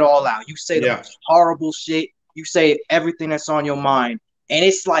let it all out. You say the most horrible shit. You say everything that's on your mind. And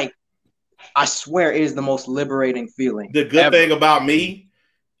it's like, I swear it is the most liberating feeling. The good thing about me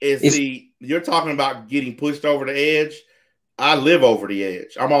is, you're talking about getting pushed over the edge. I live over the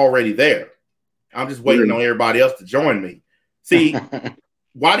edge. I'm already there. I'm just waiting on everybody else to join me. See,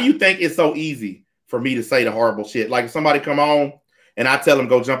 why do you think it's so easy for me to say the horrible shit? Like, if somebody come on and I tell them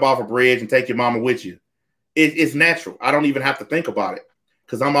go jump off a bridge and take your mama with you, it's natural. I don't even have to think about it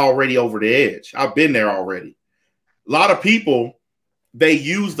because I'm already over the edge. I've been there already. A lot of people, they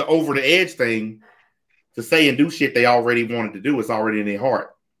use the over the edge thing to say and do shit they already wanted to do. It's already in their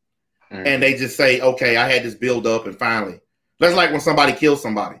heart. And they just say, okay, I had this build up and finally. That's like when somebody kills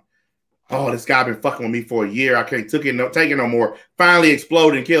somebody. Oh, this guy been fucking with me for a year. I can't take it no more. Finally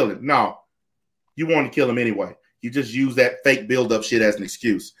exploded and killed him. No, you want to kill him anyway. You just use that fake build up shit as an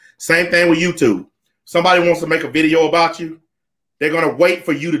excuse. Same thing with YouTube. Somebody wants to make a video about you. They're going to wait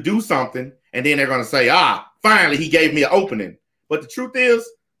for you to do something. And then they're going to say, finally, he gave me an opening. But the truth is,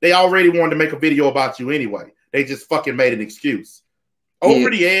 they already wanted to make a video about you anyway. They just fucking made an excuse.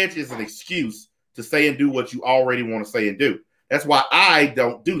 Over the edge is an excuse to say and do what you already want to say and do. That's why I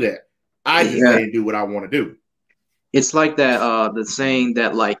don't do that. I just say and do what I want to do. It's like that, the saying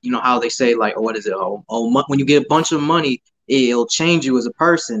that, like, you know how they say, like, when you get a bunch of money, it'll change you as a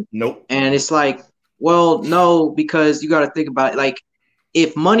person. Nope. And it's like, well, no, because you got to think about it. Like,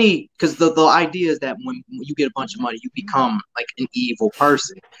 if money, because the idea is that when you get a bunch of money, you become like an evil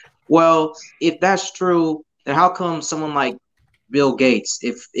person. Well, if that's true, then how come someone like Bill Gates,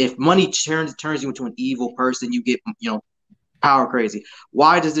 if money turns you into an evil person, you get, power crazy.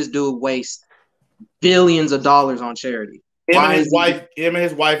 Why does this dude waste billions of dollars on charity? Him and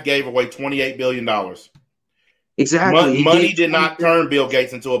his wife gave away $28 billion. Exactly. Money did not turn Bill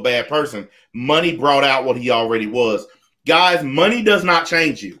Gates into a bad person. Money brought out what he already was. Guys, money does not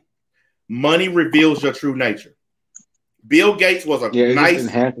change you. Money reveals your true nature. Bill Gates was a nice,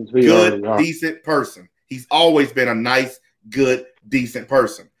 good, decent person. He's always been a nice, good, decent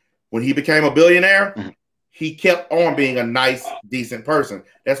person. When he became a billionaire, he kept on being a nice, decent person.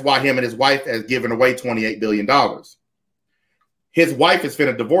 That's why him and his wife has given away $28 billion. His wife is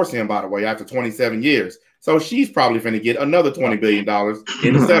finna divorce him, by the way, after 27 years. So she's probably finna get another $20 billion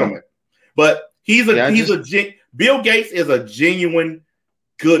in the settlement. But Bill Gates is a genuine,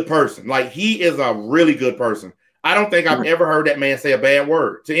 good person. Like, he is a really good person. I don't think I've ever heard that man say a bad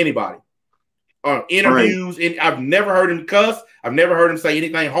word to anybody. On interviews, and I've never heard him cuss. I've never heard him say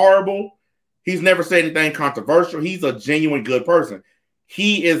anything horrible. He's never said anything controversial. He's a genuine good person.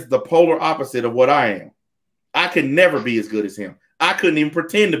 He is the polar opposite of what I am. I could never be as good as him. I couldn't even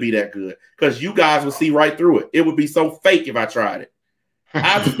pretend to be that good because you guys would see right through it. It would be so fake if I tried it.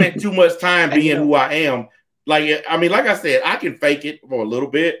 I've spent too much time being who I am. Like, I mean, like I said, I can fake it for a little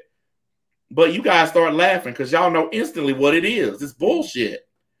bit, but you guys start laughing because y'all know instantly what it is. It's bullshit.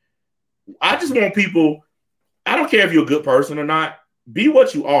 I just want people, I don't care if you're a good person or not, be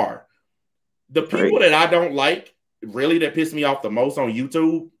what you are. The people that I don't like, really, that piss me off the most on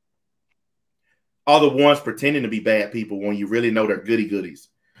YouTube are the ones pretending to be bad people when you really know they're goody goodies.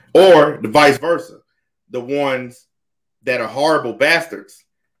 Or the vice versa. The ones that are horrible bastards,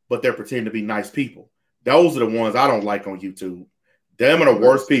 but they're pretending to be nice people. Those are the ones I don't like on YouTube. Them are the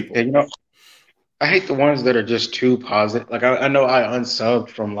worst people. Yeah, you know, I hate the ones that are just too positive. Like, I know I unsubbed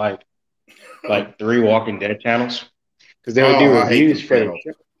from like 3 Walking Dead channels because they would do reviews for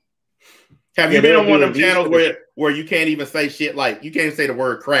the. Have you been on one of them channels where you can't even say shit, like you can't say the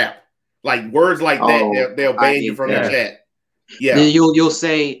word crap, like words like that they'll ban you from the chat. Yeah, then you'll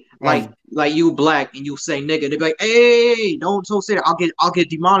say like you black and you say nigga, they'll be like, hey, don't say that. I'll get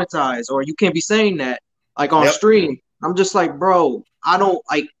demonetized, or you can't be saying that like on stream. I'm just like, bro, I don't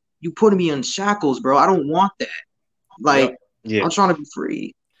like you putting me in shackles, bro. I don't want that. Like, I'm trying to be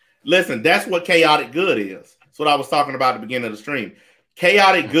free. Listen, that's what chaotic good is. That's what I was talking about at the beginning of the stream.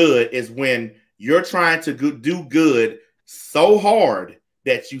 Chaotic good is when you're trying to do good so hard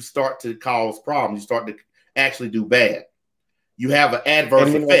that you start to cause problems. You start to actually do bad. You have an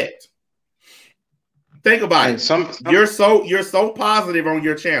adverse effect. Think about it. You're so positive on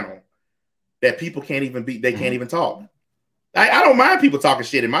your channel that people can't even can't even talk. I don't mind people talking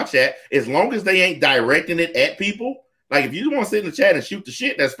shit in my chat as long as they ain't directing it at people. Like, if you want to sit in the chat and shoot the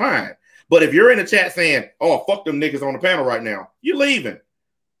shit, that's fine. But if you're in the chat saying, oh, fuck them niggas on the panel right now, you're leaving.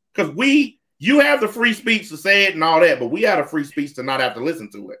 Because you have the free speech to say it and all that, but we have a free speech to not have to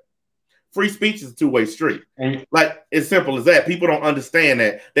listen to it. Free speech is a two-way street. Like, as simple as that. People don't understand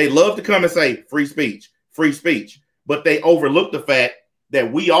that. They love to come and say free speech, but they overlook the fact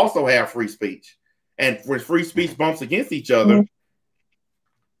that we also have free speech. And when free speech bumps against each other,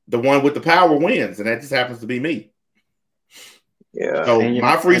 the one with the power wins, and that just happens to be me. Yeah. So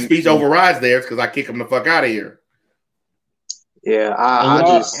my free speech overrides theirs because I kick them the fuck out of here. Yeah, I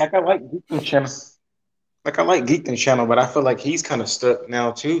like Geekdom channel. Like, I like Geekdom channel, but I feel like he's kind of stuck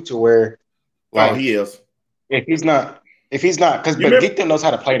now too, to where, like, he is. If he's not, because Geekdom knows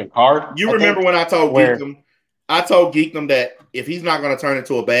how to play the card. You remember when I told Geekdom? I told Geekdom that if he's not going to turn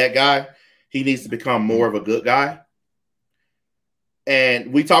into a bad guy, he needs to become more of a good guy.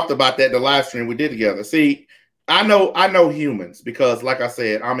 And we talked about that in the live stream we did together. See, I know humans because, like I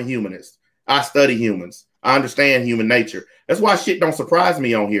said, I'm a humanist. I study humans. I understand human nature. That's why shit don't surprise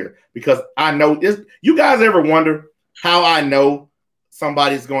me on here, because I know this. You guys ever wonder how I know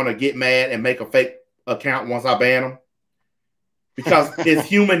somebody's going to get mad and make a fake account once I ban them? Because it's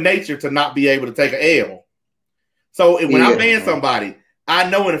human nature to not be able to take an L. So when I ban somebody, I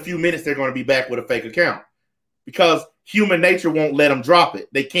know in a few minutes they're going to be back with a fake account because human nature won't let them drop it.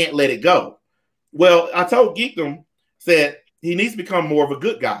 They can't let it go. Well, I told Geekdom, said he needs to become more of a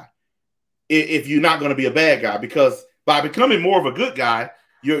good guy if you're not going to be a bad guy, because by becoming more of a good guy,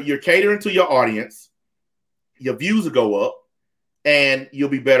 you're catering to your audience, your views will go up, and you'll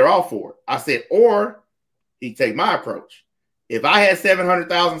be better off for it. I said, or he'd take my approach. If I had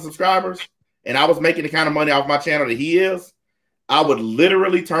 700,000 subscribers and I was making the kind of money off my channel that he is, I would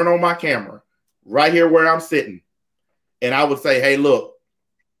literally turn on my camera right here where I'm sitting, and I would say, hey, look,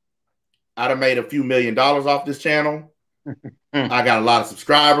 I'd have made a few $1 million off this channel. I got a lot of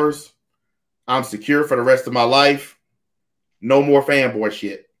subscribers. I'm secure for the rest of my life. No more fanboy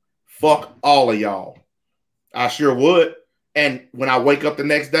shit. Fuck all of y'all. I sure would. And when I wake up the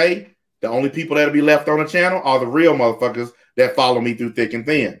next day, the only people that'll be left on the channel are the real motherfuckers that follow me through thick and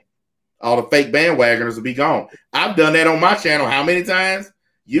thin. All the fake bandwagoners will be gone. I've done that on my channel how many times?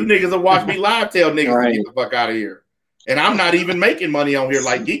 You niggas will watch me live tell niggas to get the fuck out of here. And I'm not even making money on here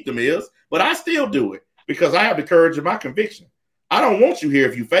like Geekdom is, but I still do it because I have the courage of my conviction. I don't want you here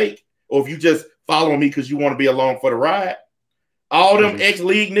if you fake or if you just following me because you want to be along for the ride. All them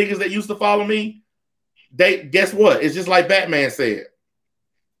ex-league niggas that used to follow me, they guess what? It's just like Batman said.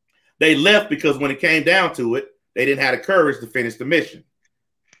 They left because when it came down to it, they didn't have the courage to finish the mission.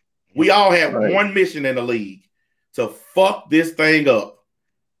 We all have one mission in the league: to fuck this thing up.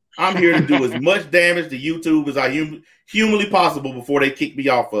 I'm here to do as much damage to YouTube as I humanly possible before they kick me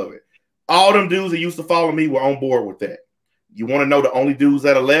off of it. All them dudes that used to follow me were on board with that. You want to know the only dudes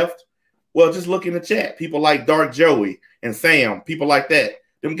that are left? Well, just look in the chat. People like Dark Joey and Sam, people like that.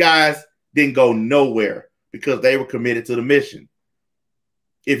 Them guys didn't go nowhere because they were committed to the mission.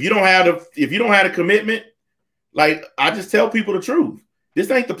 If you don't have the commitment, like I just tell people the truth. This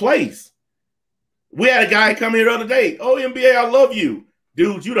ain't the place. We had a guy come here the other day. Oh, MBA, I love you.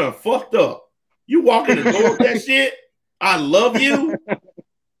 Dude, you done fucked up. You walk in the door with that shit. I love you.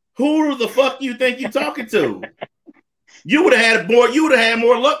 Who the fuck you think you talking to? You would have had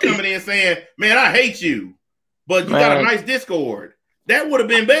more luck coming in saying, man, I hate you. But you got a nice Discord. That would have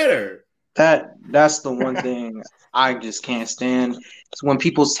been better. That's the one thing I just can't stand. It's when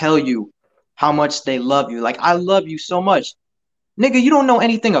people tell you how much they love you. Like, I love you so much. Nigga, you don't know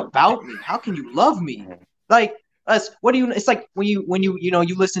anything about me. How can you love me? Like, what do you? It's like when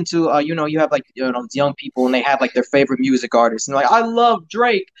you listen to you have like young people and they have like their favorite music artists and like I love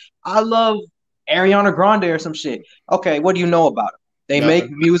Drake, I love Ariana Grande or some shit. Okay, what do you know about them? They make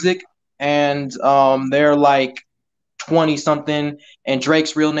music and they're like 20 something and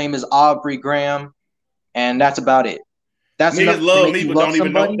Drake's real name is Aubrey Graham and that's about it. That's Niggas enough love to make me you but love don't even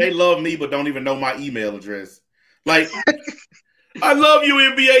somebody? know. They love me but don't even know my email address. Like, I love you,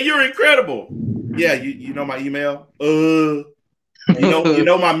 NBA. You're incredible. Yeah, you know my email. You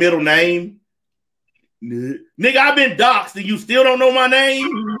know my middle name. Nigga, I've been doxxed and you still don't know my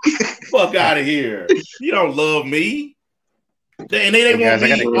name. Fuck out of here. You don't love me. And they want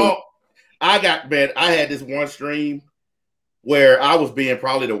me. I had this one stream where I was being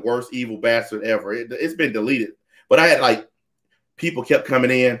probably the worst evil bastard ever. It's been deleted, but I had like people kept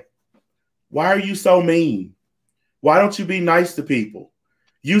coming in. Why are you so mean? Why don't you be nice to people?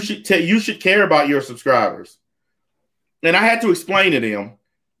 You should care about your subscribers. And I had to explain to them,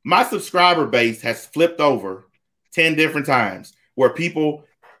 my subscriber base has flipped over 10 different times where people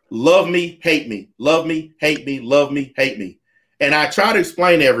love me, hate me, love me, hate me, love me, hate me. And I try to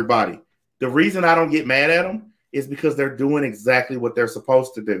explain to everybody, the reason I don't get mad at them is because they're doing exactly what they're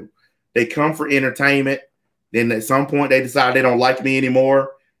supposed to do. They come for entertainment. Then at some point they decide they don't like me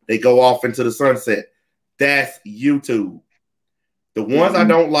anymore. They go off into the sunset. That's YouTube. The ones I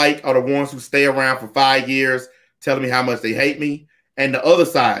don't like are the ones who stay around for 5 years telling me how much they hate me. And the other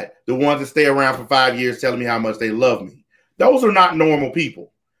side, the ones that stay around for 5 years telling me how much they love me. Those are not normal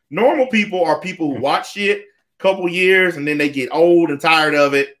people. Normal people are people who watch shit a couple years and then they get old and tired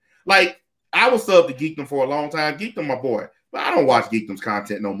of it. Like, I was sub to Geekdom for a long time. Geekdom, my boy. But I don't watch Geekdom's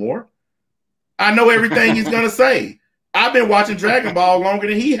content no more. I know everything he's going to say. I've been watching Dragon Ball longer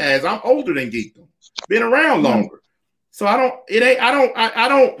than he has. I'm older than Geekdom. Been around longer. So I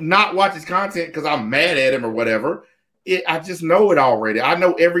don't not watch his content because I'm mad at him or whatever. I just know it already. I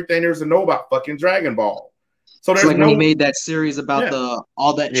know everything there's to know about fucking Dragon Ball. So there's it's like when he made that series about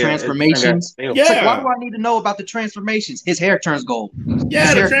all that transformations. It's like, why do I need to know about the transformations? His hair turns gold. Yeah,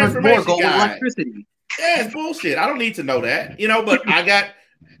 his the hair transformation turns more gold guy. with electricity. Yeah, it's bullshit. I don't need to know that, but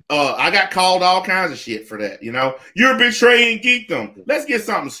I got called all kinds of shit for that, You're betraying Geekdom. Let's get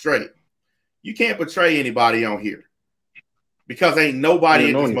something straight. You can't betray anybody on here. Because ain't nobody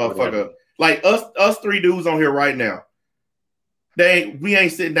in this motherfucker. Like us three dudes on here right now. We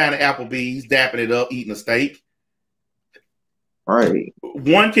ain't sitting down at Applebee's, dapping it up, eating a steak. Right.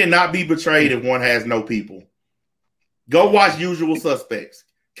 One cannot be betrayed if one has no people. Go watch Usual Suspects.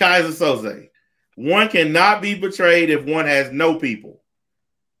 Kaiser Soze. One cannot be betrayed if one has no people.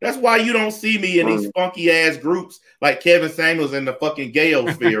 That's why you don't see me in these funky ass groups like Kevin Samuels in the fucking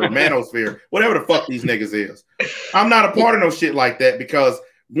gayosphere or manosphere, whatever the fuck these niggas is. I'm not a part of no shit like that because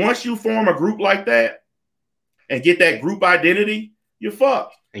once you form a group like that and get that group identity, you're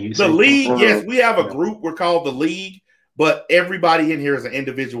fucked. The league, yes, we have a group. We're called the league, but everybody in here is an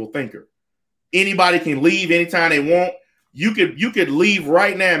individual thinker. Anybody can leave anytime they want. You could leave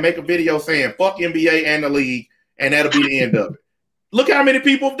right now and make a video saying fuck NBA and the league, and that'll be the end of it. Look how many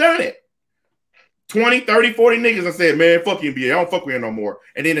people have done it. 20, 30, 40 niggas have said, man, fuck NBA. I don't fuck with you no more.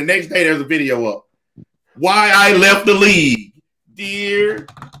 And then the next day there's a video up. Why I left the league. Dear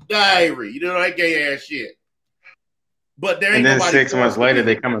diary. You know that gay ass shit. But there ain't and then nobody 6 months later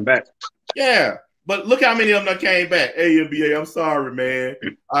they coming back. Yeah. But look how many of them came back. Hey, NBA, I'm sorry, man.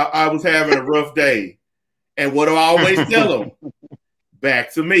 I was having a rough day. And what do I always tell them?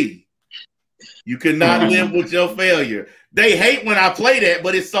 Back to me. You cannot live with your failure. They hate when I play that,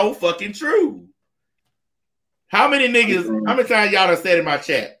 but it's so fucking true. How many times y'all done said in my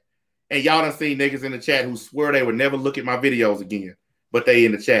chat, and y'all done seen niggas in the chat who swear they would never look at my videos again, but they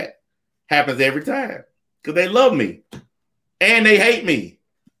in the chat. Happens every time. Because they love me. And they hate me.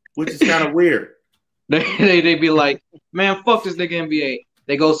 which is kind of weird. They be like, man, fuck this nigga NBA.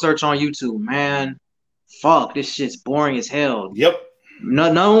 They go search on YouTube, man. Fuck, this shit's boring as hell. Yep.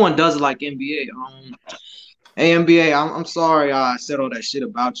 No one does it like NBA. Hey NBA, I'm sorry I said all that shit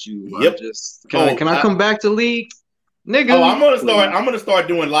about you. Yep. Can I come back to league, nigga? Oh, I'm gonna start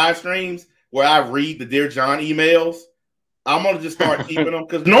doing live streams where I read the Dear John emails. I'm gonna just start keeping them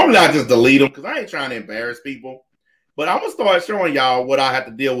because normally I just delete them because I ain't trying to embarrass people. But I'm gonna start showing y'all what I have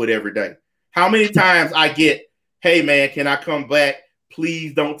to deal with every day. How many times I get, hey man, can I come back?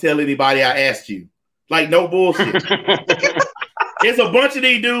 Please don't tell anybody I asked you. Like, no bullshit. It's a bunch of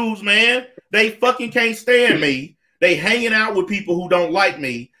these dudes, man. They fucking can't stand me. They hanging out with people who don't like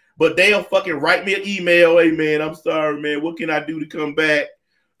me, but they'll fucking write me an email. Hey man, I'm sorry, man. What can I do to come back?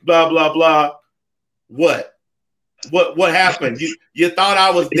 Blah, blah, blah. What happened? You thought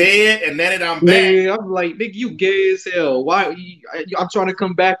I was dead and now that I'm back? Nigga, I'm like, nigga, you gay as hell. Why? I'm trying to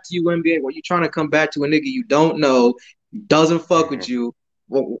come back to you, NBA. Why you trying to come back to a nigga you don't know, doesn't fuck with you?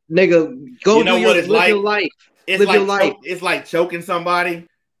 Well, nigga, go you know do what your, it's live like? your life. It's live like your life. It's like choking somebody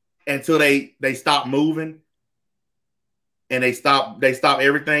until they stop moving and they stop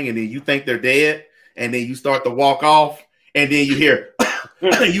everything, and then you think they're dead, and then you start to walk off, and then you hear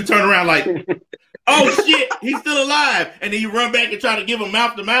you turn around like, oh shit, he's still alive, and then you run back and try to give him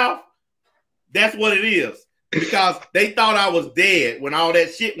mouth to mouth. That's what it is, because they thought I was dead when all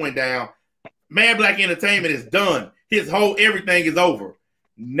that shit went down. Mad Black Entertainment is done. His whole everything is over.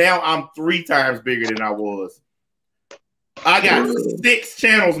 Now I'm 3 times bigger than I was. I got 6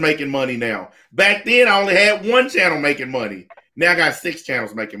 channels making money now. Back then, I only had 1 channel making money. Now I got 6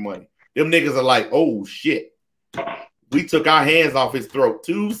 channels making money. Them niggas are like, oh shit, we took our hands off his throat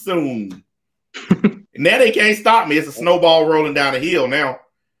too soon. Now they can't stop me. It's a snowball rolling down the hill now.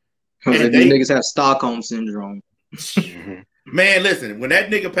 And these niggas have Stockholm syndrome. Man, listen, when that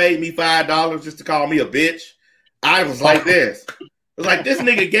nigga paid me $5 just to call me a bitch, I was like this. It was like, this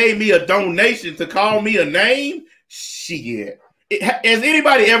nigga gave me a donation to call me a name? Shit. Has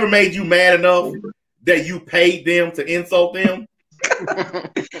anybody ever made you mad enough that you paid them to insult them?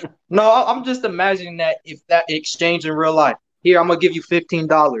 No, I'm just imagining that if that exchange in real life. Here, I'm gonna give you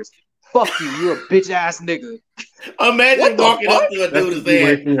 $15. Fuck you, you're a bitch ass nigga. Imagine walking up to a dude and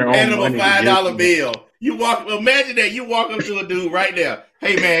saying, hand him a $5 bill. Imagine that you walk up to a dude right now.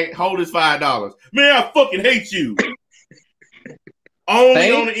 Hey man, hold this $5. Man, I fucking hate you.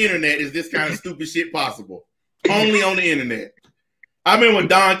 Only on the internet is this kind of stupid shit possible. Only on the internet. I remember when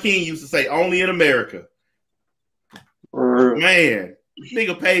Don King used to say, only in America. Man,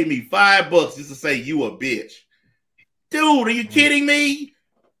 nigga paid me $5 just to say you a bitch. Dude, are you kidding me?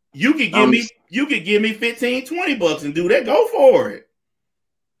 You could give me 15, 20 bucks and do that. Go for it.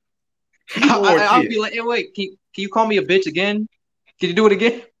 I'll be like, hey, wait, can you call me a bitch again? Can you do it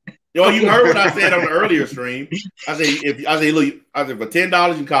again? Yo, you heard what I said on the earlier stream. I say, look, for $10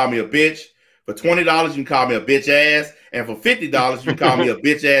 you can call me a bitch. For $20 you can call me a bitch ass, and for $50 you can call me a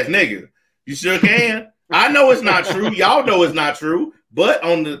bitch ass nigga. You sure can. I know it's not true. Y'all know it's not true, but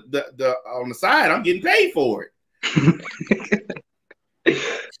on the side, I'm getting paid for it.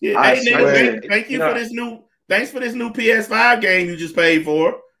 Yeah, hey, nigga, thank you for this new. Thanks for this new PS5 game you just paid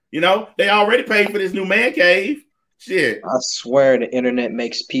for. You know they already paid for this new man cave. Shit, I swear the internet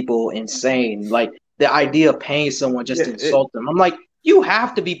makes people insane. Like the idea of paying someone just to insult them. I'm like, you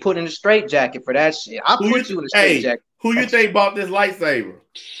have to be put in a straitjacket for that shit. I'll put you in a straitjacket. Who you think bought this lightsaber?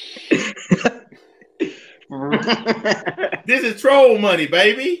 This is troll money,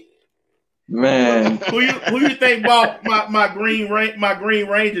 baby. Man, who you think bought my green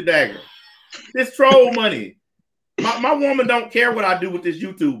Ranger dagger? This troll money. My woman don't care what I do with this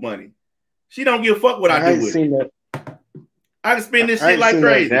YouTube money. She don't give a fuck what I do with it. I can spend this shit like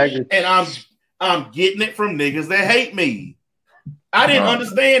crazy, and I'm getting it from niggas that hate me. I didn't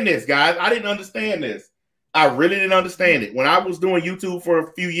understand this, guys. I didn't understand this. I really didn't understand it. When I was doing YouTube for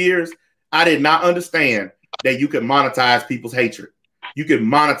a few years, I did not understand that you could monetize people's hatred. You could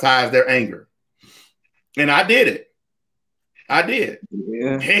monetize their anger. And I did it. I did.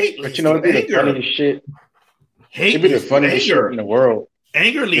 Yeah. Hate, but you know, it'd be the funniest shit. It'd be the funniest shit in the world.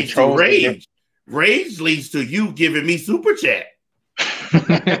 Anger leads to rage. Rage leads to you giving me super chat.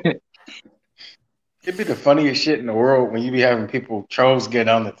 It'd be the funniest shit in the world when you be having people trolls get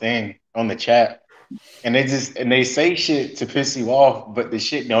on the thing, on the chat, and they say shit to piss you off, but the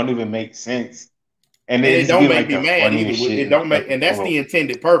shit don't even make sense. And it don't make me mad either. It don't make, and that's the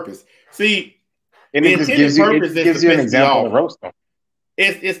intended purpose. See, and the intended purpose is to piss me off.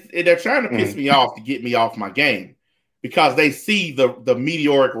 They're trying to piss me off to get me off my game because they see the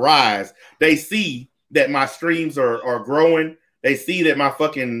meteoric rise. They see that my streams are growing. they see that my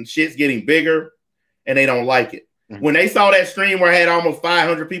fucking shit's getting bigger and they don't like it. When they saw that stream where I had almost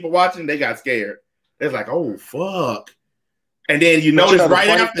 500 people watching, they got scared. They're like, oh, fuck. And then you notice right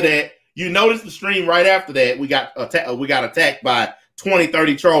after that, you notice the stream right after that, we got attacked by 20,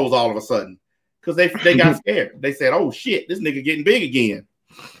 30 trolls all of a sudden. Because they got scared. They said, oh, shit, this nigga getting big again.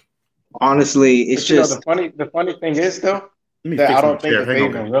 Honestly, it's just... the funny thing is, though, that I don't think that they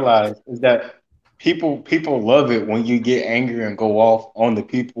even realize is that people love it when you get angry and go off on the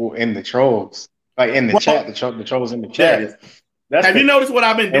people in the trolls. Like in the chat, the trolls in the chat. Have you noticed what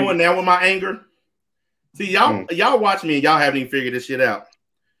I've been doing now with my anger? See, y'all watch me and y'all haven't even figured this shit out.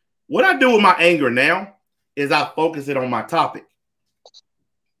 What I do with my anger now is I focus it on my topic.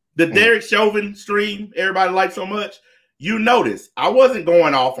 The Derek Chauvin stream everybody likes so much. You notice I wasn't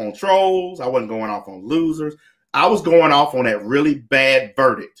going off on trolls. I wasn't going off on losers. I was going off on that really bad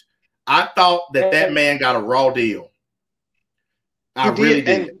verdict. I thought that man got a raw deal. I really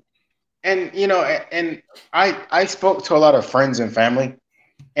did. And you know, and I spoke to a lot of friends and family,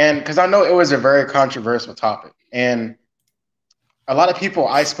 and because I know it was a very controversial topic, and a lot of people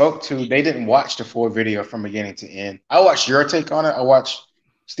I spoke to, they didn't watch the full video from beginning to end. I watched your take on it. I watched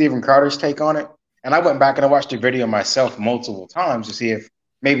Stephen Carter's take on it, and I went back and I watched the video myself multiple times to see if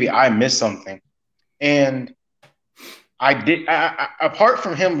maybe I missed something. And I did. Apart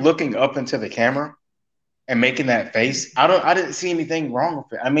from him looking up into the camera and making that face, I didn't see anything wrong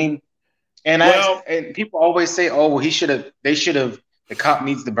with it. I mean. And and people always say, "Oh, well, they should have. The cop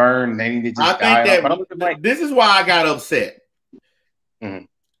needs to burn. They need to just die." I think that this is why I got upset.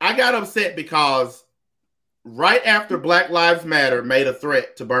 I got upset because right after Black Lives Matter made a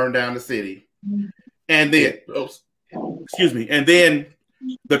threat to burn down the city, and then, and then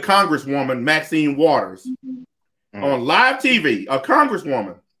the Congresswoman Maxine Waters on live TV, a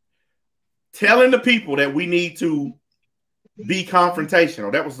Congresswoman telling the people that we need to be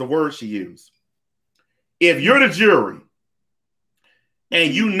confrontational. That was the word she used. If you're the jury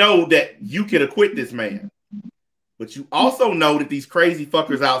and you know that you can acquit this man, but you also know that these crazy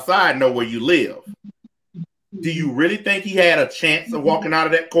fuckers outside know where you live, do you really think he had a chance of walking out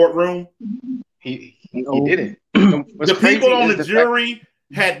of that courtroom? He didn't. The people on the jury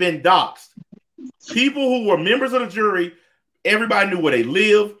had been doxxed. People who were members of the jury, everybody knew where they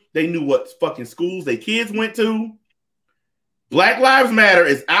lived. They knew what fucking schools their kids went to. Black Lives Matter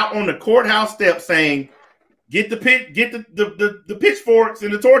is out on the courthouse steps saying, "Get the pitchforks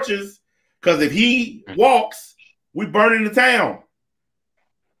and the torches, because if he walks, we burning the town."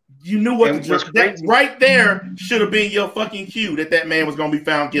 You knew what that right there should have been your fucking cue that man was going to be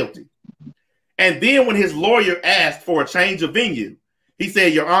found guilty. And then when his lawyer asked for a change of venue, he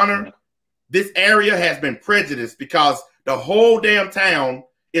said, "Your Honor, this area has been prejudiced because the whole damn town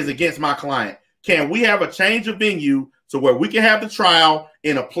is against my client. Can we have a change of venue so where we can have the trial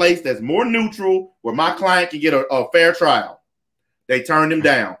in a place that's more neutral, where my client can get a fair trial?" They turned him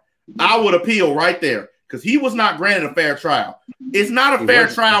down. I would appeal right there because he was not granted a fair trial. It's not a fair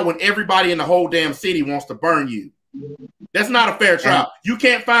trial when everybody in the whole damn city wants to burn you. That's not a fair trial. You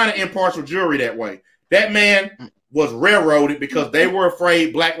can't find an impartial jury that way. That man was railroaded because they were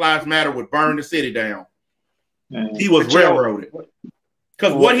afraid Black Lives Matter would burn the city down. He was railroaded.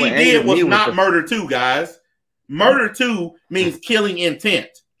 Because what he did was not murder too, guys. Murder 2 means killing intent.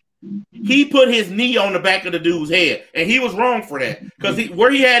 He put his knee on the back of the dude's head, and he was wrong for that because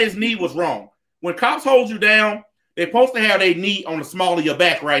where he had his knee was wrong. When cops hold you down, they're supposed to have their knee on the small of your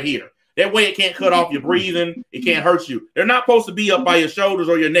back right here. That way it can't cut off your breathing. It can't hurt you. They're not supposed to be up by your shoulders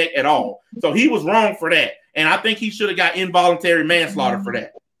or your neck at all. So he was wrong for that, and I think he should have got involuntary manslaughter for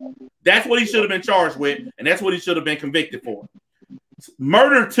that. That's what he should have been charged with, and that's what he should have been convicted for.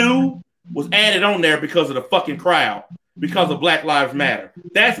 Murder 2 was added on there because of the fucking crowd, because of Black Lives Matter.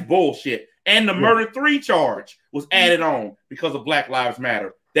 That's bullshit. And the murder 3 charge was added on because of Black Lives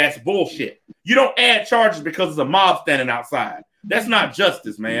Matter. That's bullshit. You don't add charges because there's a mob standing outside. That's not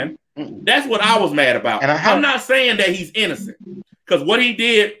justice, man. That's what I was mad about. And I'm not saying that he's innocent, because what he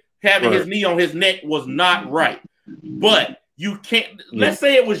did, having his knee on his neck, was not right. But you can't. Let's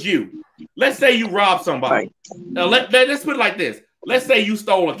say it was you. Let's say you robbed somebody. Let's put it like this. Let's say you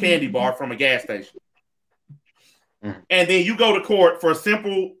stole a candy bar from a gas station. And then you go to court for a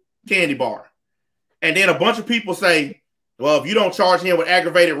simple candy bar. And then a bunch of people say, well, if you don't charge him with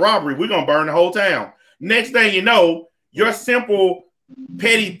aggravated robbery, we're going to burn the whole town. Next thing you know, your simple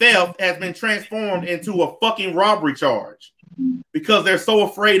petty theft has been transformed into a fucking robbery charge because they're so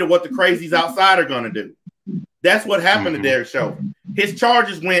afraid of what the crazies outside are going to do. That's what happened to Derek Chauvin. His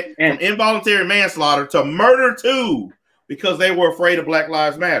charges went from involuntary manslaughter to murder 2 because they were afraid of Black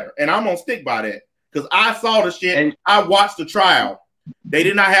Lives Matter. And I'm going to stick by that. because I saw the shit. I watched the trial. They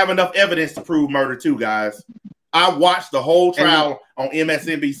did not have enough evidence to prove murder too, guys. I watched the whole trial on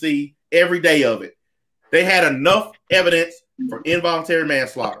MSNBC, every day of it. They had enough evidence for involuntary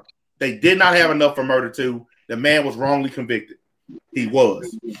manslaughter. They did not have enough for murder too. The man was wrongly convicted. He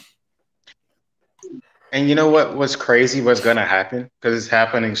was. And you know what was crazy? What's gonna happen? Because it's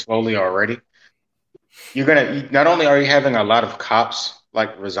happening slowly already. Not only are you having a lot of cops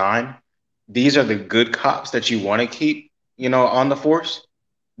like resign, these are the good cops that you want to keep, on the force.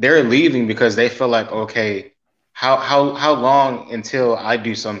 They're leaving because they feel like, okay, how long until I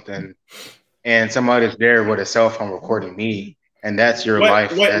do something and somebody's there with a cell phone recording me, and that's your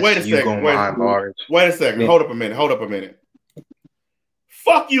life. Wait a that's you second. going behind bars. Wait a second. Yeah. Hold up a minute.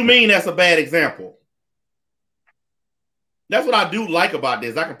 Fuck you mean that's a bad example? That's what I do like about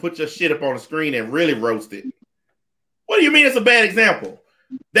this. I can put your shit up on the screen and really roast it. What do you mean it's a bad example?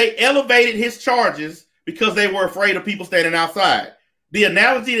 They elevated his charges because they were afraid of people standing outside. The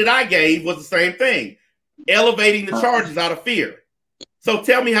analogy that I gave was the same thing. Elevating the charges out of fear. So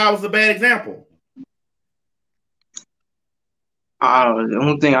tell me how it was a bad example. The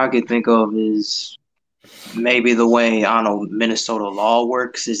only thing I could think of is maybe the way, I don't know, Minnesota law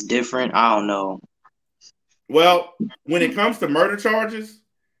works is different. I don't know. Well, when it comes to murder charges,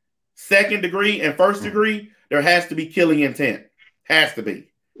 second degree and first degree, there has to be killing intent. Has to be.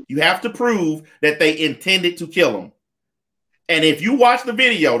 You have to prove that they intended to kill him. And if you watch the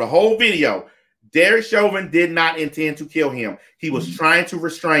video, the whole video, Derek Chauvin did not intend to kill him. He was trying to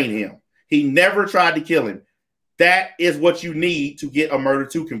restrain him. He never tried to kill him. That is what you need to get a murder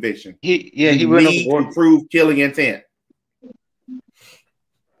 2 conviction. He need to prove killing intent.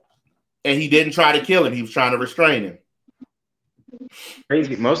 And he didn't try to kill him. He was trying to restrain him.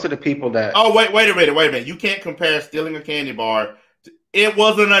 Crazy. Most of the people that... Oh, wait a minute. You can't compare stealing a candy bar. It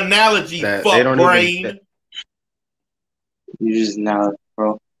was an analogy, fuck brain. You just know,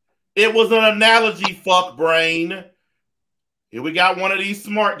 bro. It was an analogy, fuck brain. Here we got one of these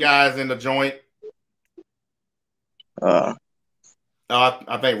smart guys in the joint. I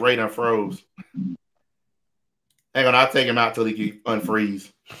think Ray done froze. Hang on, I'll take him out till he can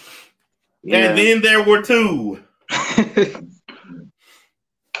unfreeze. Yeah. And then there were 2.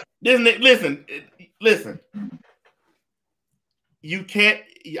 Listen.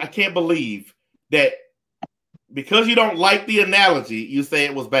 I can't believe that because you don't like the analogy, you say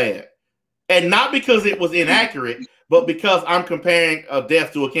it was bad. And not because it was inaccurate, but because I'm comparing a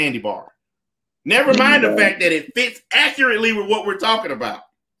death to a candy bar. Never mind the fact that it fits accurately with what we're talking about.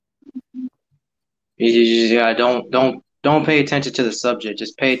 Yeah, don't pay attention to the subject.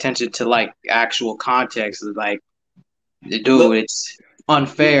 Just pay attention to like actual context. Like, dude, it's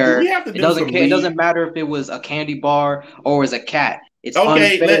unfair. It doesn't matter if it was a candy bar or it was a cat. It's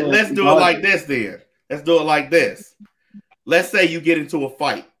okay. Unfair. Let's do it like this then. Let's do it like this. Let's say you get into a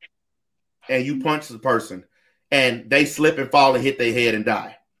fight and you punch the person and they slip and fall and hit their head and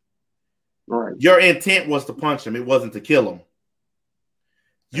die. Right. Your intent was to punch him. It wasn't to kill him.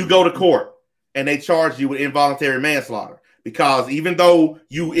 You go to court and they charge you with involuntary manslaughter because even though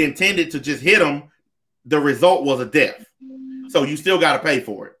you intended to just hit him, the result was a death. So you still got to pay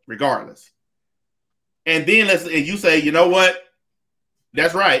for it regardless. And then you say, you know what?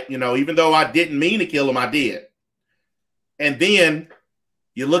 That's right. Even though I didn't mean to kill him, I did. And then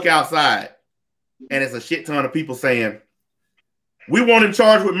you look outside and it's a shit ton of people saying, we want him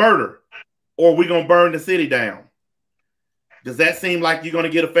charged with murder or we're going to burn the city down. Does that seem like you're going to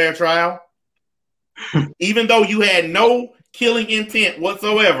get a fair trial? Even though you had no killing intent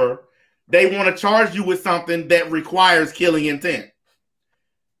whatsoever, they want to charge you with something that requires killing intent.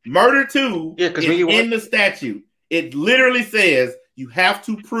 Murder 2 is in the statute. It literally says you have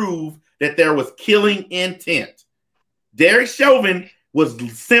to prove that there was killing intent. Derek Chauvin was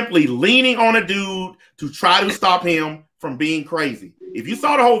simply leaning on a dude to try to stop him from being crazy. If you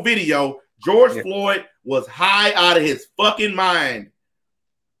saw the whole video, George Floyd was high out of his fucking mind.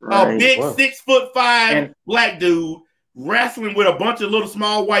 Right. A big 6'5" black dude wrestling with a bunch of little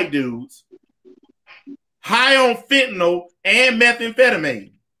small white dudes, high on fentanyl and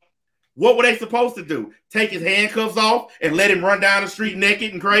methamphetamine. What were they supposed to do? Take his handcuffs off and let him run down the street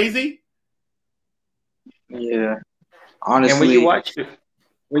naked and crazy? Yeah. Honestly. And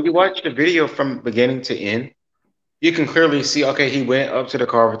when you watch the video from beginning to end, you can clearly see, okay, he went up to the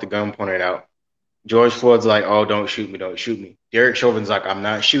car with the gun pointed out. George Floyd's like, oh, don't shoot me, don't shoot me. Derek Chauvin's like, I'm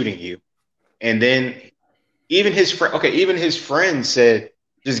not shooting you. And then even his friend said,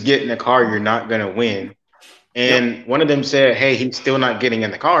 just get in the car, you're not going to win. And one of them said, hey, he's still not getting in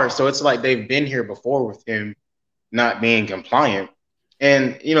the car. So it's like they've been here before with him not being compliant.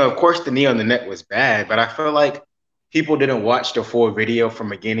 And of course, the knee on the neck was bad, but I feel like people didn't watch the full video from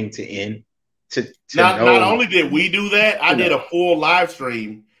beginning to end to not know. only did we do that, I did a full live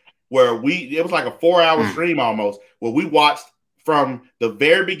stream where it was like a 4-hour stream almost, where we watched from the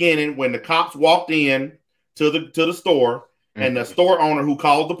very beginning when the cops walked in to the store, and the store owner who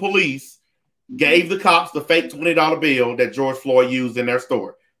called the police gave the cops the fake $20 bill that George Floyd used in their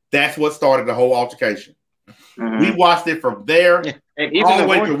store. That's what started the whole altercation. We watched it from there all the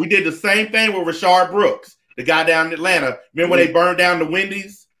way through. We did the same thing with Rashard Brooks, the guy down in Atlanta. Remember when they burned down the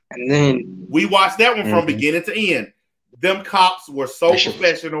Wendy's? And then we watched that one from beginning to end. Them cops were so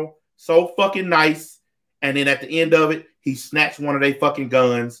professional, so fucking nice. And then at the end of it, he snatched one of their fucking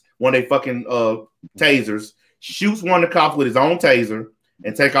guns, one of their fucking tasers, shoots one of the cops with his own taser,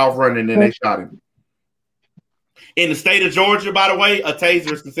 and take off running, and then they shot him. In the state of Georgia, by the way, a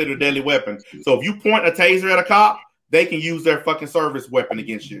taser is considered a deadly weapon. So if you point a taser at a cop, they can use their fucking service weapon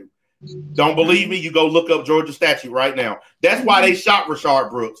against you. Don't believe me? You go look up Georgia statute right now. That's why they shot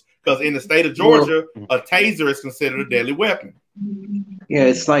Rashard Brooks, because in the state of Georgia, a taser is considered a deadly weapon. Yeah,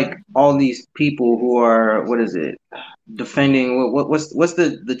 it's like all these people who are, defending, what's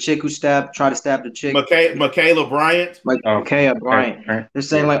the chick who tried to stab the chick? Michaela Bryant. Michaela Bryant. They're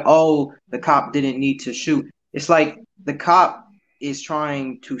saying the cop didn't need to shoot. It's like the cop is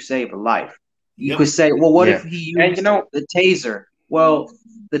trying to save a life. You could say, well, what if he used the taser? Well,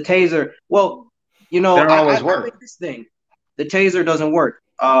 the taser, I make this thing. The taser doesn't work.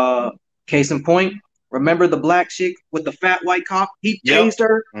 Case in point, remember the black chick with the fat white cop? He tased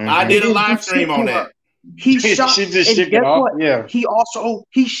her. I did a live stream on that. He shot. She just and guess off. what? Yeah.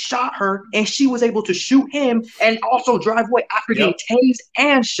 He shot her, and she was able to shoot him and also drive away after getting tased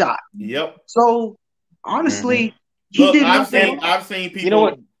and shot. Yep. So honestly, he did nothing. I've seen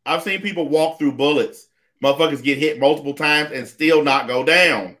people. I've seen people walk through bullets. Motherfuckers get hit multiple times and still not go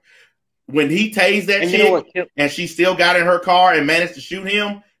down. When he tased that chick and she still got in her car and managed to shoot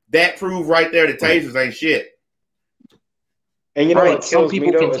him, that proved right there that tasers ain't shit. And you know what kills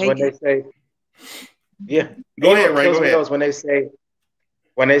me though is when they say, go ahead, Ray. Go ahead.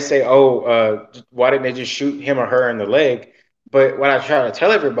 When they say, why didn't they just shoot him or her in the leg? But what I try to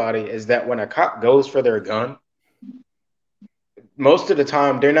tell everybody is that when a cop goes for their gun, most of the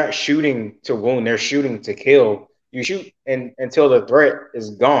time they're not shooting to wound, they're shooting to kill. You shoot until the threat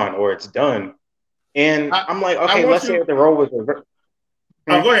is gone or it's done. And I'm like, okay, let's say if the role was reversed.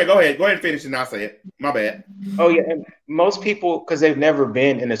 Go ahead and finish and I'll say it. My bad. Oh yeah, and most people, because they've never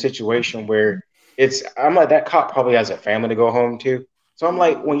been in a situation where I'm like, that cop probably has a family to go home to. So I'm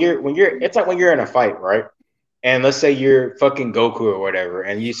like, it's like when you're in a fight, right? And let's say you're fucking Goku or whatever,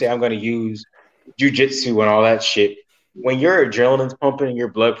 and you say, I'm going to use jujitsu and all that shit. When your adrenaline's pumping and your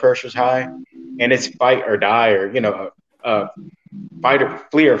blood pressure's high, and it's fight or die, or fight or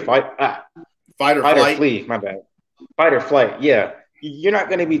flee or fight, fight or flee. My bad. Fight or flight. Yeah, you're not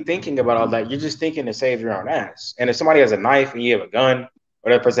going to be thinking about all that. You're just thinking to save your own ass. And if somebody has a knife and you have a gun,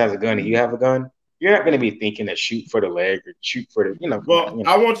 or that person has a gun and you have a gun, you're not going to be thinking to shoot for the leg or shoot for the. Well,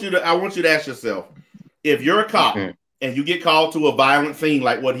 I want you to ask yourself, if you're a cop and you get called to a violent scene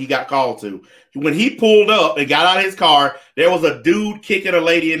like what he got called to, when he pulled up and got out of his car, there was a dude kicking a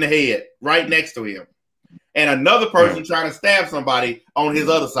lady in the head right next to him, and another person trying to stab somebody on his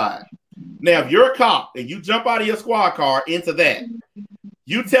other side. Now, if you're a cop and you jump out of your squad car into that,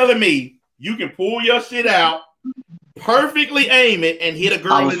 you telling me you can pull your shit out, perfectly aim it, and hit a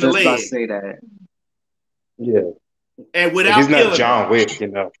girl in the leg? I was just about to say that. Yeah. And without he's not killing John her. Wick,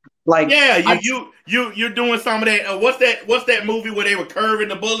 Like, yeah, you're doing some of that. What's that movie where they were curving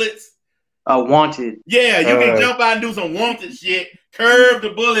the bullets? Wanted. Yeah, you can jump out and do some Wanted shit, curve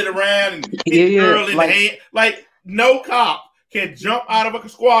the bullet around and hit the girl in the hand. Like, no cop can jump out of a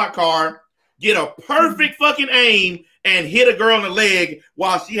squad car, get a perfect fucking aim, and hit a girl in the leg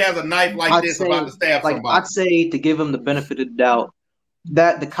while she has a knife about to stab somebody. I'd say, to give him the benefit of the doubt,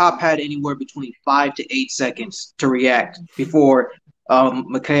 that the cop had anywhere between 5 to 8 seconds to react before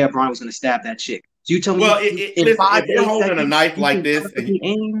Michaela Bryant was going to stab that chick. So you tell me, if you're holding a knife like this,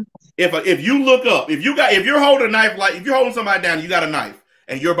 if you look up, if you're holding a knife, like if you're holding somebody down, you got a knife,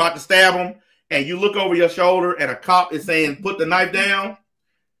 and you're about to stab them, and you look over your shoulder, and a cop is saying, "Put the knife down."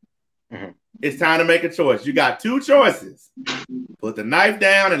 It's time to make a choice. You got two choices: put the knife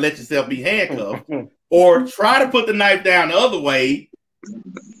down and let yourself be handcuffed, or try to put the knife down the other way.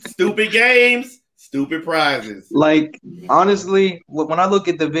 Stupid games, stupid prizes. Like, honestly, when I look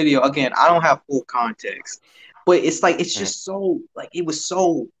at the video, again, I don't have full context, but it's like, it's just so, like, it was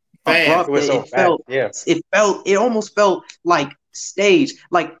so abrupt. It almost felt like staged.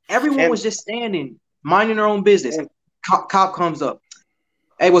 Like, everyone was just standing, minding their own business. Cop comes up.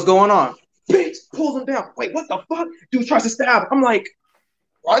 Hey, what's going on? Bitch, pulls him down. Wait, what the fuck? Dude tries to stab. I'm like,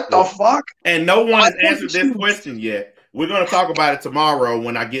 what the fuck? And no one has answered this question yet. We're gonna talk about it tomorrow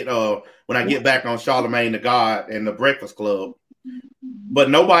when I get back on Charlemagne the God and the Breakfast Club. But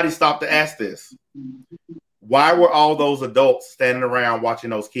nobody stopped to ask this. Why were all those adults standing around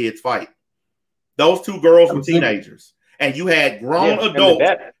watching those kids fight? Those two girls were teenagers. And you had grown adults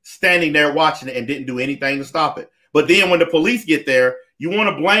standing there watching it and didn't do anything to stop it. But then when the police get there, you want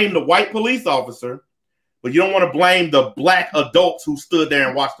to blame the white police officer, but you don't want to blame the black adults who stood there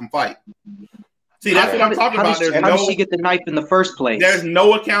and watched them fight. See, that's what I'm talking about. How did she get the knife in the first place? There's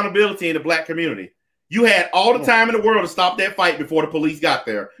no accountability in the black community. You had all the time in the world to stop that fight before the police got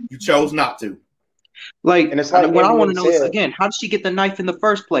there. You chose not to. Like, and it's what I want to know is, again, how did she get the knife in the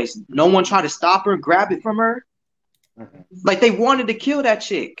first place? No one tried to stop her, grab it from her? Like, they wanted to kill that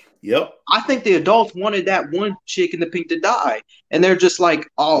chick. Yep. I think the adults wanted that one chick in the pink to die. And they're just like,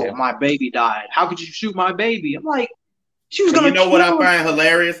 oh, my baby died. How could you shoot my baby? I'm like, she was going to You know what I find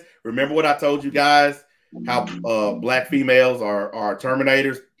hilarious? Remember what I told you guys? How black females are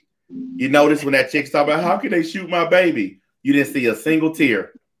terminators? You notice when that chick's talking about, how can they shoot my baby? You didn't see a single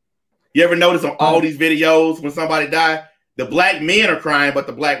tear. You ever notice on all these videos when somebody died, the black men are crying, but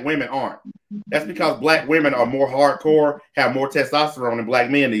the black women aren't. That's because black women are more hardcore, have more testosterone than black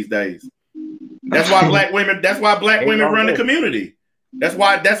men these days. That's why black women run the community. That's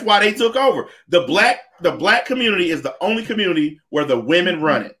why they took over. The black community is the only community where the women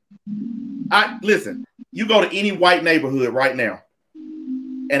run it. Listen, you go to any white neighborhood right now,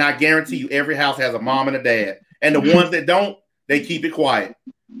 and I guarantee you every house has a mom and a dad. And the ones that don't, they keep it quiet.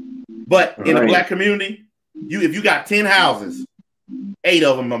 But in the black community, if you got 10 houses, 8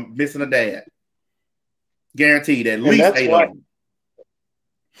 of them are missing a dad. Guaranteed, at least 8 of them.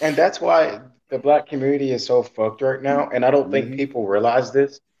 And that's why the black community is so fucked right now. And I don't think people realize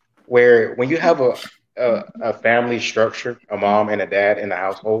this, where when you have a family structure, a mom and a dad in the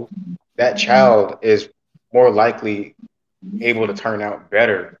household, that child is more likely able to turn out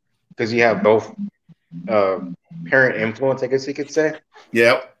better because you have both parent influence, I guess you could say.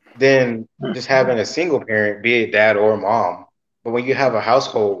 Yep. Than just having a single parent, be it dad or mom. But when you have a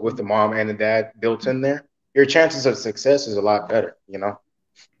household with the mom and the dad built in there, your chances of success is a lot better, you know?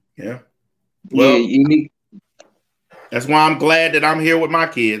 Yeah. Well, yeah, that's why I'm glad that I'm here with my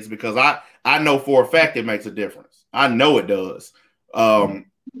kids, because I know for a fact it makes a difference. I know it does.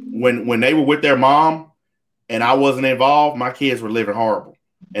 When they were with their mom and I wasn't involved, my kids were living horrible.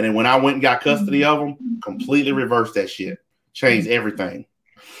 And then when I went and got custody of them, completely reversed that shit. Changed everything.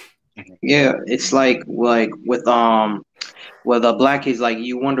 Yeah, it's like with the black kids, like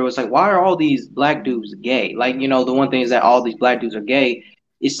you wonder, it's like, why are all these black dudes gay? Like, you know, the one thing is that all these black dudes are gay.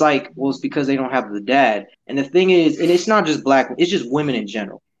 It's like, well, it's because they don't have the dad. And the thing is, and it's not just black, it's just women in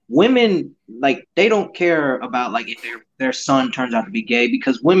general. Women, like, they don't care about like if their son turns out to be gay,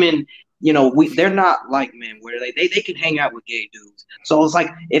 because women, you know, they're not like men where they can hang out with gay dudes. So it's like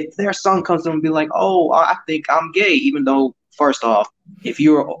if their son comes to them and be like, oh, I think I'm gay, even though first off, if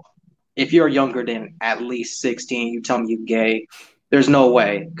you're younger than at least 16, you tell me you're gay, there's no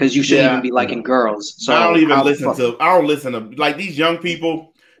way, because you shouldn't even be liking girls. So I don't listen to like these young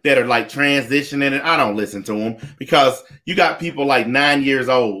people that are like transitioning, and I don't listen to them, because you got people like 9 years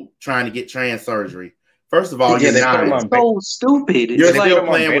old trying to get trans surgery. First of all, you're 9. It's so stupid. You're still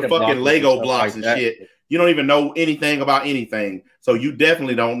playing with fucking Lego blocks and shit. You don't even know anything about anything, so you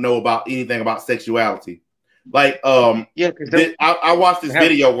definitely don't know about anything about sexuality. Like, I watched this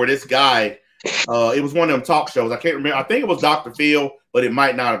video where this guy, it was one of them talk shows. I can't remember. I think it was Dr. Phil, but it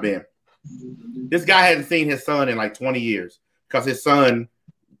might not have been. This guy hadn't seen his son in like 20 years because his son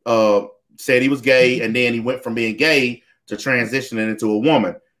said he was gay, and then he went from being gay to transitioning into a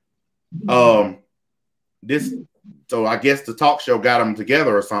woman. So I guess the talk show got them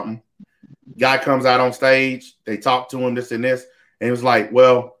together or something. Guy comes out on stage. They talk to him, this and this, and he was like,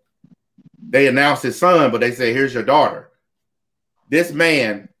 well, they announced his son, but they say, here's your daughter. This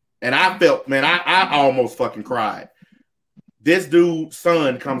man, and I felt, man, I almost fucking cried. This dude's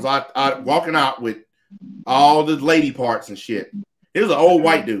son comes out walking out with all the lady parts and shit. It was an old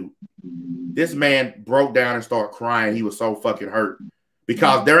white dude. This man broke down and started crying. He was so fucking hurt,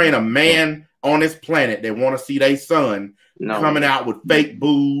 because there ain't a man on this planet that want to see their son coming out with fake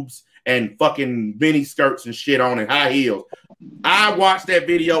boobs and fucking mini skirts and shit on and high heels. I watched that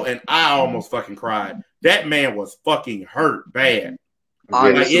video and I almost fucking cried. That man was fucking hurt bad.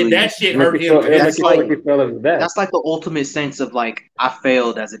 Honestly, that shit hurt him. That's like the ultimate sense of like, I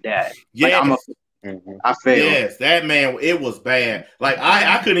failed as a dad. Yeah, like, I failed. Yes, that man, it was bad. Like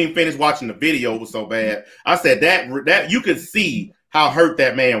I couldn't even finish watching the video. It was so bad. I said that you could see how hurt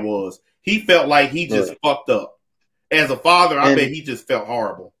that man was. He felt like he just fucked up. As a father, I bet he just felt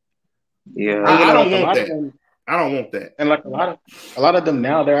horrible. Yeah, I don't want that. I don't want that. And like a lot of them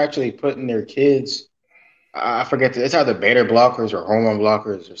now, they're actually putting their kids. I forget. It's either beta blockers or hormone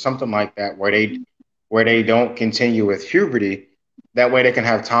blockers or something like that, where they don't continue with puberty. That way, they can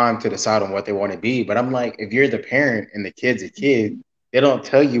have time to decide on what they want to be. But I'm like, if you're the parent and the kid's a kid, they don't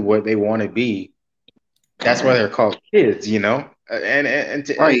tell you what they want to be. That's why they're called kids, you know.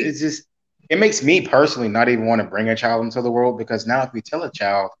 It's just, it makes me personally not even want to bring a child into the world, because now if we tell a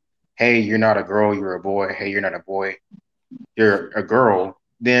child, hey, you're not a girl, you're a boy. Hey, you're not a boy, you're a girl.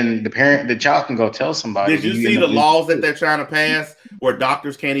 Then the child can go tell somebody. Did you see the laws that they're trying to pass where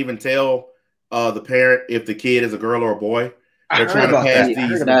doctors can't even tell the parent if the kid is a girl or a boy? They're trying to pass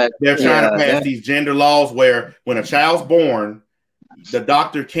these. They're trying to pass these gender laws where when a child's born, the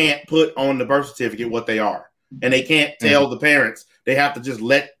doctor can't put on the birth certificate what they are, and they can't tell the parents. They have to just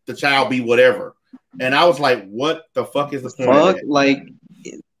let the child be whatever. And I was like, what the fuck is the point of that? Like,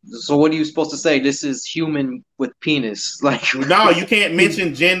 so what are you supposed to say? This is human with penis. Like, no, you can't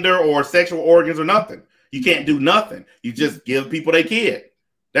mention gender or sexual organs or nothing. You can't do nothing. You just give people their kid.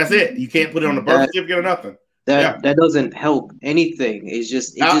 That's it. You can't put it on the birth certificate or nothing. That doesn't help anything. It's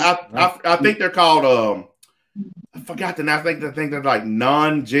just. I think they're called. I forgot the name. I think they're like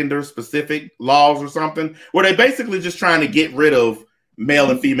non-gender specific laws or something, where they basically just trying to get rid of male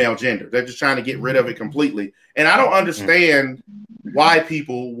and female gender. They're just trying to get rid of it completely. And I don't understand why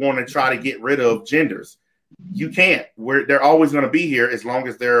people want to try to get rid of genders. You can't. They're always going to be here as long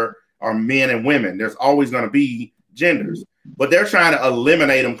as there are men and women. There's always going to be genders, but they're trying to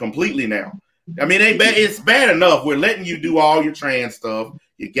eliminate them completely now. I mean, it's bad enough. We're letting you do all your trans stuff,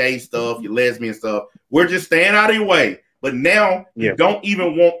 your gay stuff, your lesbian stuff. We're just staying out of your way. But now you don't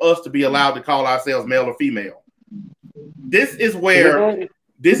even want us to be allowed to call ourselves male or female. This is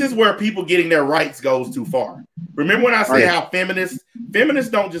where people getting their rights goes too far. Remember when I say how feminists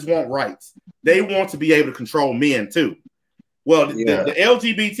don't just want rights. They want to be able to control men too. Well, the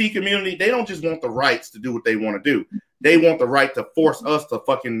LGBT community, they don't just want the rights to do what they want to do. They want the right to force us to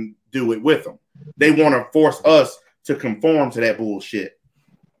fucking do it with them. They want to force us to conform to that bullshit.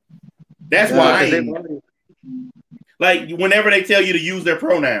 That's why like whenever they tell you to use their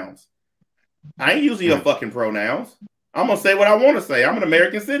pronouns, I ain't using your fucking pronouns. I'm going to say what I want to say. I'm an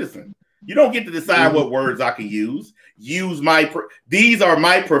American citizen. You don't get to decide what words I can use. These are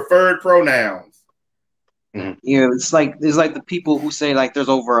my preferred pronouns. Yeah, it's like the people who say like there's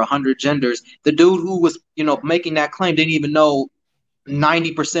over 100 genders. The dude who was making that claim didn't even know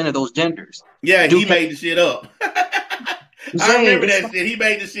 90% of those genders. Yeah, he made the shit up. I remember that shit. He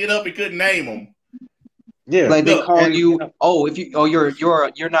made the shit up. He couldn't name them. Yeah, like they call you.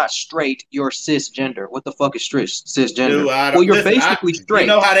 You're not straight. You're cisgender. What the fuck is cisgender? Dude, you're basically straight. You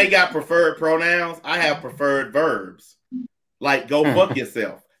know how they got preferred pronouns? I have preferred verbs. Like go fuck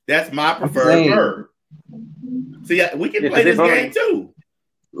yourself. That's my preferred verb. See, we can play this game too.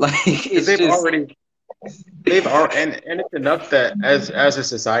 Like it's they've already, and it's enough that as a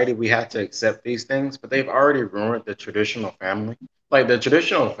society we have to accept these things, but they've already ruined the traditional family. Like the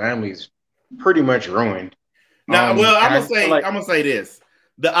traditional family's pretty much ruined. Now, I'm gonna say this: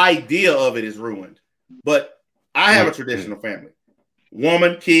 the idea of it is ruined. But I have a traditional family,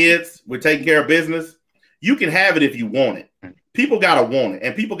 woman, kids. We're taking care of business. You can have it if you want it. People gotta want it,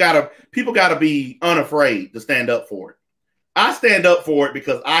 and people gotta be unafraid to stand up for it. I stand up for it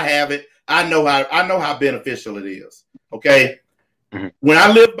because I have it. I know how beneficial it is. Okay, when I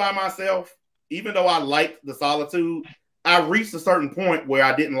lived by myself, even though I liked the solitude, I reached a certain point where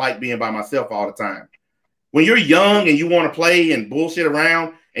I didn't like being by myself all the time. When you're young and you want to play and bullshit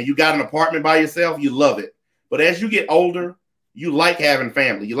around, and you got an apartment by yourself, you love it. But as you get older, you like having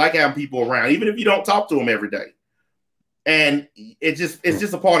family. You like having people around, even if you don't talk to them every day. And it's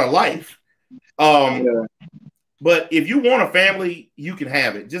just a part of life. But if you want a family, you can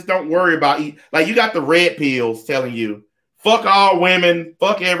have it. Just don't worry about like you got the red pills telling you, fuck all women,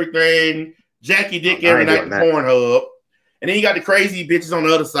 fuck everything, jack your dick every night in Pornhub. And then you got the crazy bitches on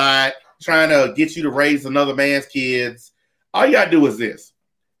the other side trying to get you to raise another man's kids. All you gotta do is this.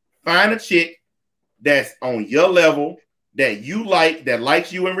 Find a chick that's on your level, that you like, that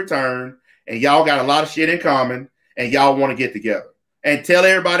likes you in return, and y'all got a lot of shit in common, and y'all want to get together. And tell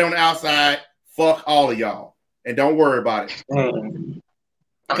everybody on the outside, fuck all of y'all. And don't worry about it.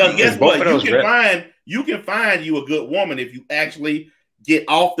 Because guess what? You can find you a good woman if you actually get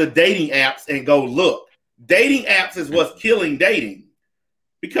off the dating apps and go look. Dating apps is what's killing dating.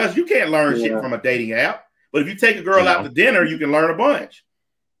 Because you can't learn shit from a dating app. But if you take a girl out to dinner, you can learn a bunch.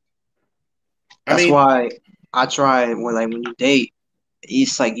 That's why I try when you date,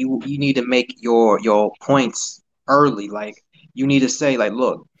 it's like you need to make your points early. Like you need to say like,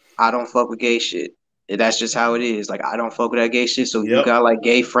 look, I don't fuck with gay shit. That's just how it is. Like I don't fuck with that gay shit. So if you got like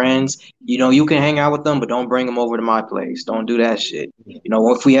gay friends, you know, you can hang out with them, but don't bring them over to my place. Don't do that shit. You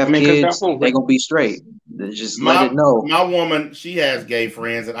know, if we have kids, they gonna be straight. Just let it know. My woman, she has gay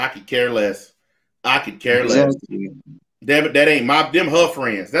friends, and I could care less. I could care less. That ain't them her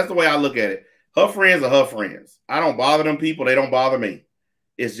friends. That's the way I look at it. Her friends are her friends. I don't bother them people. They don't bother me.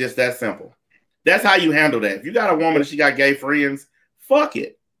 It's just that simple. That's how you handle that. If you got a woman and she got gay friends, fuck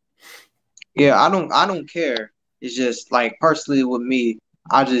it. Yeah, I don't care. It's just like personally with me,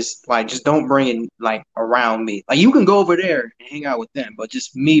 I just don't bring it like around me. Like you can go over there and hang out with them, but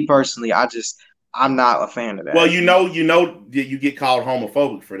just me personally, I'm not a fan of that. Well, you know you get called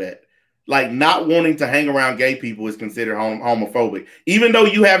homophobic for that. Like not wanting to hang around gay people is considered homophobic. Even though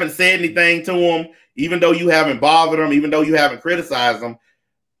you haven't said anything to them, even though you haven't bothered them, even though you haven't criticized them,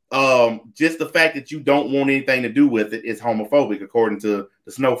 just the fact that you don't want anything to do with it is homophobic according to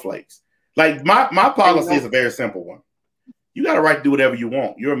the snowflakes. Like my policy is a very simple one. You got a right to do whatever you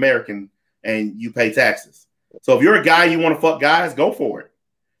want. You're American and you pay taxes. So if you're a guy, you want to fuck guys, go for it.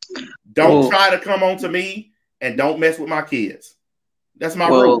 Don't try to come on to me and don't mess with my kids. That's my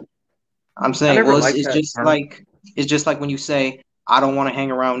rule. I'm saying, it's just like when you say, I don't want to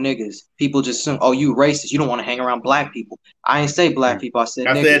hang around niggas. People just assume, oh, you racist. You don't want to hang around black people. I ain't say black people. I said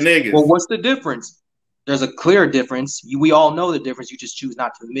niggas. Well, what's the difference? There's a clear difference. We all know the difference. You just choose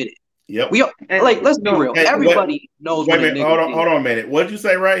not to admit it. Yep. Let's be real. Everybody knows. Wait a minute. Hold on a minute. What did you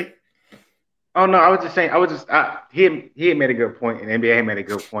say, Ray? Oh no, I was just saying. He had made a good point, and NBA had made a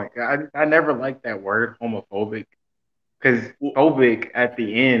good point. I never liked that word homophobic. Because phobic at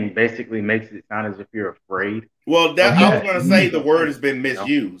the end basically makes it sound as if you're afraid. Well, I was going to say the word has been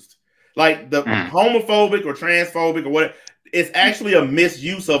misused. Like the homophobic or transphobic or whatever, it's actually a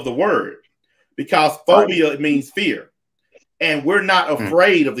misuse of the word because phobia means fear. And we're not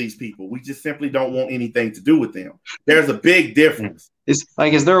afraid of these people. We just simply don't want anything to do with them. There's a big difference. Is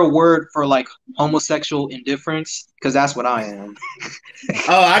there a word for like homosexual indifference? Because that's what I am.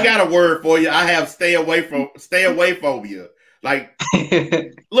 Oh, I got a word for you. I have stay away phobia. Like,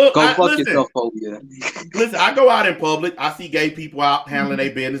 look, go fuck yourself phobia. Listen, I go out in public. I see gay people out handling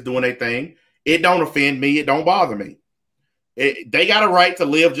their business, doing their thing. It don't offend me. It don't bother me. They got a right to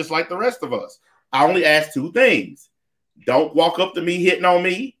live just like the rest of us. I only ask two things. Don't walk up to me hitting on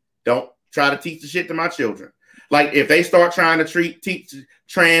me. Don't try to teach the shit to my children. Like if they start trying to teach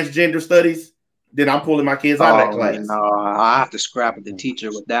transgender studies, then I'm pulling my kids out of that class. No, I have to scrap with the teacher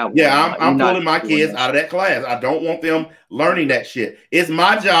with that one. Yeah, I'm pulling my kids out of that class. I don't want them learning that shit. It's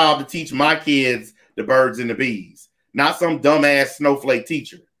my job to teach my kids the birds and the bees, not some dumbass snowflake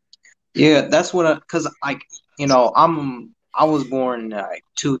teacher. Yeah, that's what because I was born in like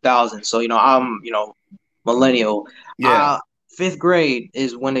 2000, so I'm millennial. Yeah. 5th grade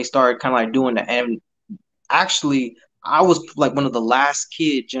is when they started kind of like doing that. And actually, I was like one of the last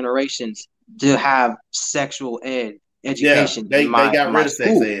kid generations to have sexual education. Yeah, they got rid of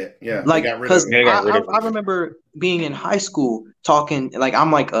sex ed. Yeah, like because I remember being in high school talking like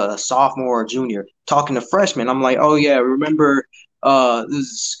I'm like a sophomore or junior talking to freshmen. I'm like, oh yeah, remember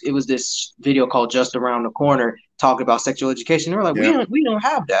it was this video called Just Around the Corner talking about sexual education. They're like, we don't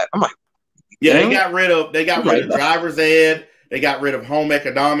have that. I'm like, yeah, they got rid of driver's ed, they got rid of home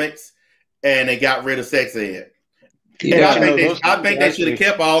economics, and they got rid of sex ed. Yeah, I think they should have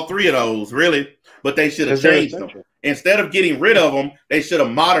kept all three of those, really, but they should have changed them. Instead of getting rid of them, they should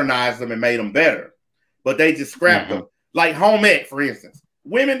have modernized them and made them better. But they just scrapped them. Like home ec, for instance.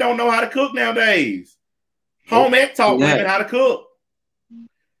 Women don't know how to cook nowadays. Home ec taught women how to cook.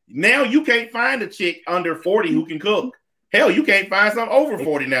 Now you can't find a chick under 40 who can cook. Hell, you can't find some over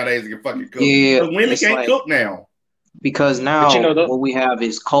 40 nowadays that can fucking cook. Yeah, women can't cook now. Because now what we have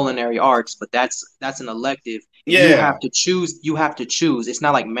is culinary arts, but that's an elective. Yeah. You have to choose. It's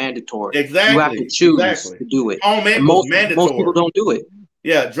not like mandatory. Exactly. You have to choose to do it. Home ec most mandatory. Most people don't do it.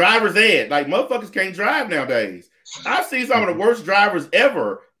 Yeah, driver's ed. Like motherfuckers can't drive nowadays. I've seen some of the worst drivers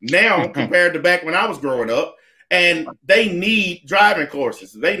ever now compared to back when I was growing up. And they need driving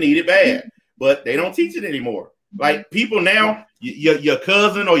courses. They need it bad. But they don't teach it anymore. Like people now, your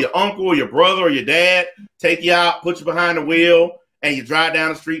cousin or your uncle or your brother or your dad take you out, put you behind the wheel, and you drive down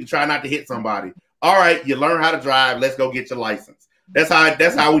the street and try not to hit somebody. All right, you learn how to drive. Let's go get your license. That's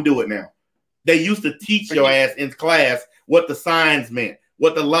how we do it now. They used to teach your ass in class what the signs meant,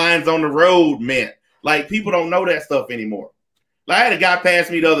 what the lines on the road meant. Like people don't know that stuff anymore. Like I had a guy pass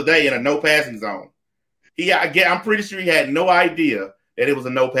me the other day in a no passing zone. I'm pretty sure he had no idea that it was a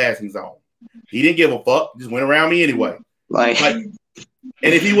no passing zone. He didn't give a fuck. Just went around me anyway. Like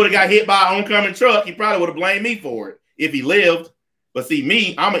And if he would have got hit by an oncoming truck, he probably would have blamed me for it if he lived. But see,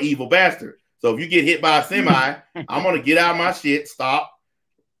 me, I'm an evil bastard. So if you get hit by a semi, I'm going to get out of my shit, stop,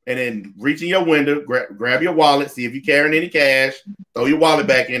 and then reach in your window, grab your wallet, see if you're carrying any cash, throw your wallet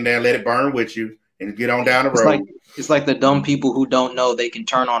back in there, let it burn with you, and get on down the road. It's like the dumb people who don't know they can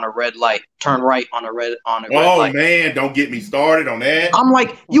turn on a red light, turn right on a red light. Oh man, don't get me started on that. I'm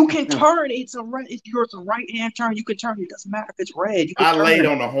like, you can turn. It's a right hand turn. You can turn. It doesn't matter if it's red. I laid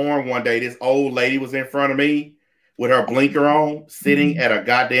on the horn one day. This old lady was in front of me with her blinker on, sitting at a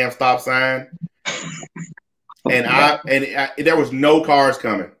goddamn stop sign, and there was no cars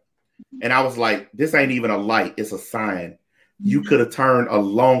coming, and I was like, this ain't even a light. It's a sign. You could have turned a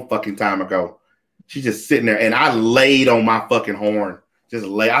long fucking time ago. She's just sitting there, and I laid on my fucking horn. Just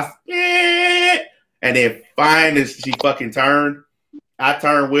and then finally she fucking turned. I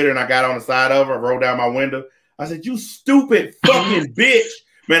turned with her, and I got on the side of her, rolled down my window. I said, you stupid fucking bitch.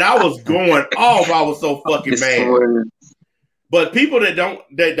 Man, I was going off. I was so fucking mad. But people that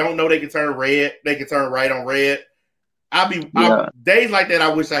don't know they can turn red, they can turn right on red. Days like that, I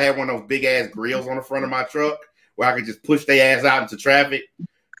wish I had one of those big ass grills on the front of my truck where I could just push their ass out into traffic.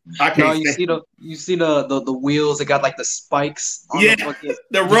 You see the wheels that got like the spikes on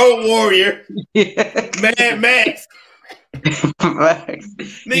the Road Warrior. Mad Max.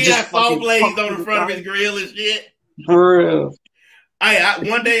 Nigga got saw blades on the front of his grill and shit. For real.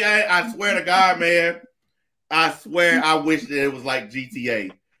 One day I swear to God, man, I swear I wish that it was like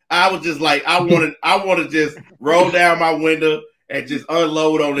GTA. I was just like, I want to just roll down my window and just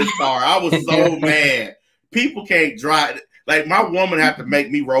unload on this car. I was so mad. People can't drive. Like, my woman had to make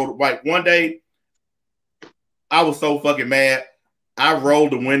me roll. Like, one day, I was so fucking mad. I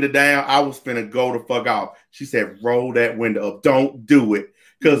rolled the window down. I was finna go the fuck off. She said, roll that window up. Don't do it.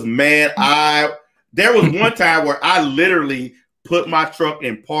 Because, man, there was one time where I literally put my truck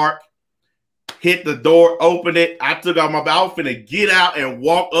in park, hit the door, opened it. I took out my belt, finna get out and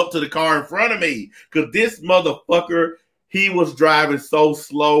walk up to the car in front of me. Because this motherfucker, he was driving so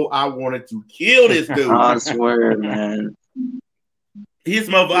slow, I wanted to kill this dude. I swear, man. His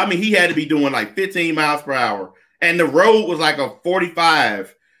mother, I mean, he had to be doing like 15 miles per hour. And the road was like a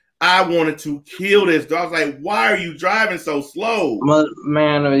 45. I wanted to kill this dude. I was like, why are you driving so slow?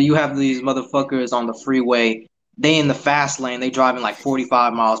 Man, you have these motherfuckers on the freeway. They in the fast lane. They driving like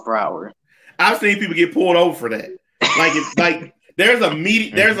 45 miles per hour. I've seen people get pulled over for that. Like, there's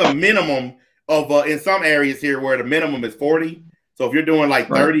a minimum of in some areas here where the minimum is 40. So if you're doing like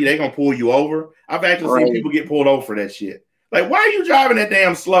 30, they're gonna pull you over. I've actually seen people get pulled over for that shit. Like, why are you driving that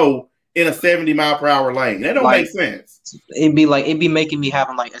damn slow in a 70 mile per hour lane? That don't make sense. It'd be making me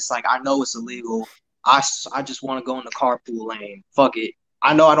having like, it's like, I know it's illegal. I just want to go in the carpool lane. Fuck it.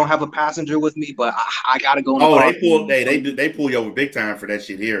 I know I don't have a passenger with me, but I gotta go in the carpool. They pull you over big time for that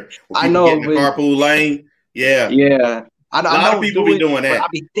shit here. I know, get in the carpool lane. Yeah. Yeah. A lot of people be doing that. I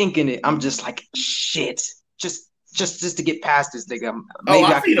be thinking it. I'm just like, shit. Just to get past this nigga.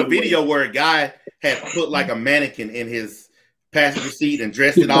 I've seen a video where a guy had put like a mannequin in his passenger seat and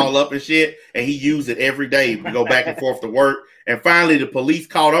dressed it all up and shit, and he used it every day to go back and forth to work. And finally, the police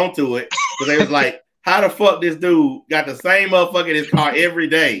caught on to it because they was like, "How the fuck this dude got the same motherfucker in his car every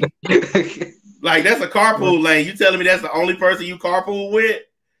day? Like, that's a carpool lane. You telling me that's the only person you carpool with?"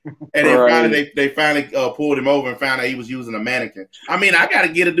 And then finally, they finally pulled him over and found out he was using a mannequin. I mean, I got to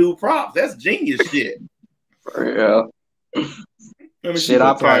get a dude props. That's genius shit. Yeah. Shit,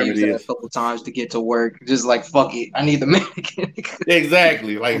 I probably used it a couple times to get to work. Just like, fuck it, I need the mannequin.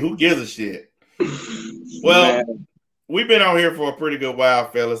 Exactly. Like, who gives a shit? Well, we've been on here for a pretty good while,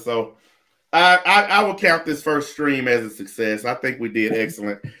 fellas. So I will count this first stream as a success. I think we did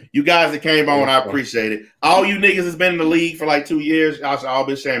excellent. You guys that came on, I appreciate it. All you niggas that's been in the league for like 2 years, y'all should all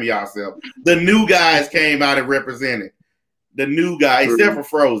be ashamed of yourself. The new guys came out and represented. The new guy, except for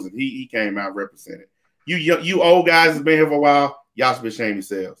Frozen, he came out and represented. You old guys that's been here for a while, y'all should be ashamed of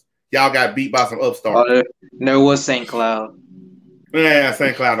yourselves. Y'all got beat by some upstarts. There was St. Cloud. Yeah,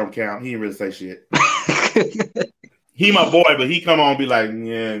 St. Cloud don't count. He didn't really say shit. He my boy, but he come on and be like,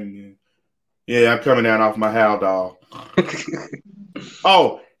 yeah, I'm coming down off my howl dog.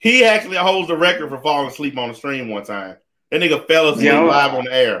 Oh, he actually holds the record for falling asleep on the stream one time. That nigga fell asleep live on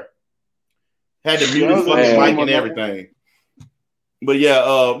the air. Had to mute his fucking mic and everything. But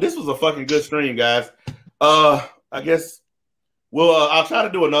yeah, this was a fucking good stream, guys. I guess I'll try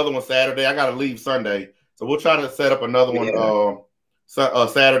to do another one Saturday. I gotta leave Sunday, so we'll try to set up another one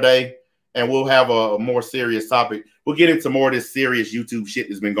Saturday, and we'll have a more serious topic. We'll get into more of this serious YouTube shit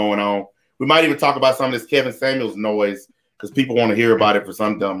that's been going on. We might even talk about some of this Kevin Samuels noise because people want to hear about it for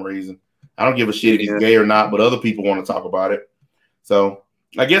some dumb reason. I don't give a shit if he's gay or not, but other people want to talk about it. So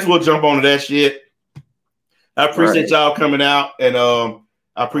I guess we'll jump onto that shit. I appreciate y'all coming out, and I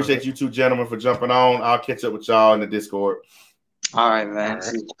appreciate you two gentlemen for jumping on. I'll catch up with y'all in the Discord. All right, man.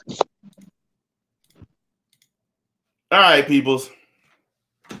 All right, peoples.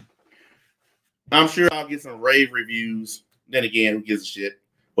 I'm sure I'll get some rave reviews. Then again, who gives a shit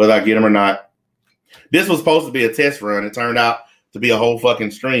whether I get them or not? This was supposed to be a test run. It turned out to be a whole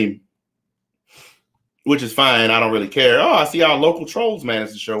fucking stream, which is fine. I don't really care. Oh, I see our local trolls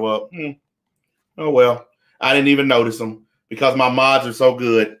managed to show up. Oh, well. I didn't even notice them because my mods are so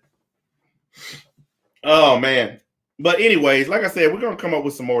good. Oh, man. But anyways, like I said, we're going to come up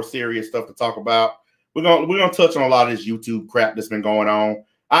with some more serious stuff to talk about. We're gonna touch on a lot of this YouTube crap that's been going on.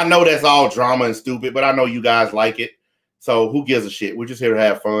 I know that's all drama and stupid, but I know you guys like it. So who gives a shit? We're just here to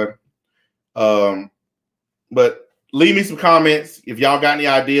have fun. But leave me some comments. If y'all got any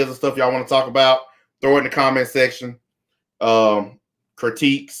ideas or stuff y'all want to talk about, throw it in the comment section.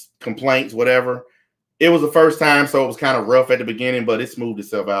 Critiques, complaints, whatever. It was the first time, so it was kind of rough at the beginning, but it smoothed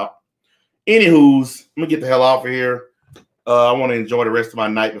itself out. Anywho's, I'm going to get the hell off of here. I want to enjoy the rest of my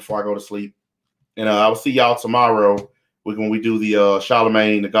night before I go to sleep. And I will see y'all tomorrow when we do the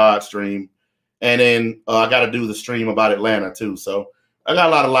Charlemagne the God stream. And then I got to do the stream about Atlanta, too. So I got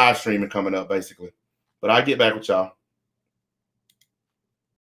a lot of live streaming coming up, basically. But I'll get back with y'all.